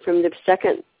from the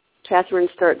second Kathryn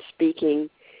starts speaking,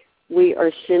 we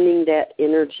are sending that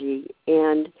energy,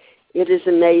 and it is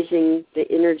amazing the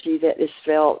energy that is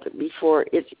felt before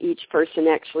each person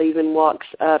actually even walks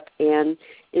up and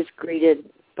is greeted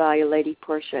by Lady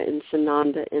Portia and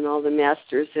Sananda and all the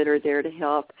masters that are there to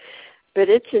help. But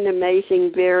it's an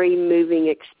amazing, very moving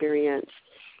experience.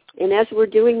 And as we're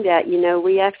doing that,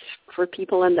 we ask for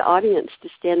people in the audience to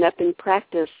stand up and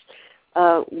practice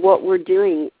what we're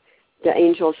doing, the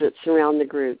angels that surround the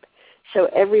group. So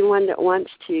everyone that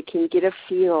wants to can get a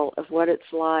feel of what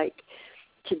it's like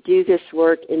to do this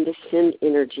work and to send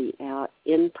energy out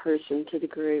in person to the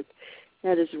group.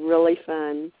 That is really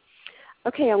fun.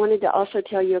 Okay, I wanted to also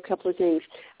tell you a couple of things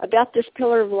about this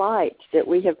pillar of light that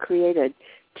we have created.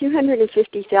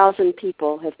 250,000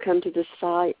 people have come to this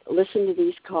site, listened to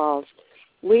these calls.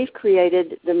 We've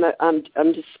created I'm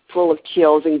just full of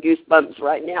chills and goosebumps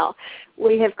right now.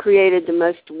 We have created the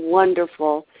most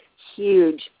wonderful,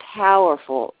 huge,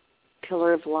 powerful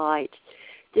pillar of light.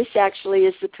 This actually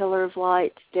is the pillar of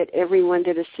light that everyone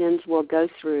that ascends will go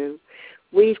through.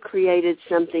 We've created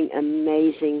something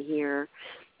amazing here.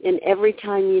 And every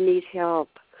time you need help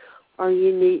or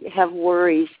you have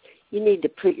worries, you need to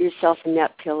put yourself in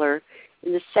that pillar.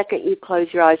 And the second you close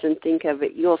your eyes and think of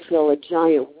it, you'll feel a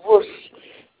giant whoosh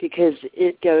because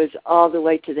it goes all the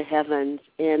way to the heavens.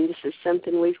 And this is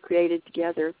something we've created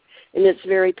together, and it's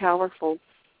very powerful.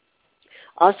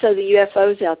 Also, the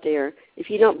UFOs out there, if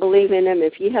you don't believe in them,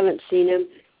 if you haven't seen them,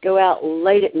 go out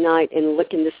late at night and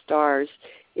look in the stars.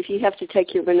 If you have to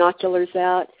take your binoculars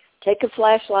out, take a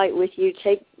flashlight with you.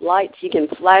 Take lights you can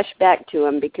flash back to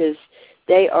them because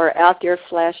they are out there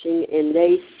flashing, and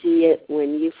they see it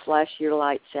when you flash your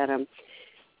lights at them.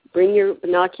 Bring your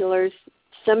binoculars.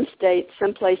 Some states,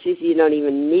 some places you don't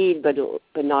even need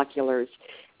binoculars.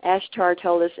 Ashtar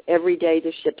told us every day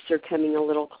the ships are coming a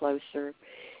little closer,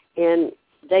 and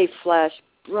they flash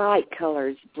bright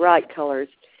colors, bright colors.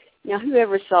 Now,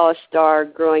 whoever saw a star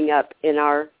growing up in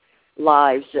our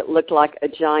lives that looked like a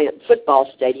giant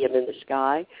football stadium in the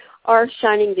sky, are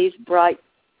shining these bright,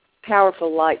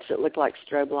 powerful lights that look like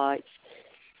strobe lights.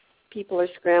 People are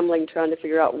scrambling, trying to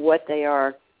figure out what they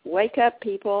are. Wake up,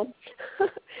 people.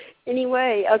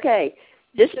 Anyway, okay,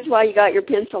 this is why you got your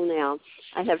pencil now.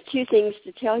 I have two things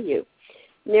to tell you.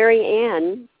 Mary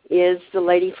Ann is the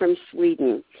lady from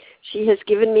Sweden. She has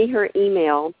given me her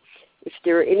email. If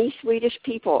there are any Swedish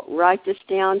people, write this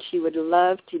down. She would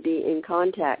love to be in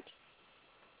contact.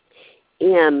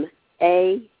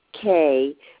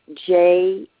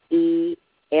 MAKJELLQVIST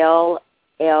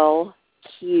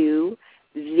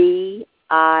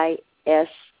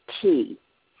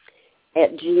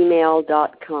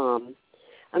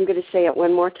I'm going to say it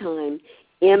one more time.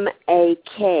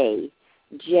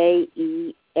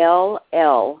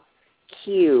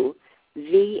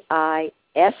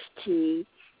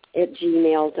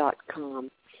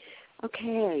 MAKJELLQVIST@gmail.com.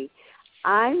 Okay.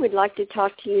 I would like to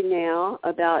talk to you now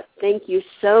about thank you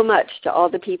so much to all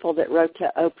the people that wrote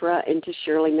to Oprah and to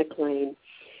Shirley MacLaine.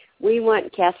 We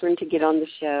want Kathryn to get on the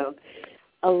show.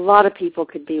 A lot of people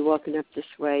could be woken up this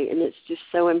way, and it's just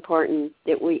so important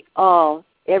that we all,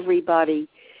 everybody,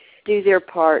 do their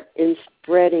part in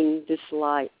spreading this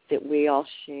light that we all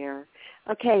share.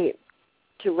 Okay,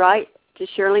 to write to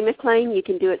Shirley MacLaine, you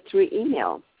can do it through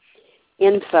email,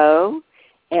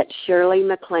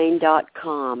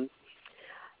 info@shirleymaclaine.com.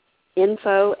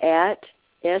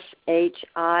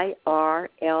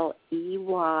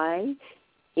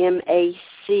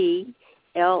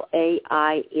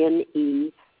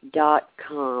 info@SHIRLEYMACLAINE.com.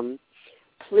 gmail.com.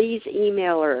 Please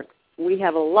email her. We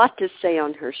have a lot to say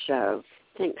on her show.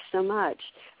 Thanks so much.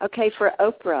 Okay, for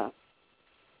Oprah,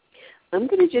 I'm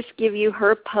going to just give you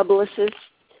her publicist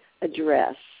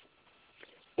address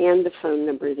and the phone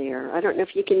number there. I don't know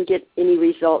if you can get any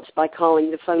results by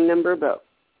calling the phone number, but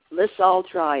let's all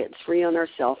try. It's free on our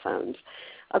cell phones.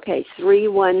 Okay,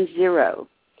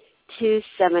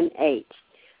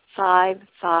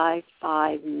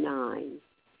 310-278-5559.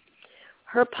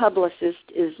 Her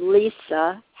publicist is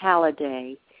Lisa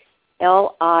Halliday,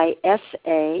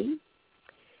 Lisahalliday.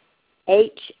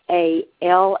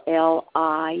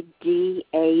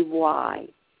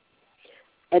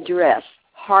 Address,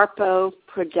 Harpo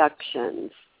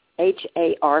Productions,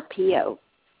 Harpo.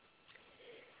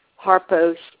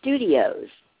 Harpo Studios,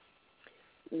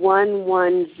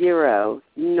 110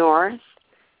 North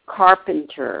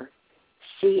Carpenter,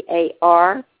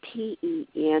 Carpenter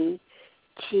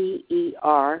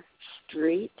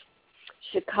Street,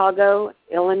 Chicago,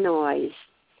 Illinois,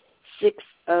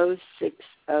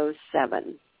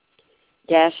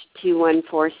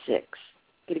 60607-2146.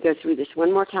 I'm going to go through this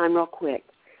one more time real quick.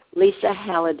 Lisa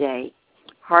Halliday,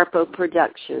 Harpo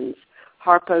Productions,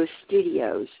 Harpo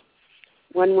Studios,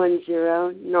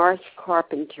 110 North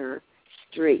Carpenter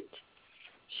Street,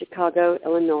 Chicago,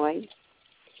 Illinois,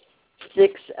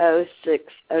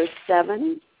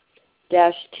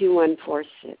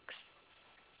 60607-2146.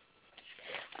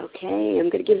 Okay, I'm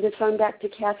going to give the phone back to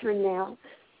Kathryn now.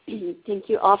 Thank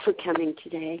you all for coming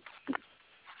today.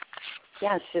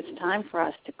 Yes, it's time for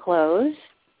us to close.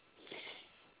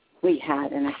 We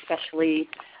had an especially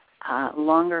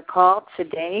longer call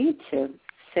today to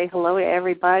say hello to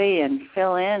everybody and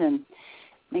fill in and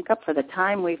make up for the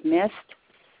time we've missed.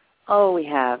 Oh, we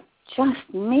have just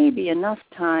maybe enough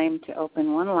time to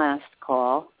open one last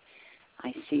call.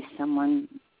 I see someone,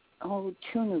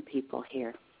 two new people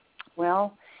here.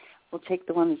 Well, we'll take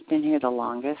the one that's been here the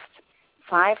longest.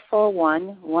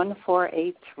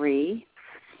 541-1483.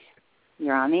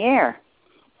 You're on the air.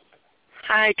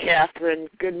 Hi, Kathryn.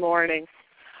 Good morning.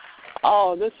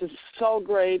 Oh, this is so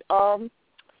great. Your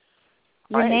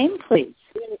name, please.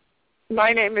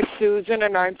 My name is Susan,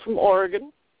 and I'm from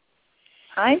Oregon.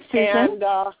 Hi, Susan. And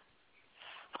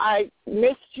I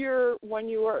missed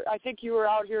I think you were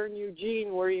out here in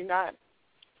Eugene, were you not,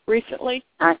 recently?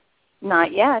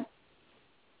 Not yet.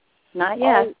 Not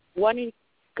yet.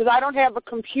 Because I don't have a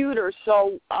computer,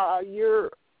 so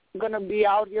you're going to be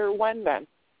out here when then?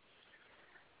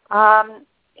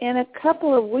 In a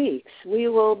couple of weeks, we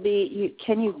will be.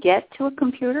 Can you get to a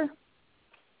computer?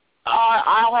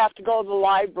 I'll have to go to the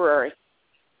library.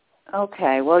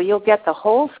 Okay. Well, you'll get the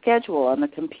whole schedule on the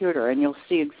computer, and you'll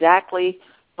see exactly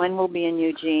when we'll be in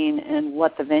Eugene and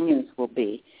what the venues will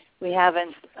be. We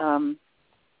haven't.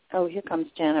 Here comes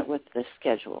Janet with the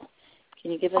schedule.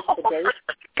 Can you give us the date?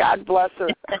 God bless her.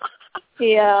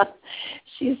 Yeah,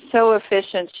 she's so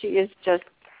efficient. She is just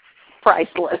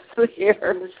priceless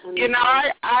here. You know,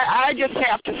 I just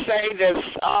have to say this.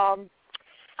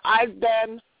 I've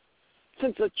been,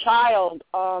 since a child,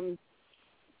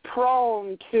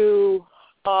 prone to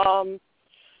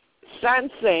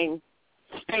sensing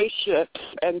spaceships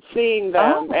and seeing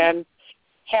them and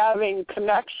having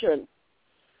connection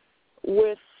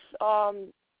with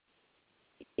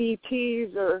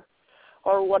ETs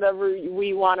or whatever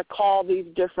we want to call these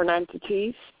different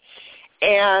entities.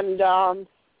 And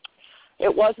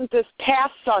it wasn't this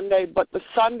past Sunday, but the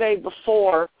Sunday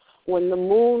before, when the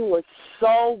moon was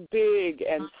so big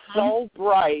and so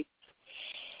bright,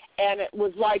 and it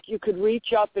was like you could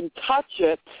reach up and touch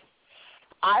it.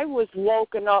 I was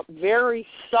woken up very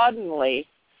suddenly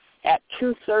at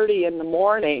 2:30 in the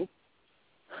morning,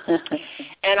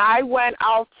 and I went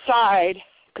outside,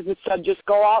 because it said, just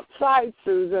go outside,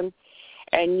 Susan,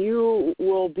 and you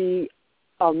will be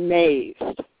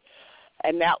amazed.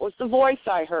 And that was the voice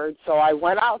I heard. So I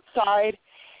went outside,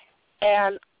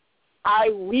 and I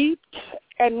wept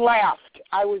and laughed.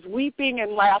 I was weeping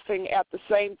and laughing at the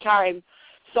same time.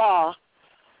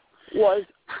 Was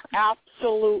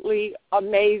absolutely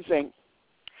amazing.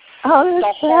 Oh,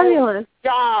 that's fabulous. The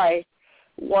whole sky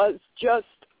was just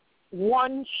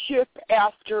one ship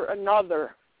after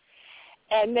another.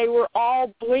 And they were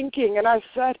all blinking, and I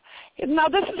said, now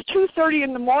this is 2:30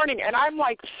 in the morning, and I'm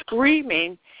like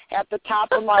screaming at the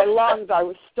top of my lungs. I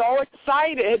was so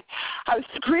excited. I was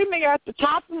screaming at the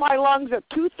top of my lungs at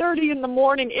 2:30 in the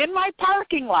morning in my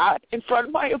parking lot in front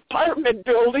of my apartment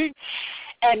building,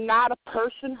 and not a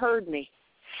person heard me.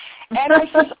 And I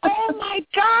said, oh, my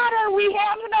God, are we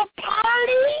having a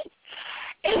party?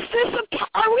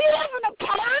 Are we having a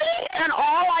party? And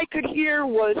all I could hear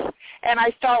was, and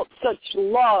I felt such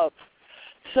love,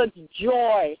 such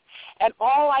joy. And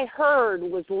all I heard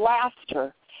was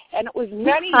laughter. And it was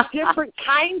many different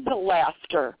kinds of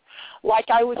laughter. Like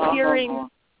I was hearing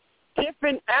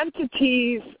different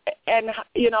entities and,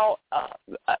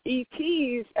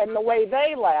 ETs and the way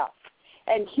they laugh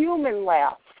and human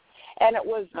laugh. And it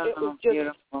was just,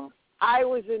 beautiful. I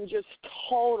was in just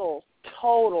total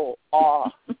awe.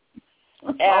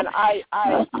 And I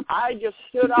just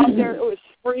stood out there. It was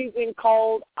freezing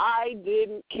cold. I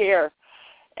didn't care.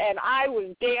 And I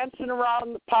was dancing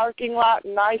around the parking lot,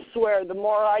 and I swear, the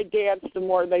more I danced, the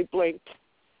more they blinked.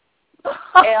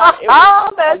 And it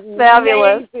was that's amazing.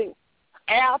 Fabulous.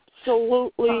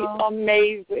 Absolutely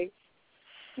amazing.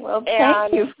 Well,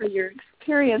 thank you for your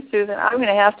experience, Susan. I'm going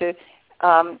to have to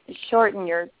shorten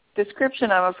your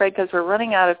description, I'm afraid, because we're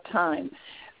running out of time.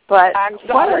 But I'm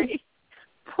sorry.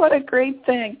 What a great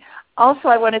thing. Also,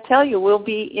 I want to tell you, we'll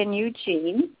be in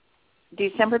Eugene,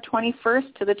 December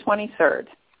 21st to the 23rd.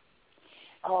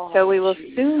 So we will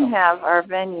soon have our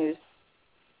venues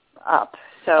up.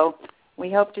 So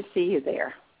we hope to see you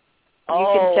there. You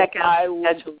can check out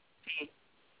the schedule.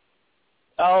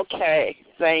 Okay,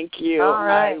 thank you. All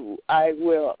right. I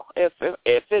will. If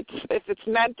it's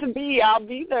meant to be, I'll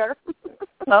be there.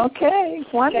 Okay,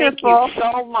 wonderful. Thank you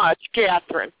so much,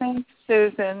 Kathryn. Thanks,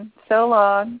 Susan. So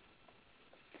long.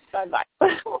 Bye-bye.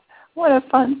 What a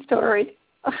fun story.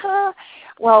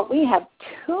 Well, we have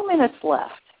 2 minutes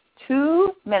left.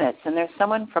 2 minutes, and there's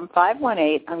someone from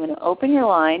 518. I'm going to open your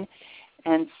line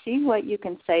and see what you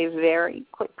can say very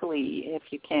quickly, if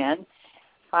you can.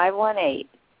 518-2000.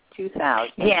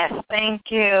 Yes,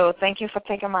 thank you. Thank you for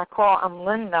taking my call. I'm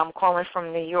Linda. I'm calling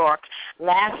from New York.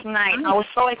 Last night, I was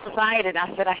so excited.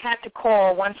 I said I had to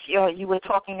call once you were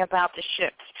talking about the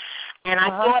ships. And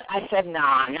I said,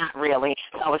 nah, not really.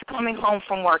 So I was coming home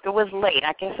from work. It was late.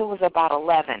 I guess it was about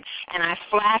 11. And I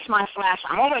flashed my flashlight.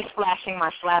 I'm always flashing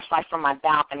my flashlight from my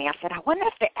balcony. I said, I wonder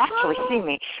if they actually see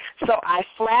me. So I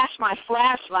flashed my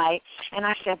flashlight, and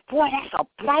I said, boy, that's a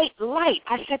bright light.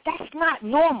 I said, that's not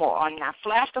normal. And I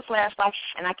flashed the flashlight,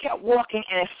 and I kept walking,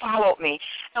 and it followed me.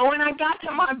 And when I got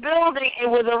to my building, it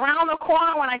was around the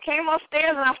corner. When I came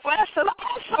upstairs and I flashed it, I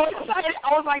was so excited.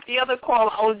 I was like the other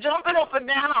caller. I was jumping up and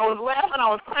down. I was laughing. I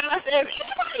was crying. I said,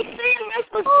 anybody seeing this?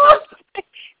 The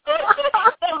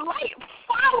light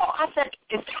follow. I said,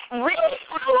 is that really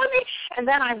following me? And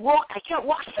then I kept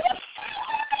walking.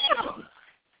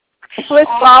 It was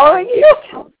following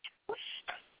you?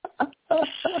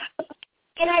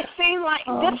 And I seen like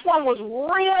this one was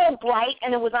real bright,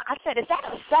 and it was. I said, "Is that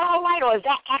a satellite or is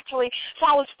that actually?" So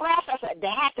I was flashed. I said, "There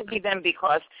had to be them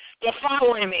because they're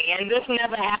following me, and this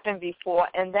never happened before."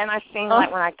 And then I seen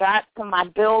like when I got to my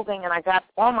building and I got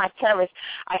on my terrace,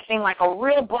 I seen like a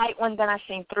real bright one. Then I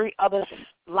seen 3 others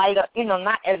light up,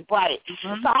 not as bright.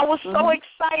 So I was so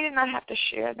excited, and I have to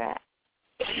share that.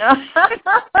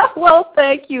 Well,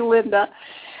 thank you, Linda.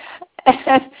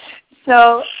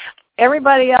 So.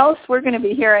 Everybody else, we're going to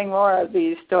be hearing more of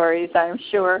these stories, I'm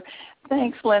sure.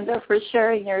 Thanks, Linda, for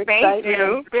sharing your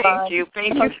excitement. Thank you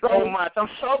so much. I'm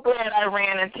so glad I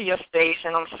ran into your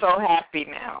station. I'm so happy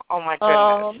now. Oh, my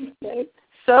goodness. Okay.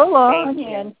 So long,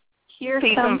 and here's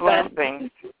peace and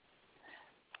blessings.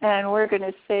 And we're going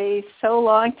to say so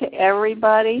long to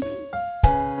everybody.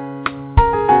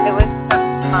 It was so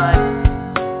fun.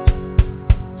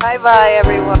 Bye-bye,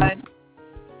 everyone.